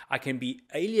 So I can be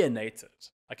alienated.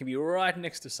 I can be right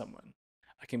next to someone.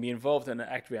 I can be involved in an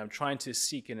act where I'm trying to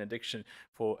seek an addiction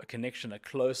for a connection, a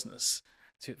closeness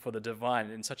for the divine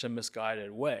in such a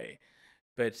misguided way.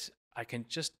 But I can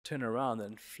just turn around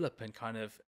and flip and kind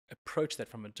of approach that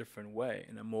from a different way,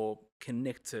 in a more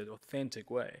connected,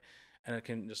 authentic way. And it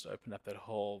can just open up that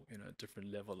whole,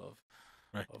 different level of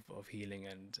Right. of healing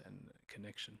and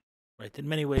connection. Right. In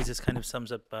many ways, this kind of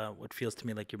sums up what feels to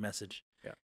me like your message.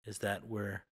 Yeah. Is that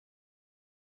we're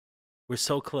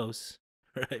so close,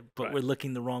 right? But Right. we're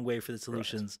looking the wrong way for the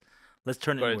solutions. Right. Let's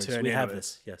turn Gotta inwards. turn We have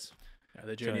inwards. this. Yes. Yeah,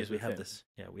 the journey is we within. have this.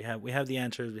 Yeah. We have the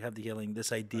answers. We have the healing.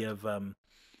 This idea of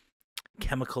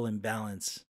chemical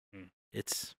imbalance.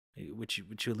 It's which you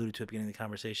alluded to at the beginning of the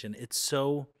conversation. It's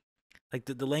so like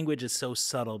the language is so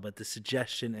subtle, but the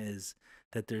suggestion is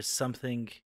that there's something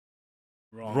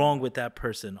wrong with that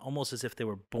person, almost as if they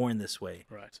were born this way.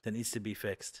 Right. That needs to be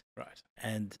fixed. Right.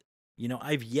 And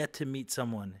I've yet to meet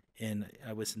someone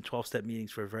I was in 12-step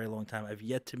meetings for a very long time. I've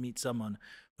yet to meet someone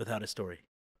without a story.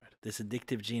 Right. This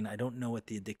addictive gene, I don't know what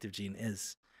the addictive gene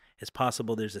is. It's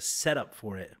possible there's a setup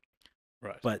for it.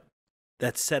 Right. But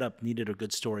that setup needed a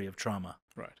good story of trauma.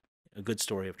 Right. A good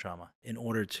story of trauma in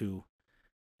order to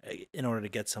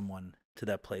get someone to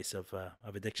that place of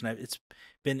addiction. It's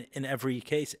been in every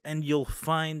case, and you'll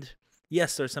find,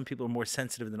 yes, there are some people who are more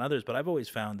sensitive than others, but I've always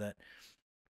found that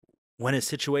when a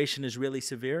situation is really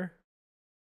severe,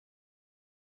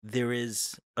 there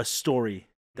is a story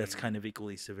that's kind of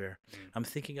equally severe. I'm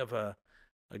thinking of a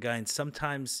guy, and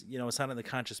sometimes, it's not in the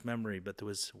conscious memory, but there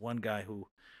was one guy who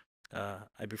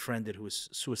I befriended who was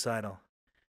suicidal,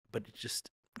 but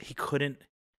he couldn't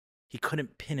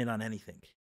pin it on anything.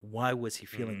 Why was he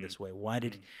feeling this way? Why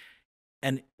did,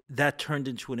 and that turned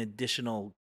into an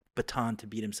additional baton to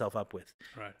beat himself up with.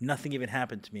 Right. Nothing even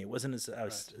happened to me. It wasn't as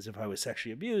if I was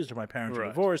sexually abused, or my parents were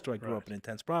divorced, or I grew up in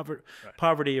intense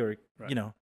poverty, or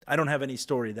I don't have any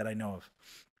story that I know of.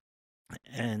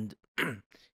 And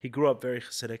he grew up very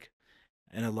Hasidic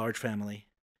in a large family,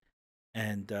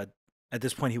 and at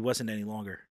this point he wasn't any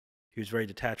longer. He was very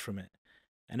detached from it,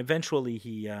 and eventually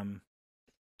he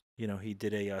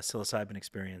did a psilocybin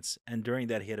experience, and during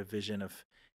that he had a vision of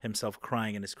himself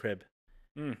crying in his crib,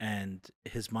 and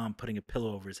his mom putting a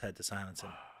pillow over his head to silence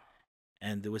him.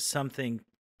 And there was something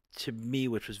to me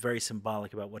which was very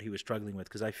symbolic about what he was struggling with,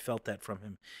 because I felt that from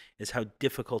him, is how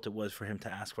difficult it was for him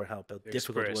to ask for help, how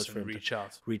difficult it was for him to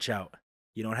reach out.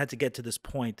 It had to get to this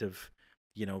point of,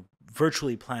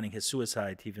 virtually planning his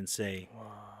suicide to even say,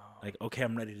 like, okay,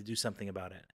 I'm ready to do something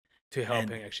about it. To help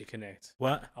him actually connect.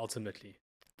 What? Ultimately.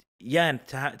 Yeah, and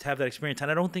to have that experience.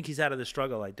 And I don't think he's out of the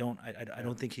struggle. I don't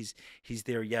think he's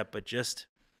there yet, but just,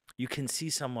 you can see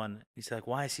someone, he's like,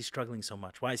 why is he struggling so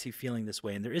much? Why is he feeling this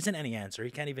way? And there isn't any answer. He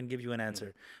can't even give you an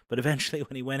answer. But eventually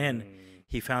when he went in,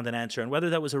 he found an answer. And whether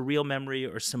that was a real memory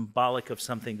or symbolic of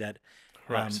something that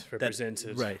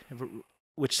represented. Right.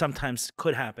 Which sometimes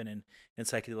could happen in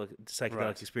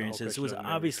psychedelic experiences. It was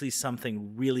obviously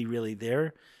something really, really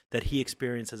there that he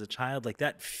experienced as a child. Like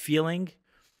that feeling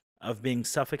of being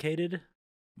suffocated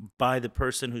by the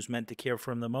person who's meant to care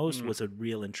for him the most was a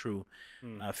real and true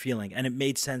feeling. And it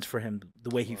made sense for him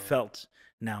the way he felt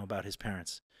now about his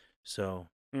parents. So,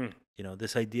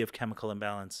 this idea of chemical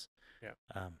imbalance.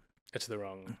 Yeah. It's the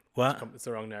wrong. What? It's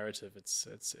the wrong narrative. It's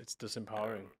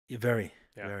disempowering. Very.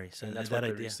 So and that's what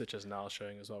the research is now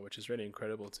showing as well, which is really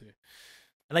incredible too.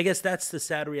 And I guess that's the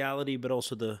sad reality, but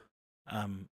also the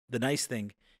nice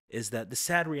thing is that the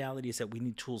sad reality is that we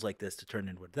need tools like this to turn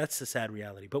inward. That's the sad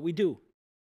reality, but we do.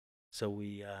 So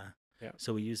we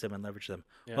use them and leverage them.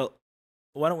 Yeah. Well,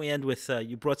 why don't we end with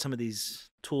you brought some of these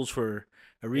tools for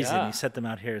a reason. Yeah. You set them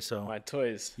out here. So my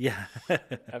toys. Yeah.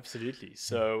 Absolutely.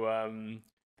 So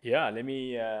let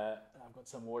me. I've got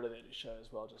some water there to show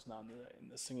as well just now in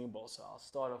the singing bowl. So I'll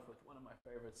start off with one of my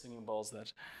favorite singing bowls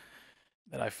that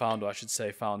I found, or I should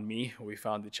say, found me, or we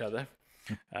found each other.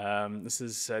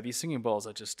 These singing bowls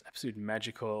are just absolute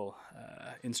magical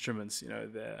instruments.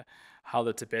 They're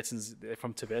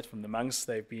from Tibet, from the monks.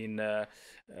 They've been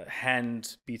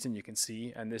hand beaten, you can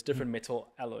see, and there's different metal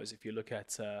alloys. If you look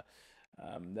at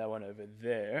that one over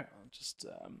there, I'll just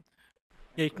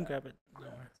you can grab it.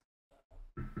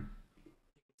 You can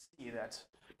see that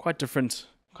quite different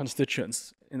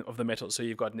constituents of the metal. So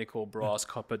you've got nickel, brass,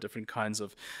 copper, different kinds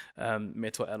of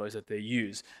metal alloys that they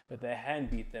use, but they hand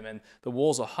beat them, and the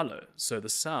walls are hollow. So the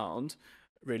sound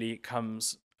really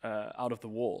comes out of the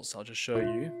walls. I'll just show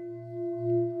you.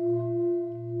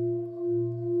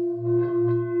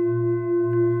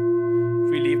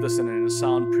 If we leave this in a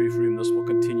soundproof room, this will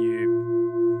continue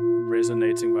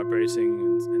resonating, vibrating,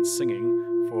 and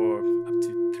singing for up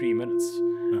to 3 minutes.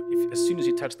 As soon as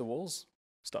you touch the walls,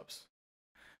 stops,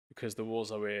 because the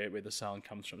walls are where the sound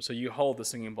comes from. So you hold the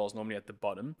singing bowls normally at the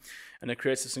bottom, and it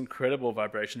creates this incredible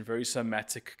vibration, very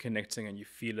somatic, connecting, and you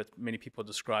feel it. Many people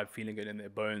describe feeling it in their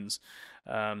bones.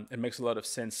 It makes a lot of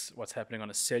sense what's happening on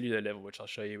a cellular level, which I'll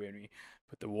show you when we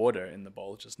put the water in the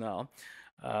bowl just now.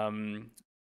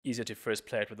 Easier to first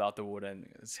play it without the water, and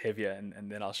it's heavier,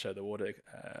 and then I'll show the water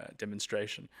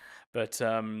demonstration. But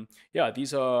yeah,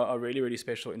 these are really, really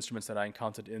special instruments that I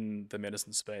encountered in the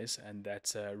medicine space, and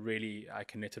that really I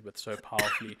connected with so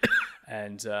powerfully.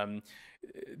 And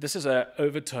this is an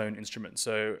overtone instrument.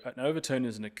 So an overtone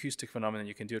is an acoustic phenomenon.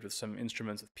 You can do it with some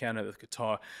instruments, with piano, with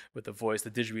guitar, with the voice, the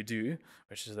didgeridoo,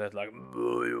 which is that like...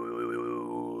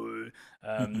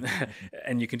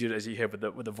 and you can do it, as you hear,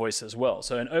 with the voice as well.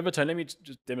 So an overtone, let me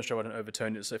just demonstrate what an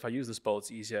overtone is. So if I use this bowl,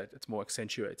 it's easier, it's more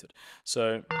accentuated.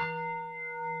 So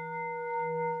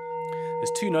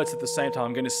there's two notes at the same time.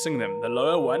 I'm going to sing them. The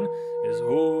lower one is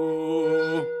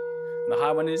ooh, and the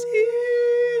high one is ee.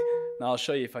 Now I'll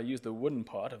show you if I use the wooden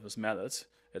part of this mallet,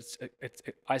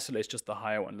 it isolates just the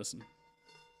higher one. Listen.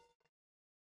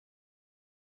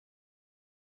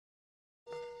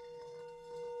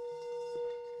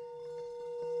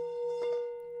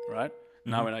 Right?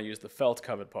 Now when I use the felt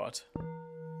covered part,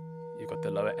 you've got the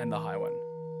lower and the high one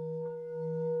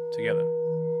together.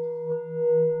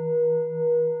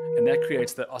 And that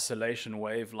creates the oscillation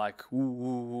wave, like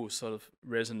ooh, sort of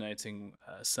resonating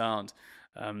sound.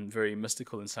 Very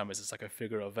mystical in some ways. It's like a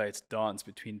figure of eight dance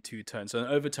between two tones. So in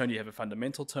overtone, you have a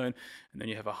fundamental tone, and then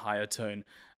you have a higher tone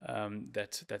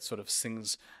that sort of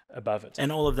sings above it.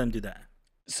 And all of them do that.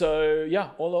 So yeah,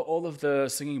 all of the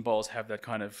singing bowls have that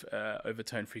kind of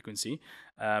overtone frequency,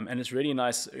 and it's really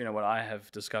nice. You know, what I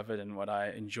have discovered and what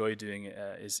I enjoy doing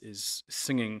is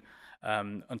singing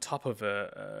on top of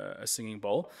a singing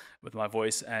bowl with my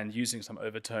voice and using some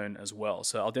overtone as well.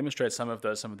 So I'll demonstrate some of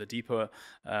the deeper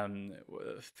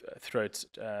throat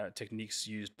techniques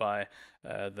used by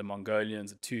the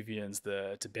Mongolians, the Tuvians,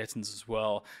 the Tibetans as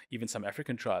well, even some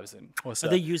African tribes. And also,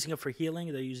 are they using it for healing?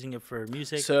 Are they using it for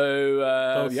music?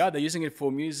 So yeah, they're using it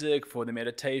for music, for the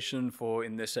meditation, for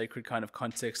in the sacred kind of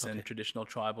context and traditional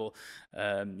tribal.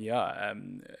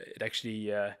 It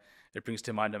actually it brings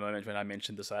to mind a moment when I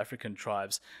mentioned the South African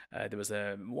tribes. There was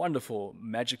a wonderful,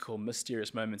 magical,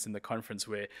 mysterious moments in the conference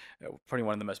where, probably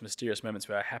one of the most mysterious moments,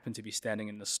 where I happened to be standing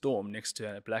in a storm next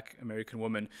to a Black American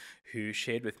woman who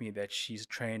shared with me that she's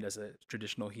trained as a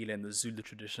traditional healer in the Zulu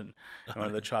tradition, one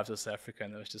of the tribes of South Africa,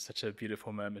 and it was just such a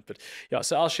beautiful moment. But yeah,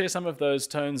 so I'll share some of those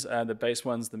tones, the bass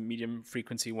ones, the medium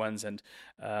frequency ones, and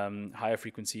higher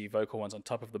frequency vocal ones on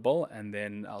top of the bowl, and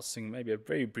then I'll sing maybe a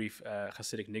very brief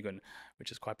Chassidelic nigun,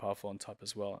 which is quite powerful on top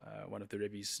as well. One of the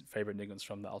Rebbe's favorite niguns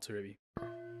from the Alter Rebbe.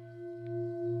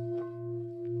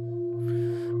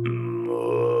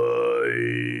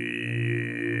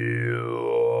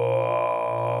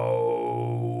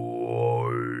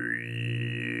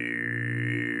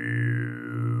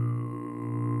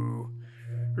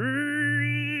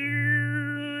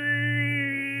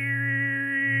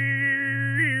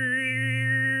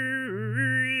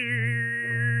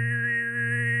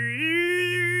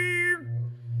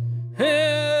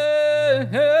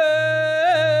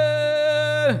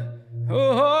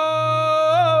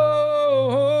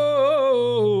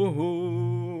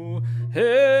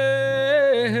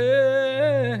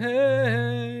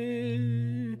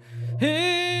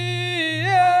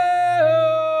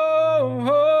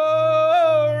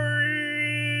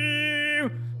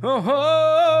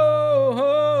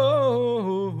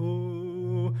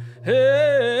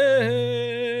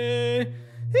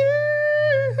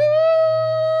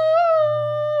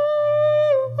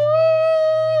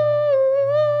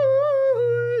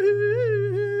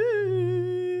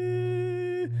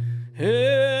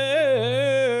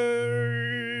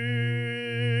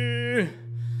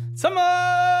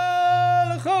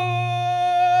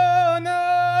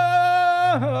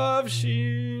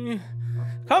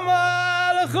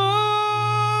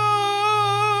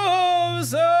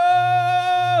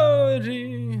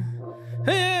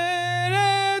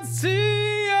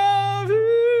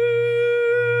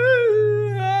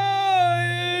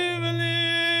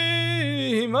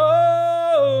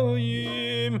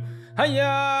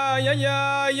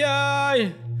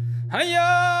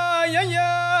 Hiya, ya,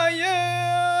 ya, ya,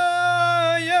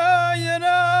 ya, ya,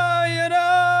 da, ya,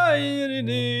 da, ya, di,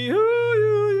 di, ooh,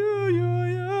 you, you,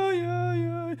 ya, ya,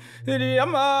 ya, di, di,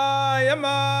 am I, am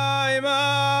I, am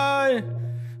I?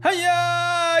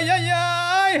 Hiya, ya,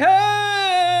 ya, hey,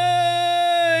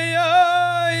 ya,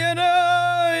 ya, da,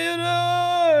 ya,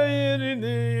 da, ya, di,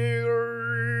 di.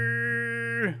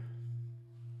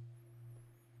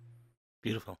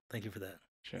 Beautiful. Thank you for that.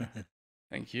 Sure.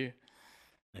 Thank you.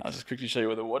 I'll just quickly show you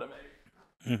what the water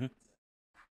made. Mm-hmm.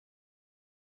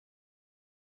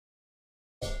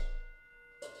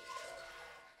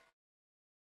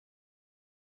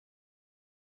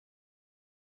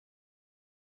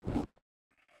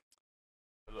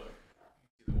 Look,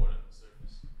 see the water on the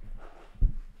surface.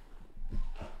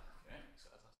 Okay, so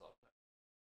as I start that.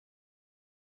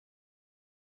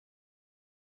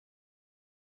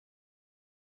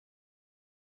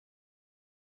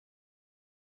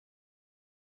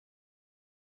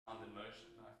 Sound in motion.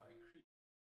 Now if I increase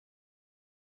intensity.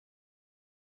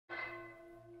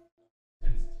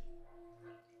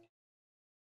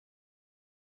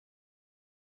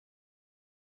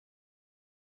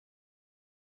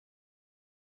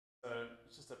 So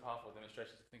it's just a powerful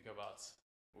demonstration to think about.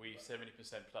 We 70%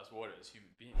 plus water as human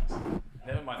beings.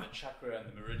 Never mind the chakra and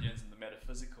the meridians and the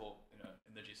metaphysical,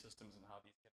 energy systems and how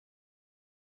these get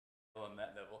on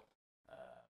that level.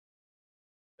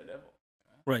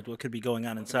 Right, what could be going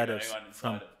on inside us? So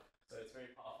it's very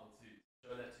powerful to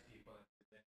show that to people and to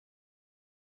then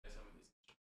some of this,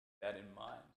 that in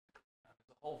mind. There's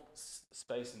a whole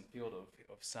space and field of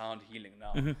sound healing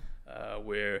now,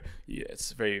 where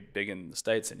it's very big in the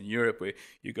States and in Europe, where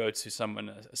you go to someone,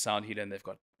 a sound healer, and they've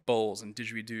got bowls and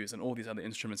didgeridoos and all these other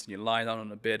instruments, and you lie down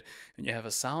on a bed and you have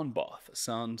a sound bath, a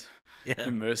sound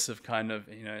immersive kind of,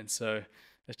 and so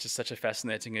it's just such a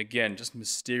fascinating, again, just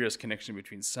mysterious connection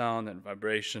between sound and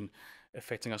vibration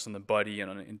affecting us on the body and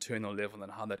on an internal level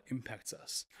and how that impacts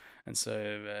us. And so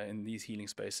in these healing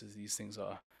spaces, these things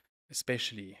are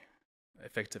especially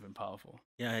effective and powerful.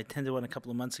 Yeah, I attended one a couple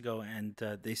of months ago, and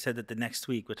they said that the next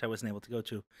week, which I wasn't able to go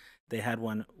to, they had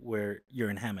one where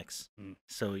you're in hammocks.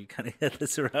 So you kind of get the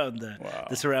surround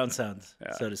sound,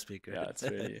 so to speak. Right?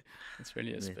 Yeah, it's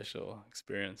really a special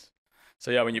experience. So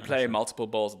yeah, when you play multiple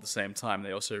bowls at the same time,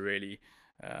 they also really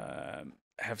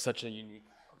have such a unique.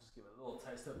 I'll just give it a little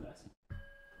taste of that.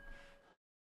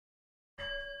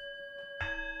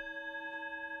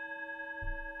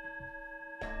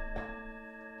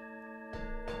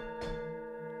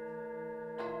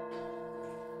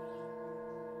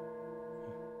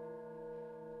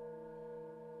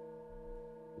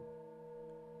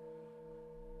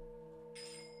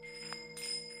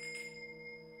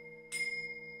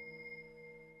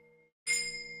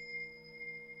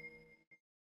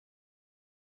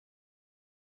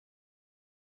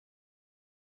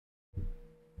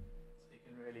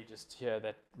 Really just hear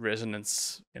that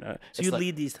resonance, So you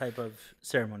lead these type of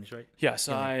ceremonies, right? Yeah,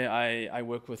 so I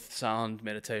work with sound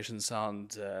meditation,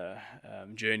 sound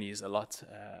journeys a lot,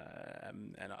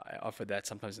 and I offer that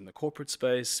sometimes in the corporate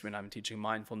space when I'm teaching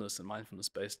mindfulness and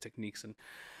mindfulness-based techniques and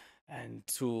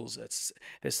tools.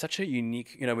 There's such a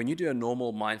unique, when you do a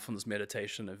normal mindfulness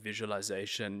meditation, a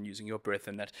visualization using your breath,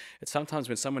 and that it's sometimes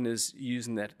when someone is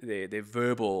using that their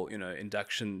verbal,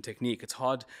 induction technique, it's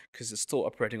hard because it's still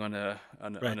operating on a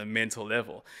mental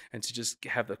level, and to just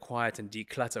have the quiet and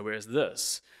declutter. Whereas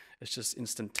this, it's just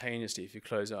instantaneously, if you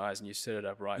close your eyes and you set it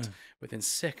up right, within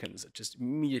seconds, it just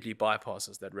immediately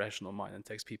bypasses that rational mind and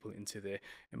takes people into their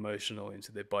emotional,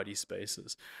 into their body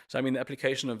spaces. So, the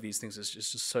application of these things is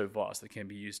just so vast. It can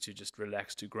be used to just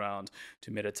relax, to ground, to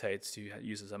meditate, to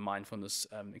use as a mindfulness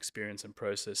experience and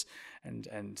process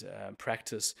and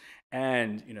practice,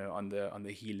 and, on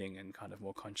the healing and kind of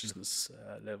more consciousness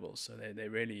levels. So they're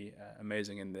really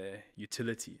amazing in their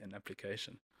utility and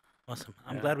application. Awesome.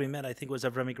 I'm glad we met. I think it was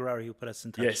Avrami Garari who put us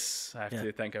in touch. Yes, I have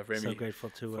to thank Avrami. So grateful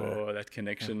for that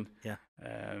connection. Yeah.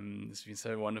 It's been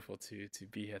so wonderful to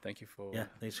be here. Thank you for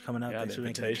thanks for coming out. Thanks the for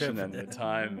invitation and the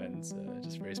time, and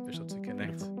just very special to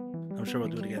connect. I'm sure we'll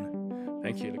do it again.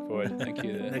 Thank you. Look forward. Thank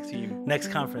you, the team. Next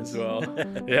conference as well.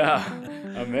 Yeah.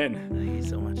 Amen. Thank you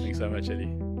so much. Thanks so much,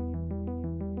 Eli.